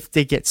if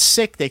they get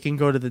sick, they can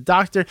go to the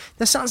doctor.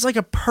 That sounds like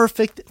a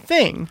perfect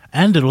thing.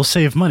 And it'll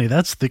save money.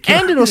 That's the key.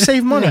 And it'll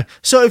save money. Yeah.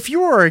 So if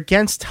you are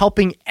against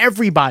helping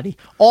everybody,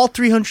 all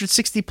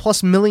 360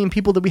 plus million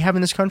people that we have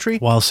in this country,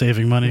 while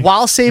saving money,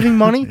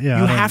 you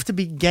have to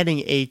be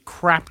getting a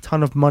crap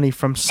ton of money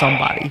from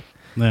somebody.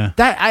 Yeah.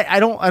 That I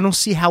don't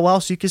see how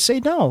else you could say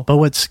no. But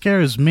what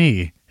scares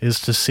me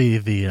is to see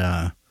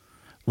the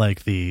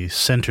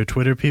center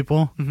Twitter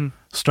people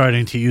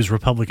starting to use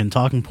Republican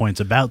talking points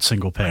about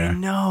single payer. I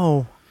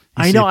know.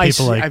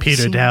 People like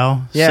Peter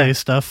Dow say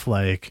stuff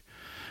like,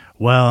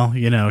 well,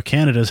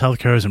 Canada's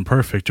healthcare isn't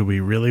perfect. Do we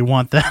really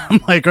want that?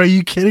 I'm like, are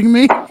you kidding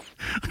me?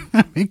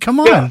 I mean, come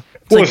on. Yeah.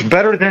 it's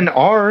better than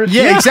ours.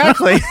 Yeah,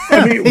 exactly.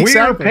 I mean,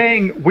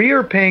 exactly. we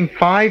are paying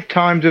 5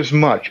 times as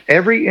much.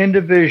 Every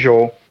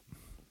individual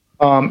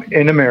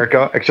in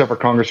America, except for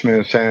congressmen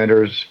and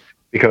senators,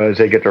 because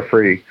they get their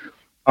free.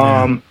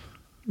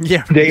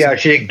 They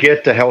actually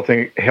get the health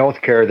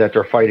care that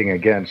they're fighting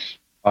against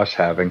us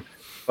having.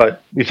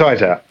 But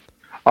besides that,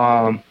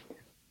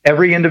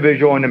 every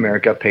individual in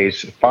America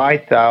pays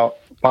 5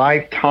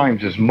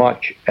 times as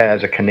much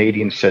as a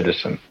Canadian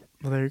citizen.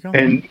 Well, there you go.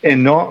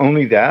 And not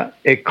only that,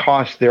 it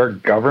costs their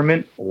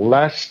government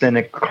less than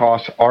it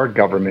costs our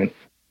government.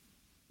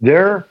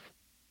 Their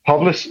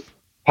public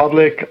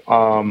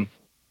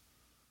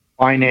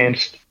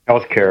financed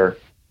healthcare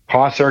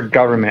costs our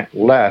government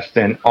less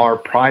than our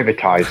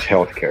privatized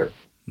healthcare.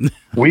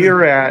 We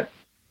are at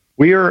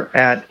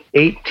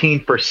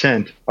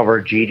 18% of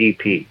our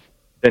GDP.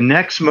 The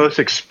next most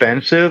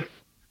expensive,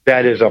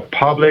 that is a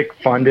public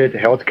funded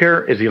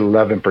healthcare, is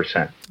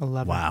 11%.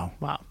 11. Wow.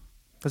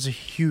 That's a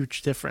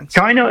huge difference.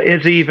 China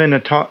is even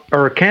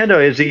Canada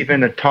is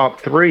even a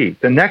top 3.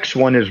 The next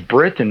one is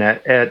Britain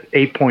at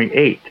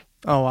 8.8.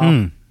 Oh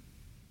wow.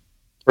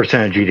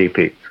 Percent of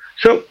GDP.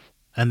 So,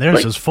 and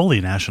theirs is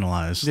fully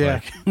nationalized. Yeah.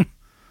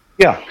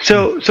 Yeah.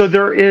 So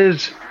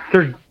there's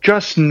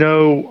just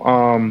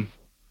no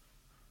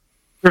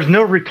there's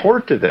no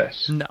retort to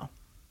this. No.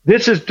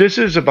 This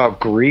is about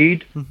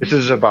greed. Mm-hmm. This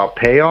is about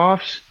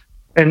payoffs,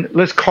 and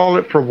let's call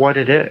it for what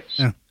it is.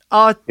 Yeah.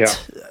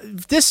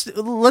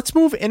 Let's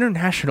move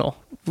international.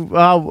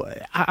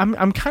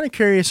 I'm kind of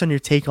curious on your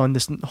take on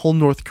this whole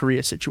North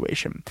Korea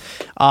situation.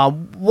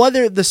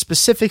 Whether the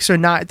specifics or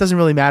not, it doesn't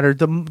really matter.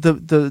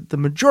 The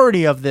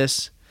majority of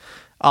this,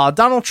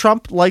 Donald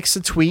Trump likes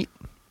to tweet,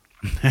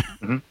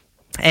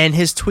 and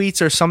his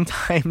tweets are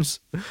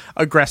sometimes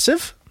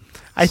aggressive.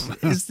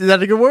 Is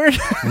that a good word?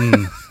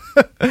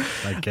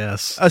 I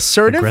guess.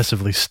 Assertive?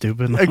 Aggressively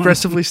stupid.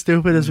 Aggressively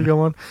stupid as we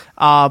go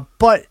on.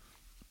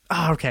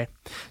 Okay.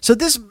 So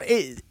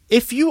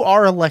if you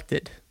are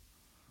elected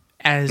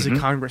as a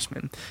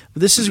congressman,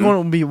 this is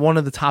going to be one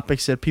of the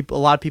topics that a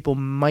lot of people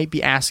might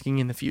be asking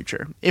in the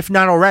future, if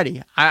not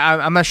already.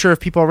 I'm not sure if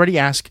people already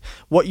ask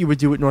what you would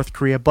do with North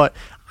Korea, but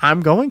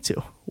I'm going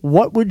to.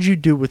 What would you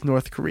do with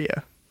North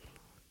Korea?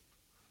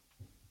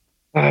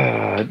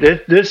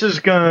 This is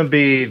going to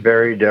be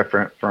very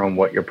different from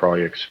what you're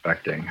probably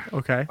expecting.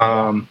 Okay.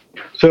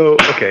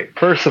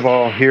 First of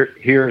all,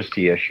 here's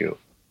the issue.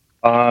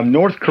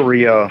 North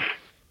Korea.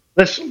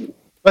 Let's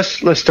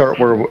start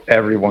where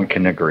everyone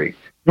can agree.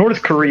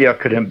 North Korea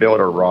couldn't build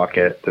a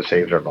rocket to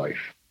save their life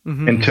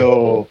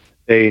until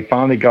they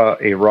finally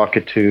got a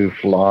rocket to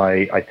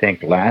fly. I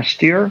think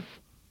last year,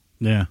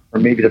 or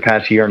maybe the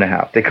past year and a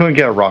half. They couldn't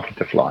get a rocket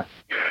to fly.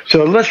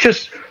 So let's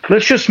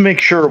just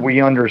make sure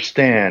we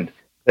understand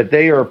that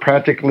they are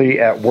practically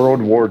at World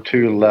War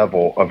II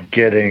level of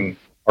getting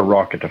a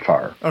rocket to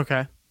fire.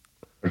 Okay.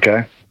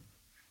 Okay.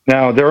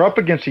 Now they're up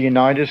against the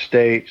United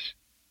States.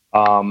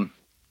 I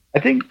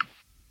think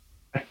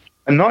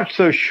I'm not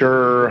so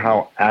sure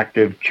how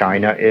active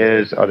China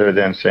is, other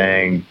than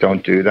saying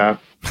don't do that.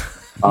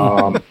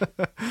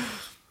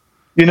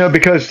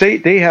 Because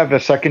they have a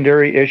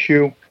secondary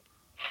issue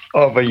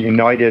of a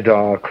united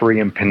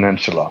Korean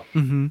peninsula.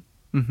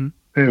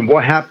 And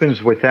what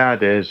happens with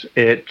that is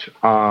it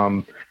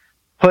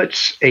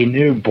puts a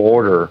new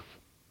border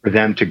for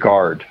them to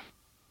guard.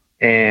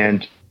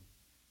 And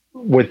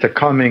with the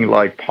coming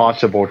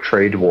possible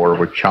trade war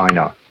with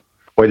China,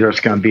 whether it's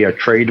going to be a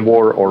trade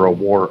war or a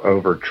war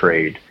over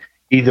trade,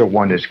 either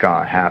one is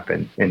going to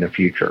happen in the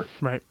future.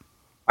 Right.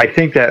 I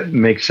think that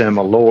makes them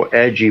a little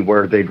edgy,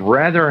 where they'd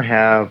rather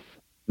have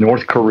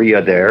North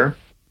Korea there,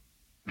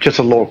 just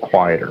a little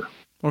quieter.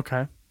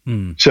 Okay.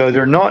 So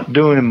they're not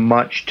doing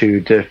much to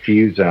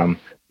diffuse them,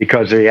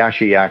 because they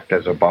actually act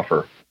as a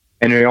buffer.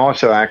 And they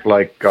also act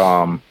like,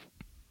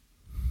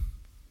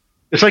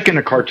 it's like in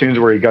the cartoons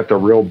where you got the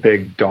real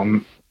big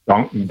dumb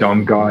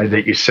guy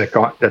that you sick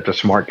on, that the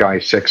smart guy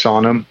sicks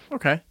on him.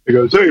 Okay. He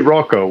goes, "Hey,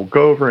 Rocco,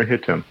 go over and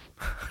hit him."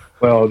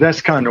 Well,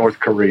 that's kind of North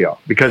Korea,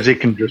 because they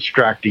can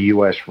distract the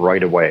U.S.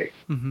 right away.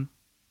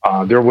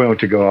 They're willing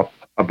to go up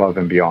above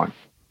and beyond.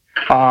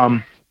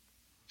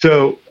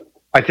 So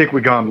I think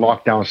we got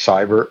locked down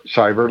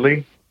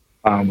cyberly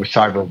with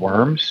cyber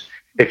worms.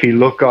 If you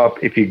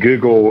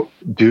Google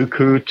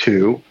Duqu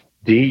 2,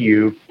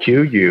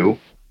 DUQU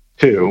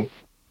 2,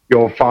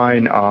 you'll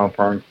find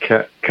from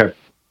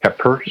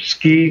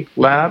Kaspersky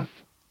Lab.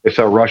 It's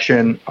a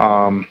Russian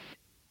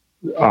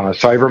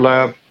cyber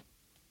lab,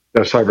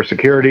 the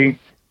cybersecurity.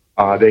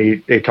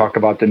 They talk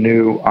about the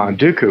new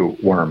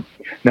Duqu worm.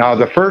 Now,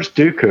 the first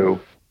Duqu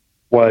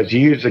was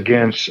used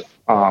against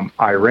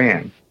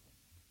Iran,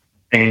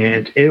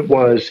 and it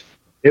was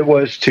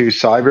to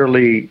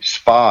cyberly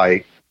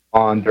spy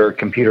on their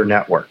computer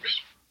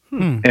networks.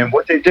 And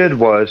what they did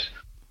was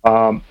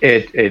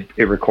it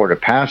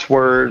recorded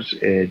passwords,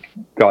 it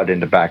got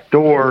into back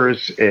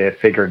doors, it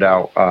figured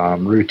out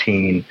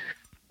routine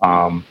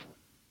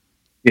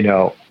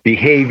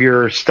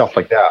behavior, stuff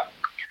like that.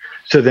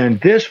 So then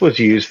this was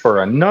used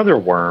for another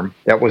worm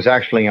that was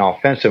actually an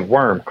offensive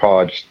worm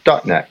called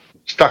Stuxnet.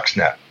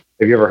 Stuxnet.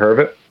 Have you ever heard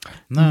of it?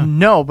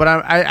 No, but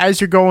I as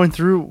you're going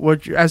through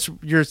as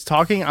you're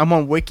talking, I'm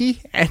on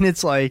Wiki, and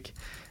it's like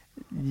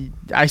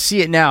I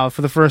see it now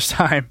for the first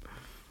time.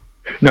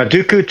 Now,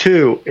 Dooku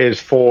 2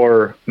 is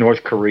for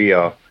North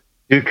Korea.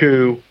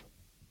 Dooku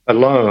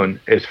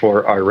alone is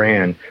for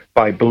Iran.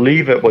 But I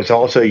believe it was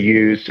also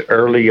used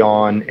early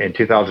on in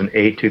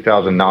 2008,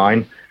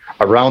 2009,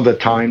 around the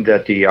time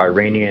that the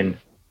Iranian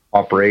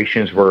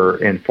operations were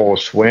in full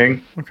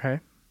swing. Okay.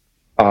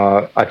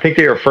 I think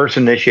they were first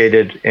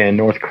initiated in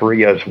North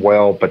Korea as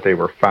well, but they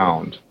were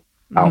found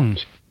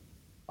out.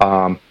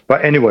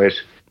 But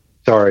anyways,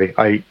 sorry,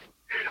 I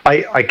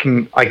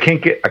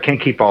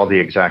can't keep all the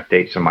exact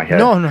dates in my head.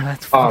 No,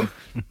 that's fine.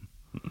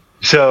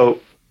 So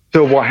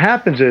what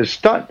happens is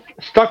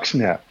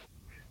Stuxnet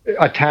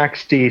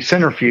attacks the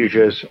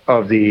centrifuges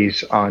of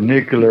these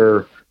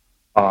nuclear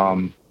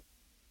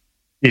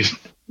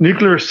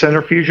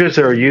centrifuges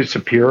that are used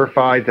to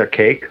purify the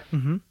cake,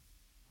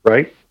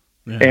 right?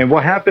 Yeah. And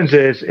what happens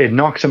is it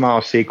knocks them out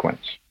of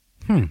sequence.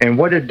 And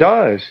what it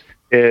does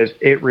is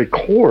it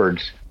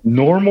records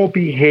normal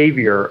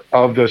behavior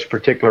of those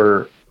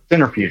particular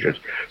centrifuges.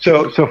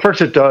 So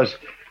first it does,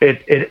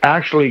 it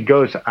actually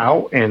goes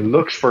out and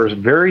looks for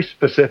very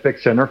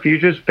specific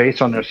centrifuges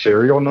based on their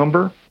serial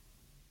number.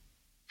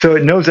 So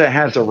it knows that it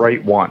has the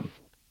right one.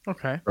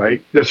 Okay.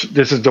 Right? This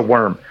is the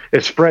worm.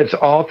 It spreads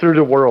all through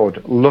the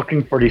world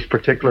looking for these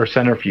particular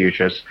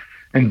centrifuges.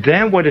 And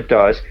then what it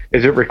does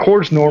is it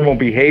records normal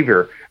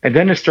behavior, and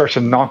then it starts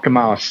to knock them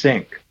out of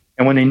sync.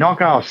 And when they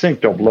knock out of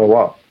sync, they'll blow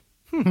up.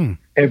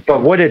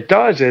 But what it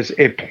does is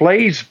it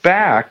plays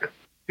back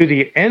to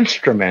the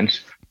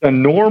instruments the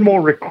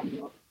normal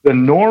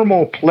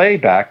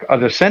playback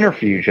of the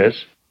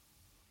centrifuges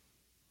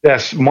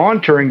that's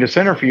monitoring the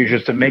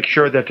centrifuges to make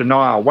sure that they're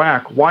not out of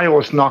whack while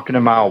it's knocking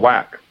them out of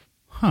whack.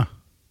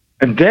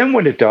 And then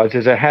what it does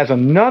is it has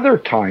another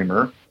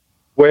timer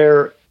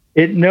where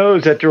it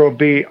knows that there will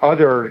be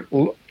other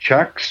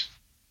checks,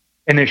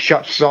 and it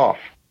shuts off.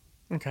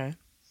 Okay.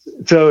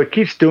 So it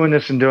keeps doing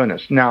this and doing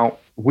this. Now,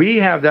 we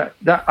have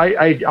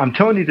I'm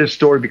telling you this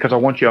story because I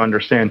want you to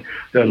understand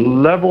the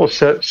level of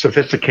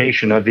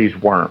sophistication of these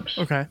worms.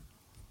 Okay.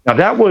 Now,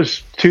 that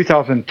was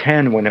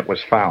 2010 when it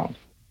was found.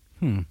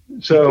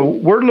 So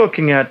we're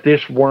looking at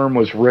this worm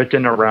was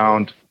written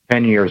around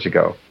 10 years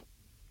ago,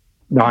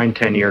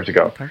 10 years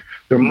ago. Okay.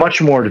 They're much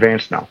more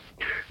advanced now.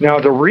 Now,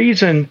 the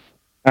reason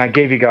I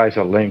gave you guys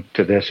a link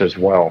to this as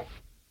well,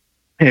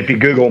 and if you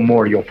Google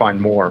more, you'll find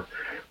more.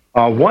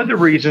 One of the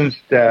reasons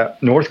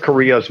that North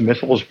Korea's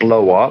missiles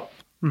blow up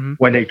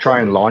when they try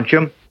and launch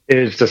them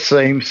is the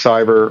same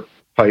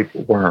cyber-type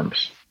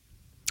worms.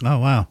 Oh,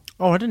 wow.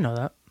 Oh, I didn't know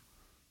that.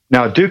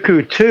 Now,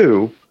 Dooku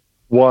 2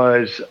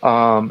 was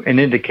an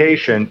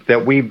indication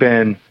that we've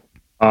been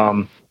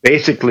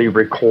basically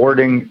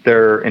recording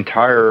their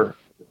entire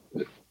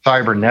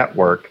cyber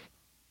network,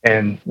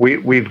 and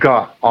we've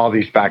got all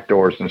these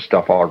backdoors and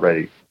stuff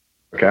already.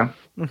 Okay?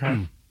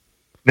 Okay.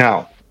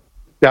 Now,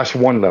 that's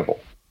one level.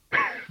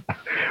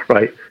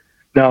 Right?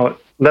 Now,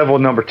 level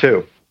number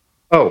 2.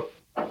 Oh,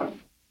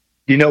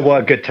 you know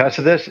what? A good test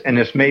of this, and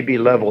this may be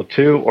level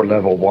 2 or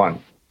level 1.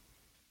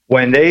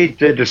 When they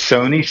did the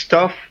Sony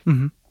stuff,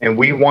 and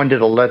we wanted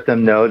to let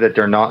them know that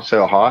they're not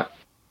so hot,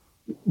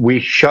 we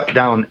shut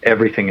down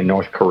everything in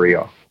North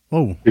Korea.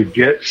 Oh.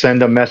 To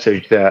send a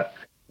message that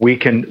we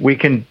can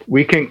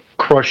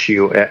crush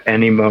you at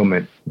any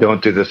moment.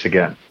 Don't do this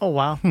again. Oh,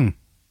 wow.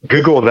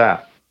 Google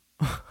that.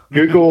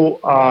 Google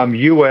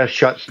U.S.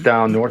 shuts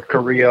down North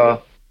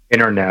Korea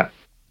internet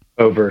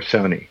over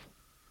Sony.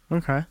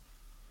 Okay.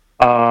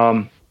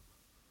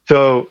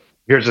 So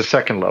here's the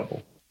second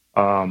level.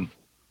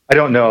 I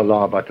don't know a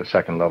lot about the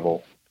second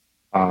level.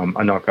 I'm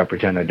not going to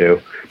pretend I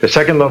do. The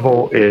second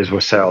level is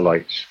with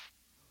satellites.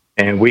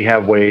 And we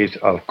have ways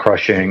of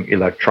crushing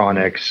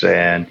electronics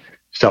and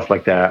stuff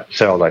like that,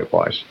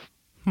 satellite-wise.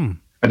 And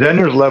then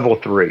there's level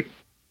 3.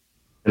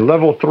 And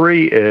level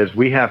 3 is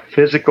we have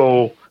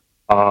physical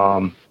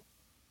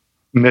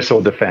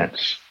missile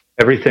defense.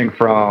 Everything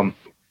from,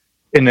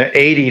 in the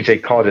 80s, they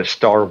called it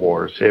Star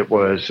Wars. It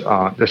was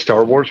the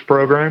Star Wars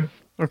program.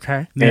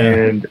 Okay.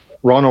 And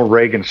Ronald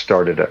Reagan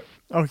started it.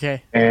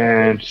 Okay.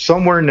 And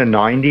somewhere in the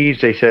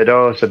 90s, they said,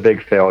 oh, it's a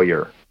big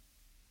failure.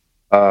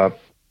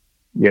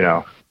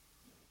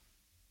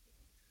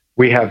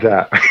 We have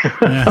that.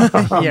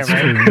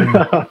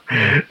 Yeah,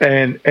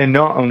 right. And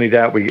not only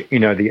that,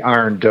 the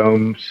Iron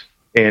Domes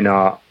in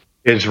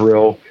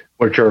Israel,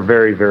 which are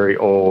very, very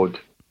old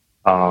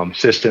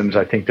systems.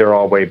 I think they're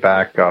all way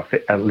back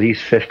at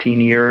least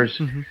 15 years,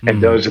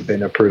 and those have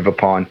been approved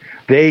upon.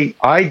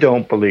 I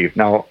don't believe.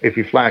 Now, if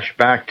you flash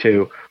back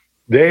to,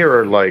 they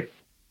are like,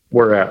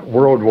 we're at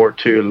World War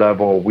II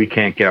level, we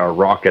can't get our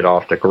rocket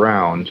off the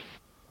ground,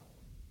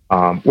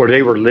 where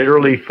they were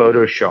literally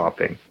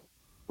photoshopping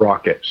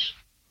rockets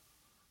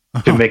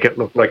to make it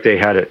look like they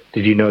had it.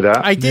 Did you know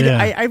that? I did. Yeah.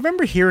 I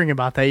remember hearing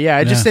about that. Yeah,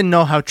 I just didn't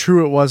know how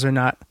true it was or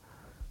not.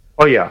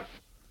 Oh, yeah.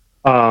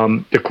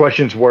 The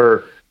questions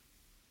were,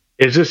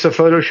 is this a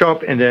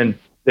Photoshop? And then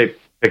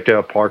picked it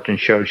apart and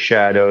showed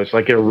shadows,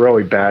 like in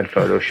really bad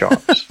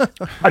Photoshops.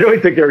 I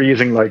don't think they're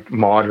using like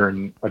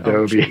modern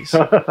Adobe,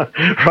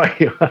 right?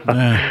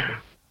 Yeah.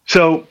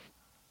 So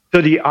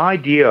the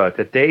idea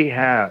that they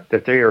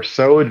are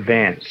so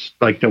advanced,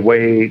 like the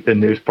way the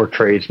news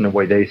portrays and the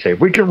way they say,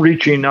 we can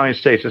reach the United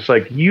States. It's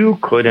like you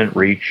couldn't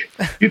reach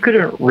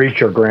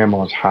your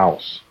grandma's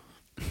house,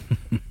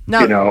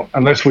 now,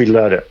 unless we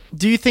let it.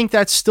 Do you think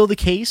that's still the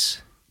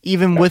case,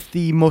 even with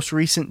the most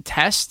recent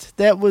test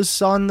that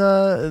was on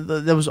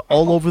that was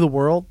all over the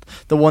world,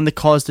 the one that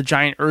caused the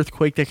giant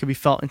earthquake that could be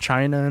felt in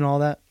China and all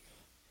that?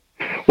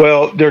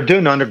 Well, they're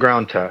doing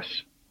underground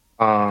tests,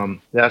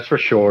 that's for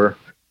sure.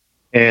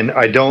 And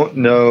I don't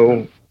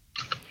know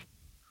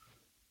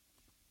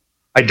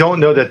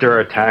that they're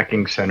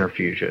attacking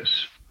centrifuges.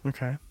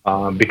 Okay.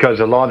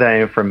 Because a lot of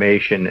that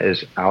information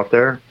is out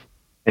there,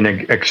 and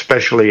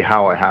especially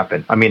how it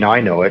happened. I mean, I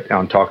know it.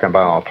 I'm talking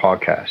about on a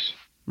podcast.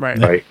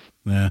 Right.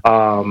 Yeah.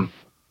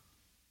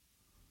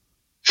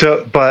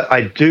 But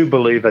I do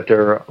believe that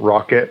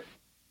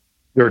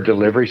their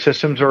delivery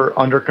systems are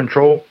under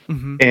control.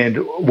 Mm-hmm. And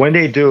when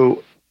they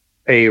do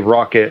a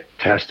rocket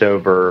test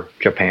over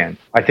Japan,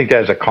 I think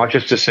that is a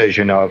conscious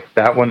decision of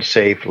that one's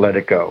safe, let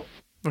it go.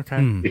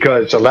 Okay.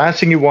 Because the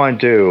last thing you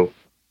want to do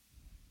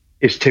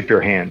is tip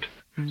your hand.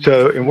 Mm-hmm.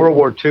 So in World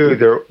War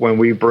II, when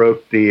we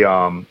broke the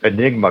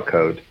Enigma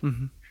code,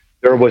 mm-hmm.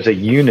 there was a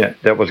unit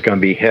that was going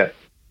to be hit.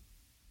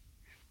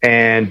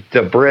 And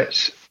the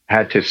Brits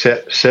had to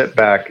sit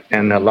back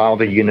and allow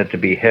the unit to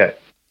be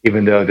hit,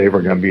 even though they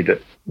were going to be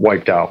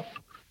wiped out.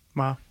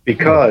 Wow.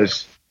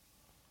 Because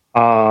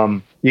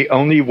the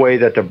only way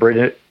that the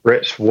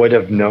Brits would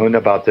have known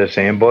about this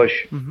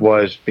ambush mm-hmm.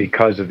 was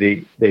because of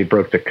they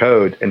broke the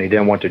code, and they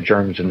didn't want the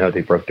Germans to know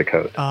they broke the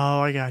code. Oh,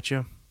 I got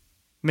you.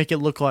 Make it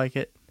look like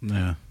it.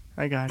 Yeah.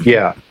 I got you.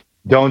 Yeah.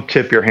 Don't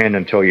tip your hand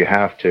until you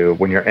have to.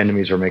 When your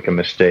enemies are making a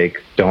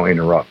mistake, don't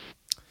interrupt.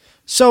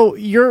 So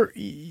you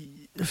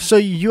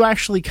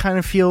actually kind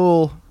of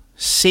feel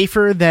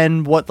safer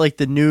than what like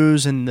the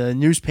news and the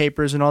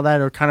newspapers and all that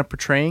are kind of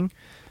portraying?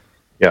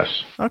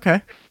 Yes.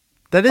 Okay.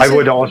 That is. I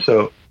would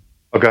also.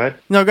 Oh, go ahead.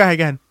 No, go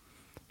ahead.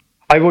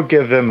 I would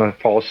give them a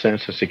false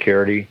sense of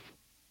security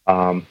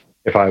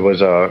if I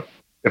was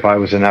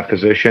in that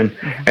position,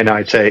 mm-hmm. and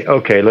I'd say,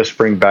 okay, let's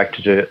bring back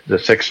to the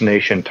Six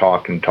Nation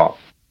talk, and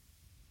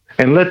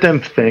let them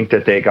think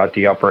that they got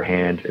the upper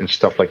hand and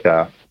stuff like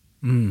that,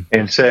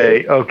 and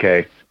say,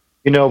 okay,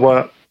 you know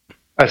what?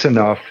 That's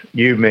enough.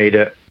 You made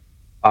it.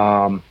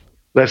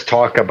 Let's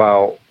talk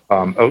about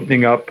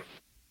opening up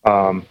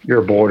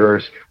your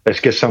borders. Let's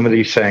get some of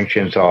these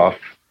sanctions off,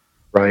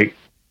 right?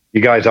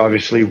 You guys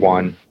obviously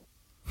won.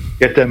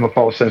 Get them a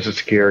false sense of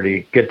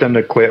security. Get them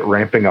to quit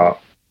ramping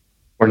up.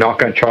 We're not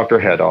going to chop their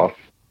head off.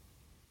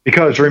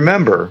 Because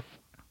remember,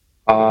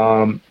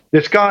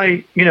 this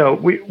guy,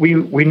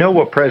 we know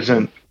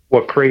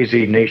what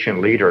crazy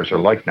nation leaders are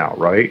like now,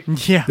 right?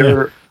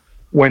 Yeah.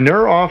 When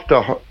they're off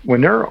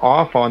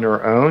on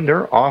their own,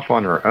 they're off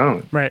on their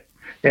own. Right.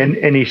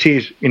 And he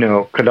sees,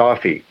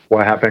 Gaddafi.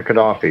 What happened to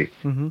Gaddafi?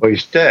 Mm-hmm. Well,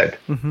 he's dead.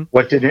 Mm-hmm.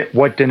 What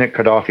didn't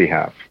Gaddafi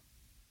have?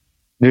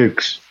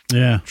 Nukes.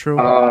 Yeah. True.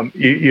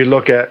 You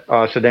look at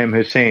Saddam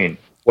Hussein.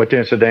 What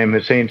didn't Saddam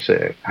Hussein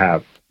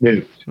have?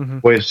 Nukes. Mm-hmm.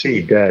 What is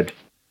he? Dead.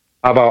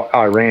 How about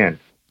Iran?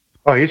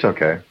 Oh, he's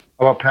okay.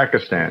 How about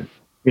Pakistan?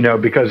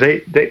 Because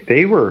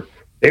they were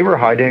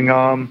hiding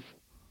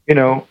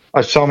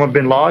Osama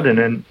bin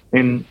Laden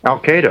in Al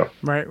Qaeda.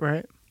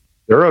 Right.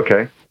 They're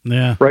okay.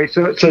 Yeah. Right.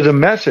 So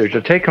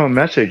the take-home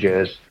message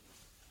is,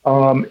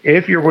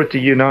 if you're with the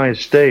United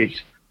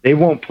States, they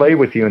won't play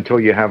with you until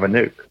you have a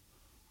nuke.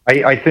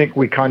 I think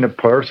we kind of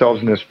put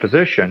ourselves in this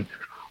position.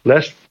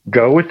 Let's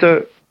go with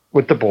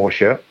the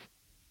bullshit.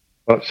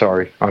 Oh,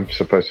 sorry, I'm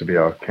supposed to be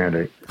a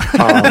candidate.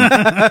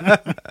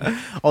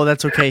 Oh,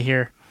 that's okay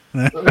here.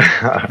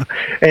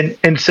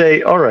 and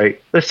say, all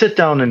right, let's sit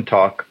down and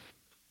talk,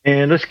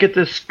 and let's get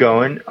this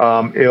going.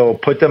 It'll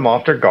put them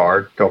off their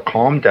guard. They'll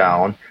calm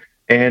down,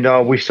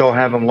 and we still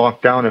have them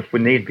locked down if we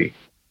need be.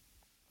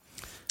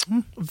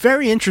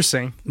 Very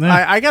interesting.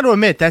 Yeah. I got to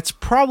admit, that's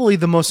probably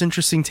the most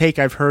interesting take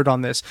I've heard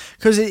on this,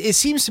 because it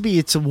seems to be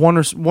it's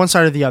one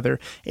side or the other.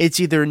 It's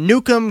either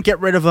nuke them, get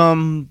rid of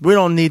them, we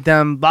don't need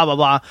them, blah, blah,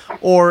 blah,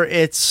 or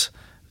it's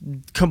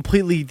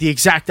completely the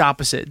exact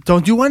opposite.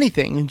 Don't do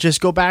anything and just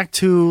go back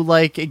to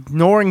like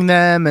ignoring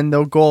them and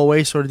they'll go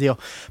away sort of deal.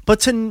 But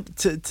to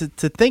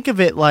think of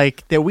it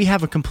like that we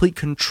have a complete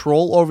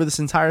control over this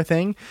entire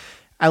thing,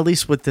 at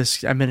least with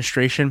this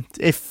administration,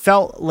 it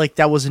felt like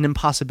that was an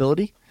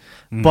impossibility.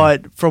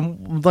 But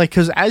from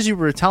because as you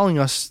were telling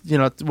us,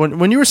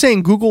 when you were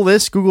saying Google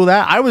this, Google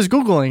that, I was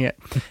Googling it,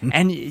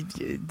 and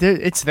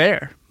it's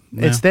there.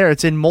 Yeah. It's there.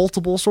 It's in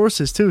multiple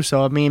sources too.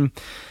 So I mean,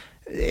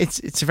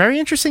 it's a very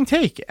interesting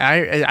take.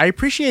 I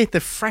appreciate the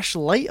fresh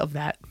light of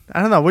that.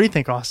 I don't know. What do you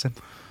think, Austin?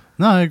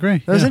 No, I agree.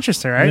 That was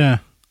interesting, right? Yeah.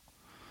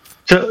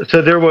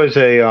 So there was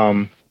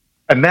a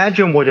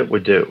imagine what it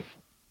would do,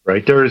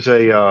 right? There's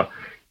a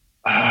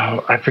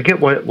I forget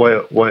what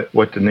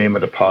the name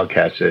of the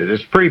podcast is.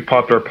 It's a pretty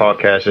popular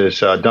podcast. It's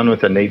done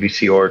with a Navy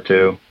SEAL or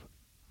two.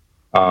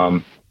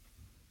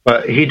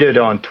 But he did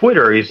on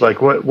Twitter. He's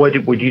like, "What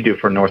would you do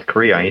for North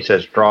Korea?" And he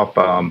says, "Drop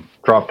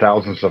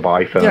thousands of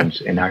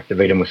iPhones and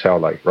activate them with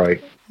satellite."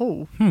 Right?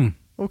 Oh,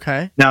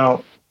 okay.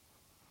 Now,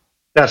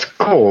 that's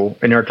cool.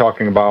 And they're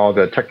talking about all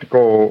the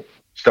technical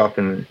stuff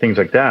and things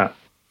like that.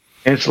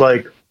 And it's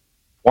like,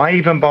 why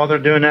even bother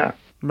doing that?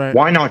 Right.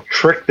 Why not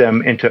trick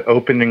them into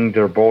opening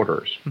their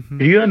borders? Mm-hmm.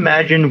 Do you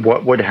imagine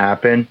what would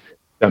happen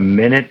the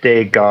minute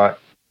they got,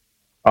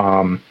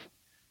 a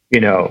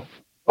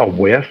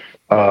whiff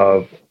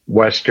of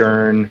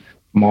Western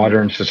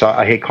modern society?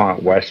 I hate calling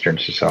it Western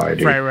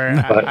society,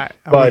 right.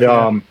 But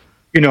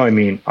you know what I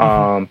mean?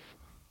 Mm-hmm.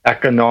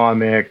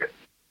 Economic,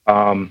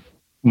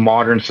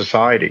 modern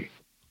society.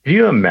 Do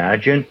you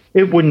imagine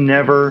it would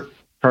never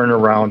turn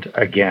around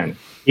again?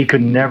 He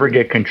could never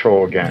get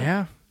control again.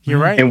 Yeah. You're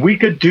right. And we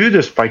could do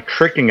this by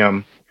tricking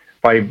him,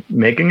 by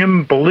making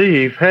him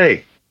believe,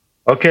 hey,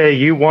 okay,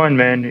 you won,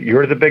 man.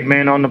 You're the big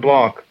man on the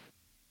block.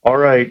 All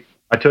right.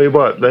 I tell you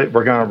what,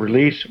 we're going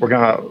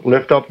to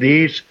lift up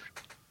these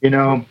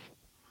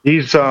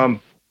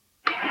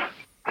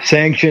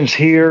sanctions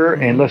here,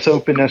 and let's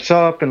open this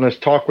up, and let's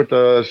talk with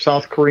the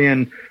South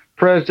Korean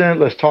president.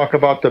 Let's talk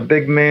about the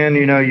big man,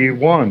 you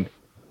won.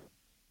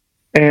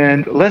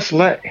 And let's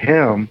let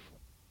him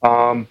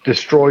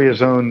destroy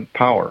his own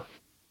power.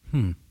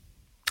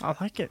 I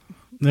like it.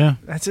 Yeah,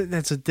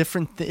 it's a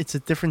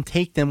different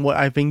take than what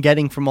I've been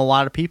getting from a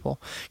lot of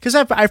people. Because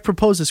I've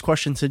proposed this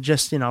question to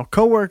just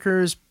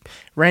coworkers,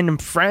 random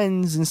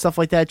friends, and stuff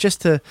like that,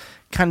 just to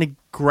kind of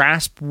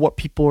grasp what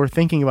people are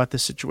thinking about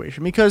this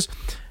situation. Because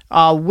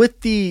with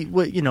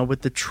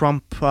the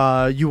Trump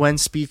UN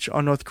speech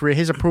on North Korea,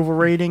 his approval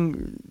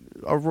rating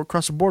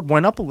across the board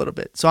went up a little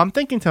bit. So I'm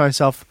thinking to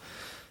myself,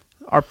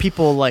 are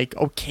people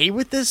okay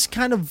with this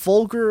kind of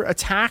vulgar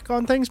attack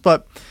on things?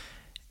 But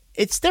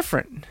it's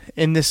different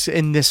in this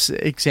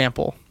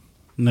example.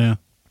 Yeah.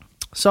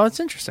 So it's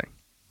interesting.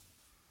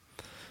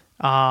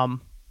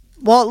 Well,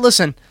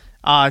 listen,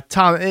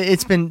 Tom,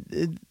 it's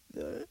been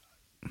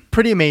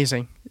pretty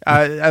amazing.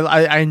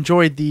 I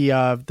enjoyed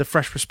the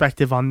fresh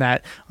perspective on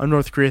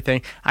North Korea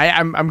thing.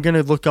 I'm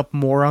gonna look up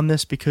more on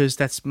this because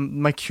that's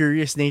my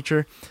curious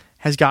nature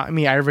has gotten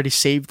me. I already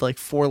saved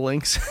 4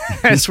 links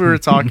as we were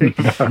talking,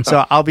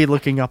 so I'll be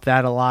looking up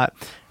that a lot.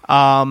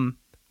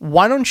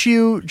 Why don't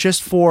you,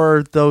 just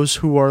for those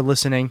who are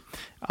listening,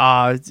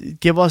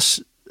 give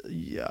us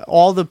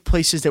all the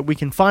places that we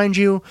can find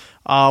you,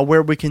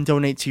 where we can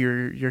donate to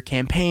your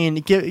campaign.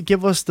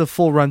 Give us the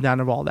full rundown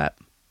of all that.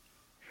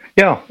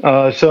 Yeah.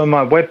 So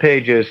my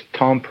webpage is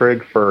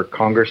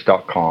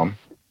tomprigforcongress.com.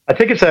 I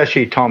think it's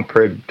actually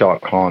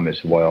tomprigg.com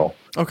as well.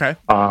 Okay.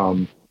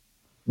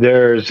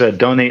 There's a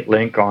donate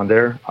link on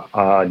there.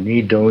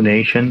 Need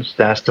donations.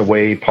 That's the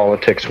way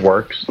politics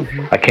works.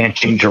 Mm-hmm. I can't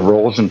change the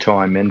rules until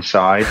I'm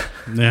inside.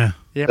 Yeah.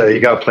 Yep. So you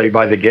got to play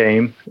by the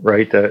game,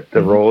 right? The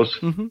rules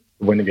to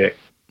win the game.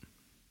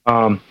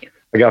 I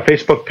got a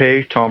Facebook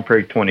page, Tom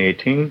Prigg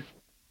 2018.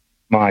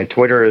 My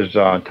Twitter is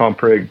Tom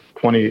Prigg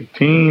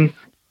 2018.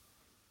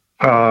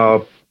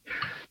 And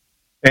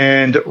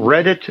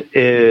Reddit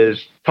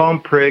is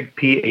Tom Prigg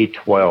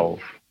PA12.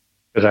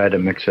 Because I had to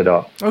mix it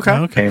up. Okay.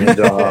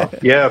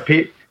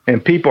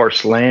 And people are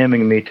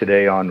slamming me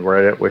today on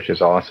Reddit, which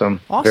is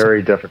awesome.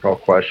 Very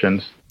difficult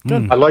questions.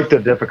 Good. I like the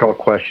difficult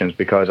questions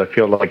because I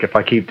feel like if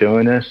I keep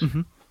doing this,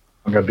 I'm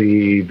going to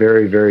be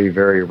very, very,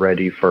 very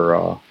ready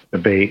for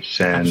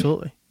debates. And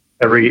absolutely.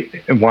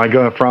 When I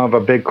go in front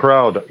of a big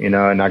crowd, and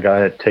I got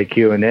to take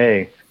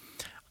Q&A,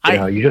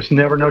 you just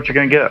never know what you're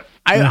going to get.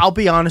 I'll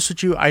be honest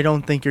with you. I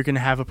don't think you're going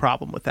to have a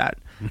problem with that.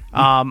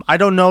 I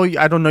don't know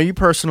you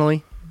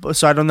personally.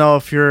 So I don't know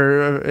if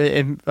you're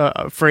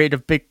afraid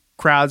of big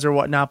crowds or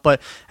whatnot, but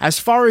as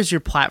far as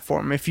your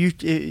platform,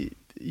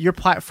 your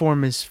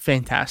platform is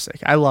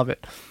fantastic. I love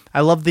it. I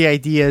love the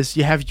ideas.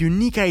 You have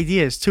unique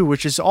ideas too,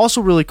 which is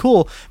also really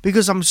cool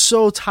because I'm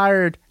so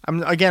tired.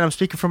 I'm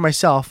speaking for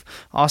myself.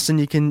 Austin,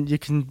 you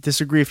can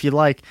disagree if you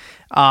like.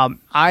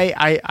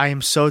 I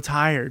am so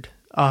tired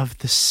of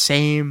the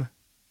same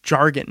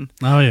jargon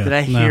that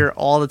I hear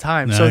all the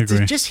time. No, so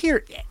to just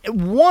hear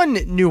one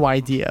new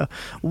idea,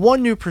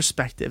 one new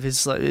perspective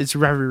is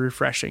very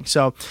refreshing.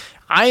 So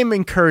I am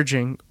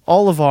encouraging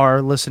all of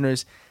our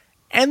listeners,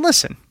 and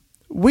listen,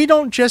 we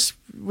don't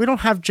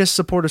have just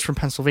supporters from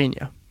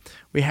Pennsylvania.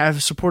 We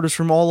have supporters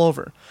from all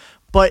over.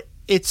 But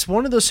it's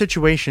one of those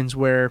situations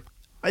where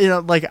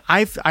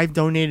I've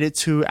donated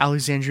to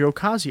Alexandria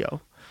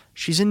Ocasio.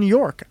 She's in New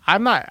York.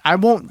 I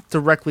won't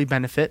directly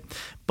benefit,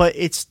 but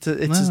it's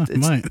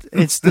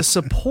the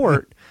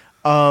support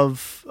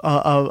of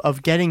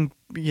getting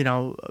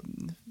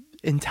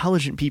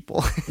intelligent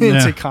people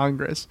into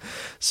Congress.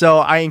 So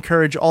I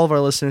encourage all of our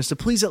listeners to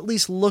please at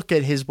least look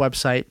at his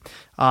website,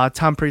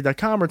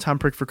 tomprigg.com or Tom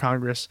Prigg for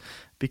Congress,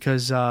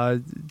 because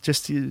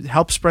just to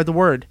help spread the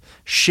word.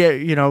 Share,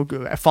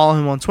 follow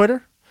him on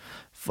Twitter.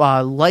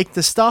 like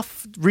the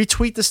stuff,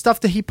 retweet the stuff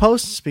that he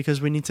posts,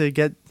 because we need to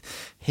get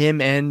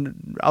him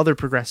and other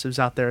progressives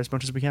out there as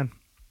much as we can.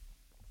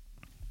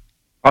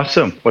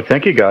 Awesome. Well,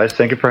 thank you guys.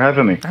 Thank you for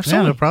having me.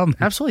 Absolutely. Yeah, no problem.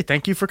 Absolutely.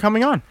 Thank you for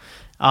coming on.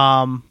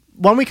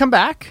 When we come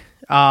back,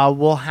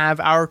 we'll have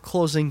our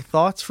closing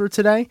thoughts for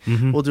today.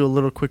 Mm-hmm. We'll do a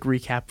little quick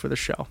recap for the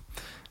show. All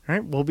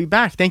right. We'll be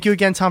back. Thank you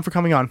again, Tom, for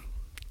coming on.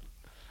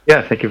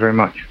 Yeah, thank you very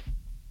much.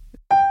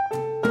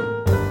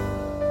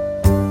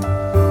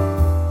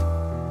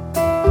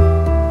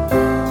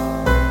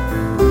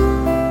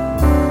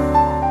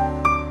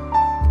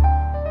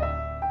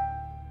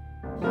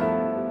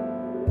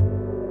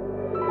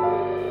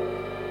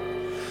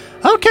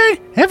 Okay,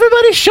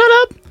 everybody shut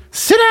up.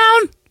 Sit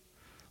down.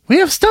 We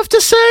have stuff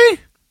to say.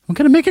 I'm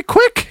going to make it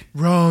quick.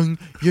 Wrong.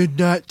 You're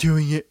not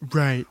doing it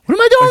right. What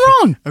am I doing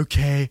wrong?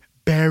 Okay,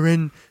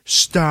 Baron,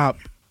 stop.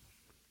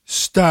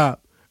 Stop.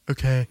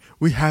 Okay,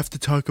 we have to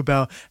talk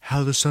about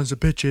how the sons of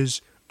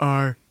bitches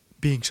are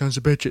being sons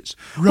of bitches.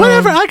 Wrong.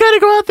 Whatever, I got to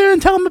go out there and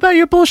tell them about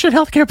your bullshit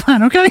healthcare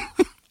plan, okay?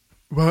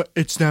 Well,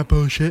 it's not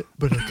bullshit,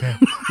 but okay.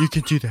 You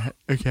can do that,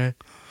 okay?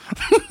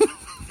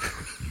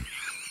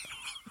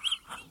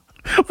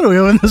 What are we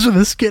doing this with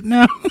a skit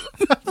now? We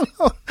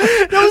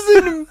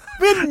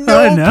had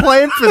no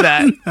plan for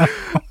that.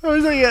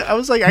 I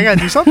was like, I gotta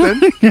do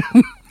something.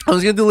 I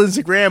was gonna do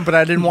Lindsey Graham, but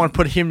I didn't want to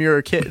put him near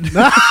a kid.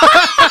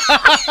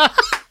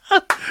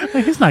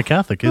 Hey, he's not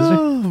Catholic, is he? I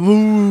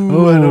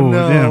don't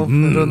know. I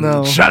don't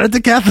know. Shout out to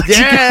Catholics.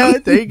 Yeah,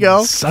 there you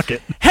go. Suck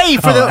it. Hey,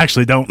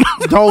 actually, don't.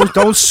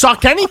 don't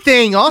suck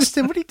anything,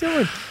 Austin. What are you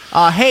doing?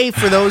 Hey,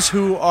 for those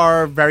who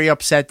are very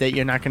upset that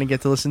you're not going to get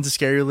to listen to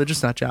Scary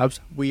Religious Nutjobs,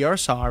 we are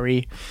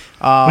sorry.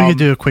 We could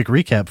do a quick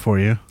recap for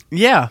you.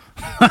 Yeah.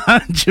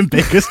 Jim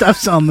Baker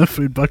stops selling the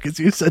food buckets.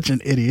 You're such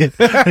an idiot.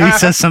 He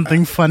says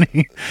something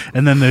funny,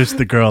 and then there's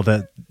the girl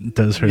that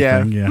does her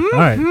thing. Yeah.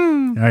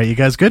 Mm-hmm. All right, you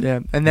guys good? Yeah.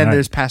 And then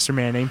there's Pastor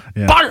Manning.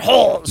 Yeah.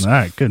 Buttholes. All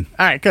right, good.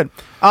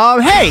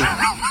 Hey.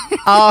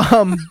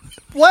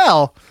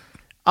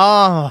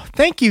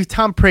 Thank you,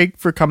 Tom Prigg,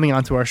 for coming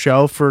onto our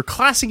show, for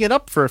classing it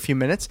up for a few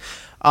minutes.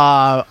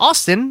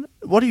 Austin,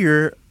 what are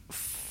your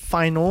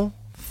final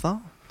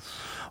thoughts?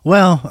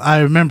 Well, I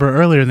remember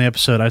earlier in the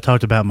episode I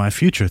talked about my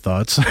future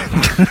thoughts.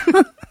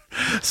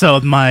 So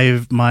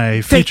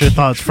my future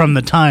thoughts from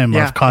the time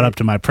I've caught up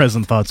to my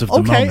present thoughts of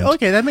the moment.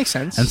 Okay, that makes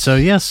sense. And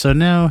so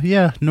now,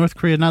 North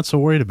Korea not so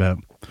worried about.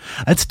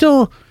 It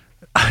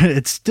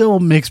still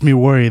makes me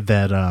worried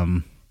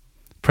that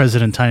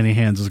President Tiny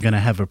Hands is going to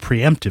have a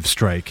preemptive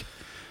strike,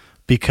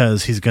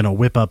 because he's going to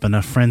whip up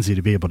enough frenzy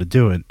to be able to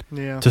do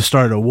it, to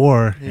start a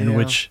war in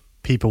which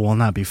people will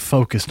not be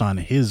focused on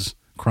his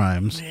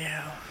crimes.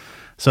 Yeah.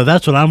 So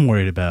that's what I'm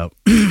worried about.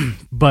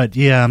 But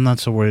yeah, I'm not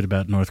so worried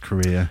about North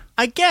Korea,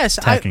 I guess,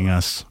 attacking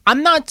us.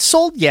 I'm not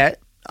sold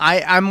yet.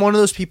 I'm one of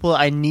those people,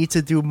 I need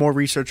to do more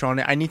research on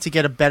it. I need to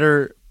get a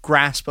better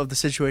grasp of the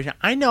situation.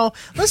 I know.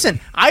 Listen,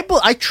 I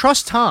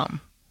trust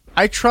Tom.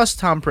 I trust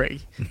Tom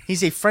Prigg.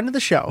 He's a friend of the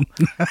show.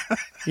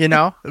 You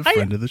know? A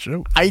friend of the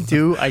show. I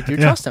do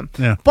trust him.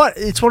 Yeah. But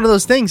it's one of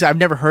those things I've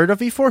never heard of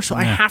before, so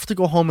I have to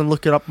go home and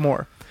look it up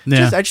more.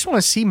 Yeah. I just want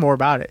to see more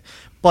about it.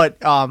 But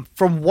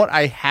from what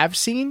I have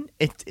seen,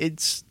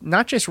 it's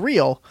not just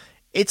real,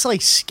 it's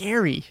like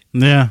scary.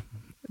 Yeah.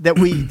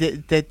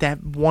 That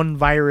that one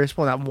virus,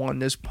 well, not one,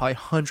 there's probably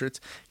hundreds,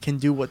 can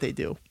do what they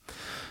do.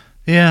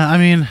 Yeah, I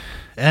mean,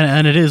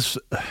 and it is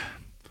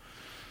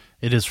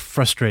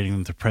frustrating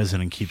that the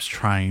president keeps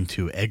trying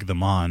to egg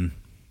them on.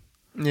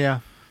 Yeah.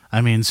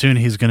 I mean, soon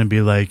he's going to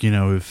be like,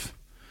 if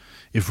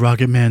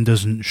Rocket Man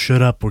doesn't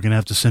shut up, we're going to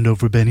have to send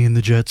over Benny and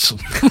the Jets.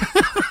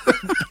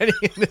 Benny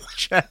and the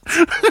Jets.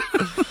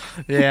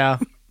 Yeah.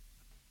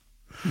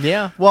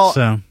 Yeah.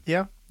 Well,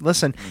 yeah.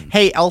 Listen,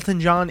 hey, Elton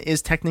John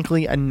is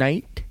technically a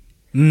knight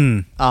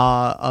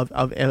of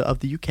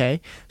the UK.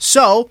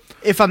 So,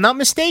 if I'm not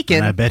mistaken,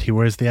 and I bet he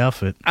wears the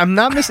outfit.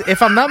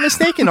 If I'm not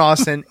mistaken,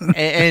 Austin,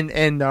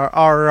 and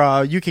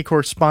our UK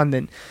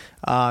correspondent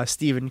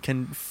Stephen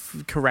can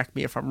correct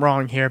me if I'm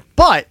wrong here,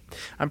 but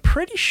I'm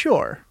pretty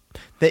sure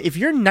that if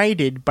you're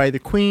knighted by the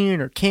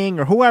Queen or King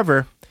or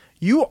whoever,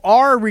 you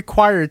are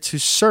required to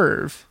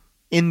serve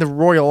in the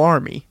Royal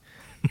Army.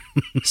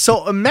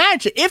 So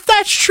imagine, if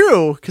that's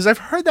true, because I've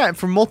heard that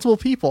from multiple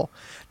people,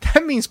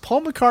 that means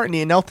Paul McCartney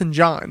and Elton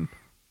John,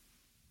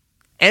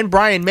 and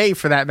Brian May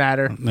for that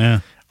matter,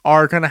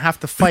 are going to have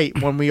to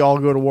fight when we all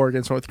go to war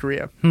against North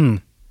Korea.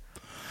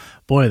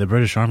 Boy, the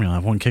British Army will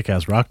have one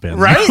kick-ass rock band.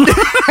 Right?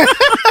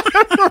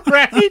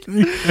 Right?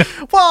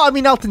 Well, I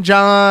mean, Elton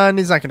John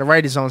is not going to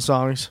write his own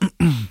songs.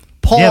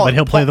 But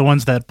he'll play the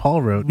ones that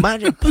Paul wrote.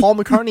 Imagine Paul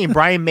McCartney and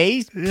Brian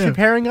May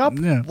pairing up.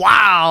 Yeah.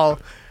 Wow.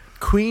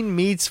 Queen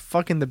meets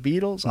fucking the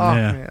Beatles. Oh,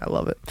 man, I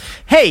love it.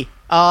 Hey,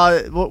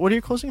 what are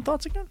your closing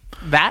thoughts again?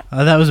 That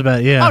was about,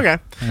 Okay.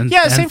 And,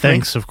 same and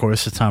thanks, of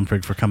course, to Tom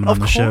Prigg for coming on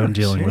the show and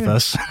dealing with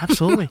us.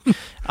 Absolutely.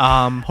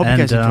 Hope you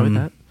guys enjoyed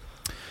that.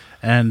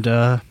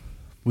 And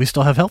we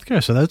still have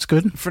healthcare, so that's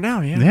good. For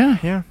now,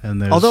 yeah.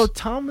 And although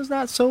Tom is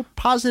not so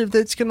positive that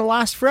it's going to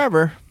last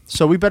forever.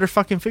 So we better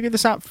fucking figure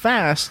this out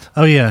fast.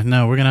 Oh, yeah.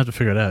 No, we're going to have to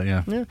figure it out,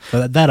 yeah.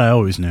 That I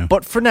always knew.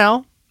 But for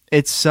now,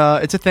 it's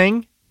a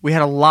thing. We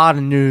had a lot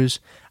of news.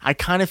 I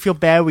kind of feel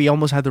bad we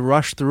almost had to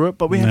rush through it,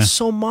 but we had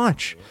so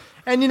much.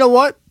 And you know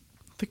what?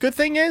 The good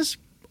thing is,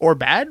 or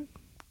bad,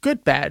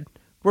 good, bad,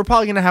 we're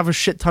probably going to have a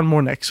shit ton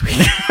more next week.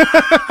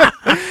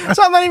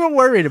 So I'm not even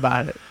worried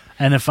about it.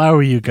 And if I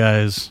were you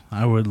guys,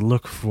 I would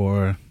look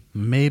for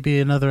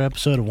maybe another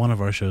episode of one of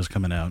our shows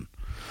coming out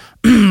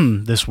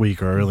this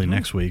week or early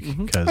next week.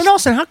 And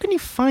Austin, how can you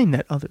find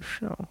that other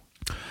show?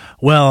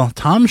 Well,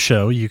 Tom's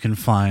show you can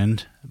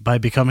find by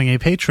becoming a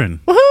patron.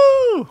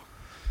 Woohoo!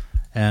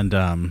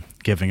 And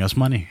giving us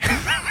money.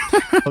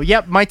 Oh,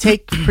 yep, my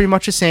take pretty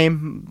much the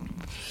same.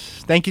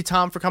 Thank you,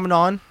 Tom, for coming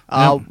on.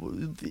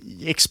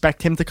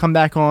 Expect him to come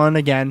back on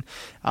again.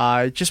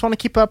 Just want to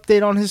keep an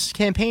update on his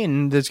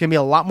campaign. There's going to be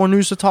a lot more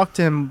news to talk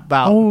to him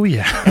about. Oh,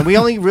 yeah. And we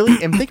only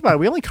and think about it,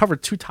 we only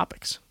covered 2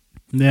 topics.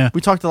 Yeah.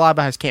 We talked a lot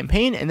about his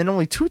campaign and then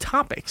only 2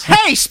 topics.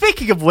 Hey,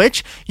 speaking of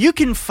which, you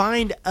can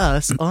find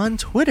us on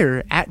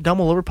Twitter at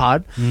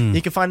DumbAllOverPod.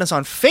 You can find us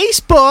on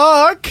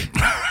Facebook.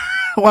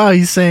 Wow,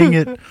 he's saying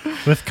it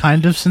with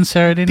kind of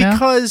sincerity now?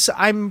 Because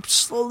I'm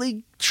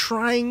slowly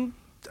trying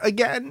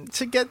again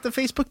to get the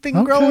Facebook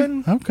thing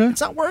growing. Okay.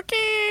 It's not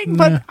working,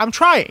 but I'm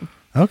trying.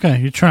 Okay,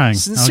 you're trying.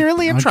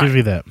 Sincerely, I'm trying. I'll give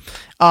you that.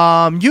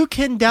 You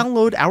can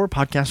download our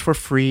podcast for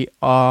free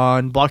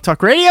on Blog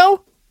Talk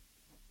Radio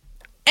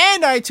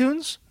and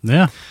iTunes.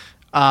 Yeah.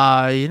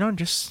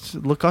 Just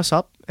look us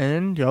up,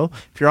 and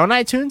if you're on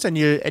iTunes and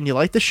you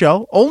like the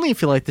show, only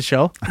if you like the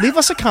show, leave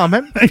us a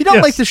comment. If you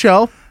don't like the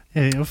show,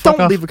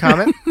 don't leave a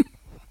comment.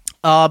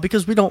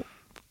 Because we don't.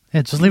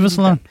 Yeah, just leave us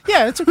alone.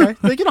 Yeah, it's okay.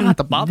 Like, you don't have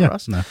to bother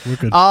us. No, we're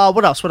good.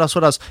 What else? Fuck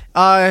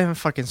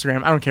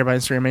Instagram. I don't care about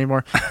Instagram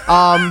anymore.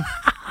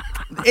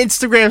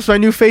 Instagram's my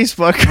new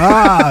Facebook.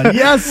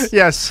 Yes.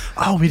 Yes.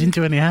 Oh, we didn't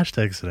do any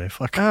hashtags today.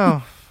 Fuck.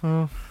 Oh,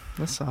 well,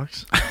 that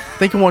sucks.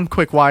 Think of one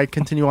quick while I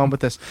continue on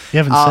with this. You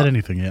haven't said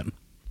anything yet.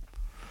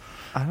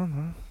 I don't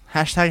know.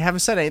 Hashtag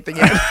haven't said anything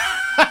yet.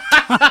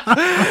 All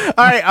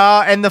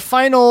right. And the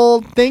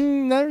final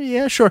thing,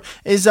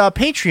 is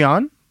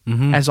Patreon.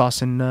 As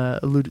Austin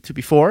alluded to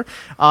before.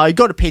 You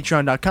go to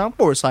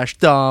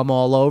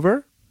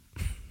patreon.com/dumbAllOver.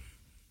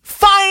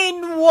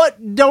 Find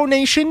what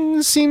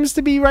donation seems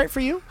to be right for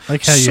you.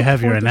 Like how you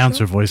have your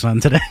announcer voice on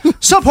today.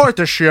 Support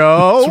the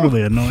show. It's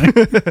really annoying.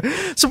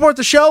 Support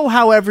the show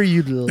however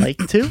you'd like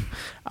to.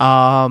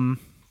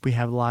 We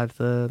have a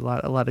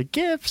lot of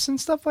gifts and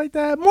stuff like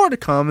that. More to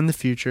come in the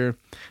future.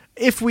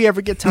 If we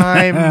ever get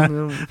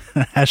time.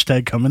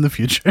 Hashtag come in the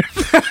future.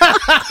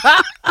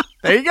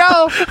 There you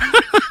go.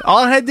 All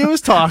I had to do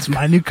was talk. It's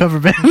my new cover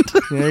band.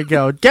 There you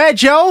go. Yeah,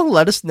 Joe,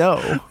 let us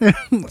know.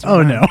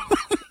 Oh, no.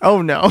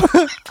 Oh, no.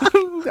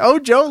 Oh,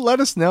 Joe,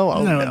 let us know.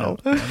 Oh, no.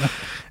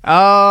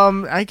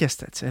 I guess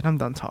that's it. I'm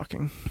done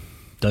talking.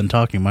 Done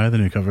talking. My other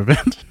new cover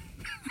band.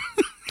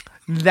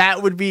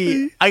 That would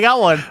be... I got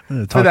one.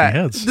 Talking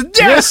Heads.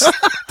 Yes!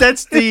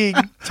 That's the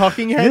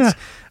Talking Heads.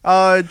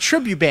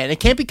 Tribute band. It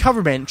can't be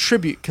cover band.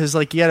 Tribute, because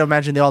you got to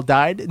imagine they all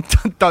died and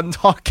done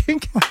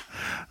talking.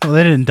 Well,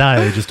 they didn't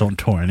die. They just don't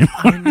tour anymore.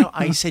 I know.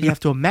 I said you have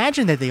to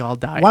imagine that they all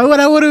died. Why would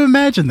I want to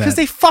imagine that? Because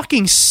they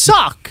fucking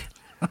suck.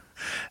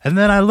 And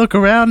then I look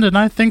around and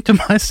I think to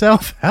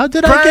myself, how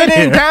did I get here?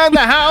 Burning down the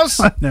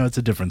house. No, it's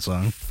a different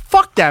song.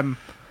 Fuck them.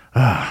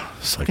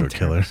 Psycho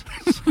Killer.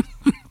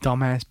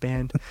 Dumbass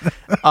band.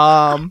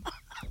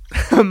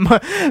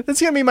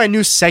 That's gonna be my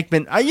new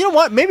segment. You know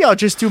what? Maybe I'll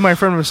just do my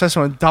friend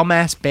obsession on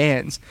dumbass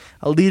bands.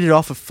 I'll lead it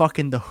off of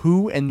fucking The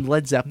Who and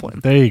Led Zeppelin.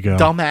 There you go.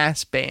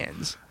 Dumbass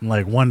bands.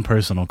 Like one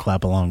person will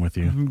clap along with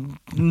you.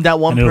 That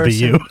one and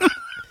person. It'll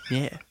be you.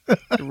 Yeah.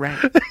 Right.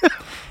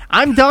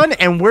 I'm done,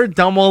 and we're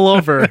dumb all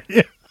over.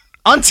 Yeah.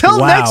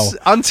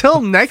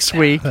 Until next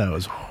week. That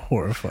was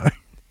horrifying.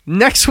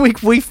 Next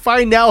week we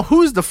find out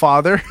who's the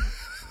father.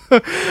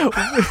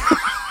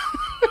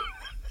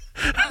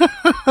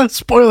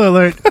 Spoiler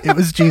alert, it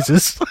was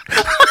Jesus.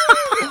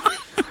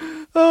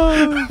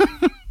 Then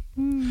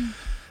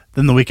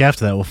the week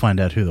after that, we'll find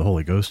out who the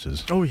Holy Ghost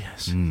is. Oh,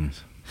 yes.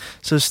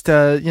 So just,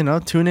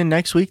 tune in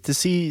next week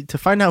to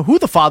find out who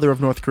the father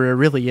of North Korea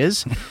really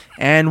is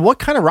and what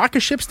kind of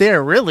rocket ships they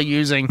are really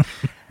using.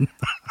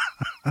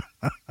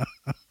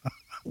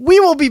 We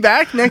will be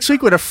back next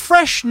week with a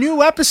fresh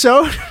new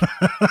episode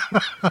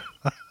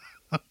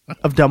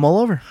of Dumb All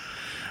Over.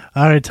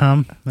 All right,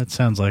 Tom. That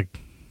sounds like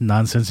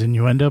nonsense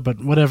innuendo,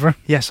 but whatever.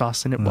 Yes,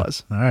 Austin, it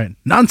was. All right.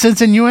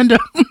 Nonsense innuendo.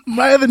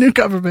 My other new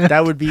cover band.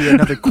 That would be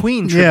another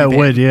Queen tribute Yeah, it band.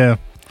 would, yeah.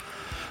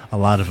 A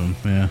lot of them,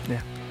 yeah.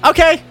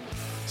 Okay.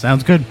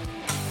 Sounds good.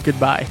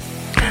 Goodbye.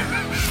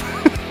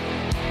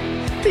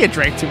 I think I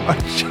drank too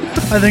much.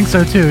 I think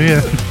so, too,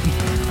 yeah.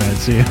 All right,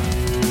 see you.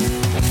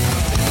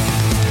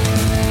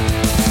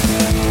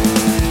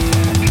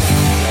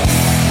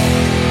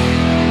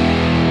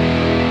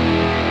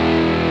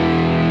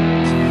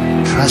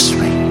 Trust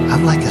me,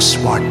 I'm like a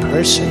smart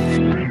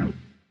person.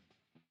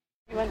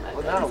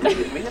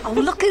 Oh,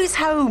 look who's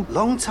home.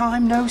 Long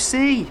time no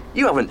see.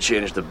 You haven't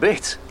changed a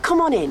bit. Come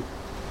on in.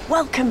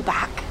 Welcome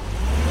back.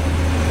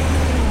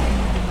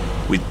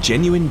 With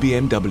genuine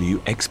BMW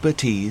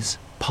expertise,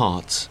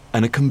 parts,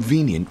 and a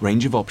convenient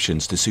range of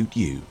options to suit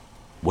you,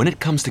 when it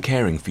comes to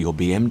caring for your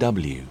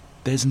BMW,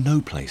 there's no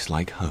place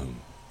like home.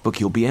 Book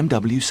your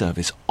BMW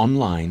service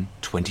online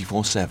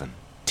 24/7.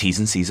 T's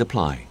and C's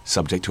apply,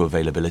 subject to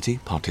availability,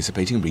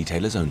 participating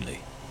retailers only.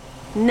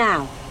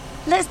 Now,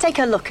 let's take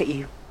a look at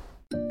you.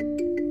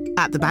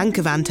 At the Bank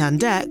of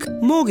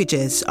Antandek,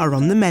 mortgages are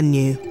on the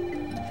menu.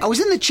 I was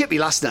in the chippy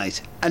last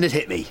night and it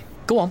hit me.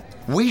 Go on.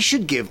 We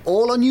should give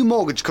all our new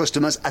mortgage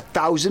customers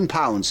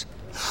 £1,000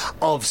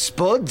 of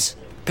spuds.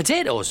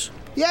 Potatoes?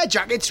 Yeah,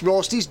 jackets,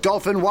 roasties,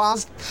 dolphin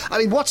wires. I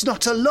mean, what's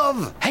not to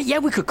love? Hey, yeah,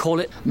 we could call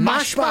it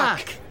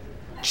Mashback.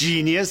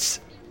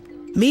 Genius.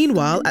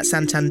 Meanwhile, at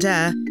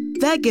Santander,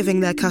 they're giving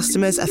their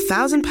customers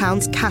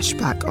 £1,000 cash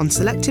back on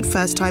selected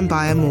first-time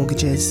buyer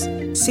mortgages.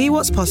 See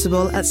what's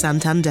possible at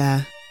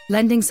Santander.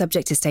 Lending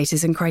subject to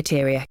status and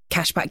criteria.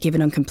 Cashback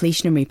given on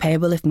completion and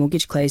repayable if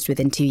mortgage closed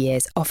within 2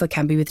 years. Offer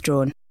can be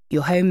withdrawn.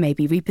 Your home may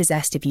be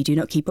repossessed if you do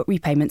not keep up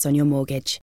repayments on your mortgage.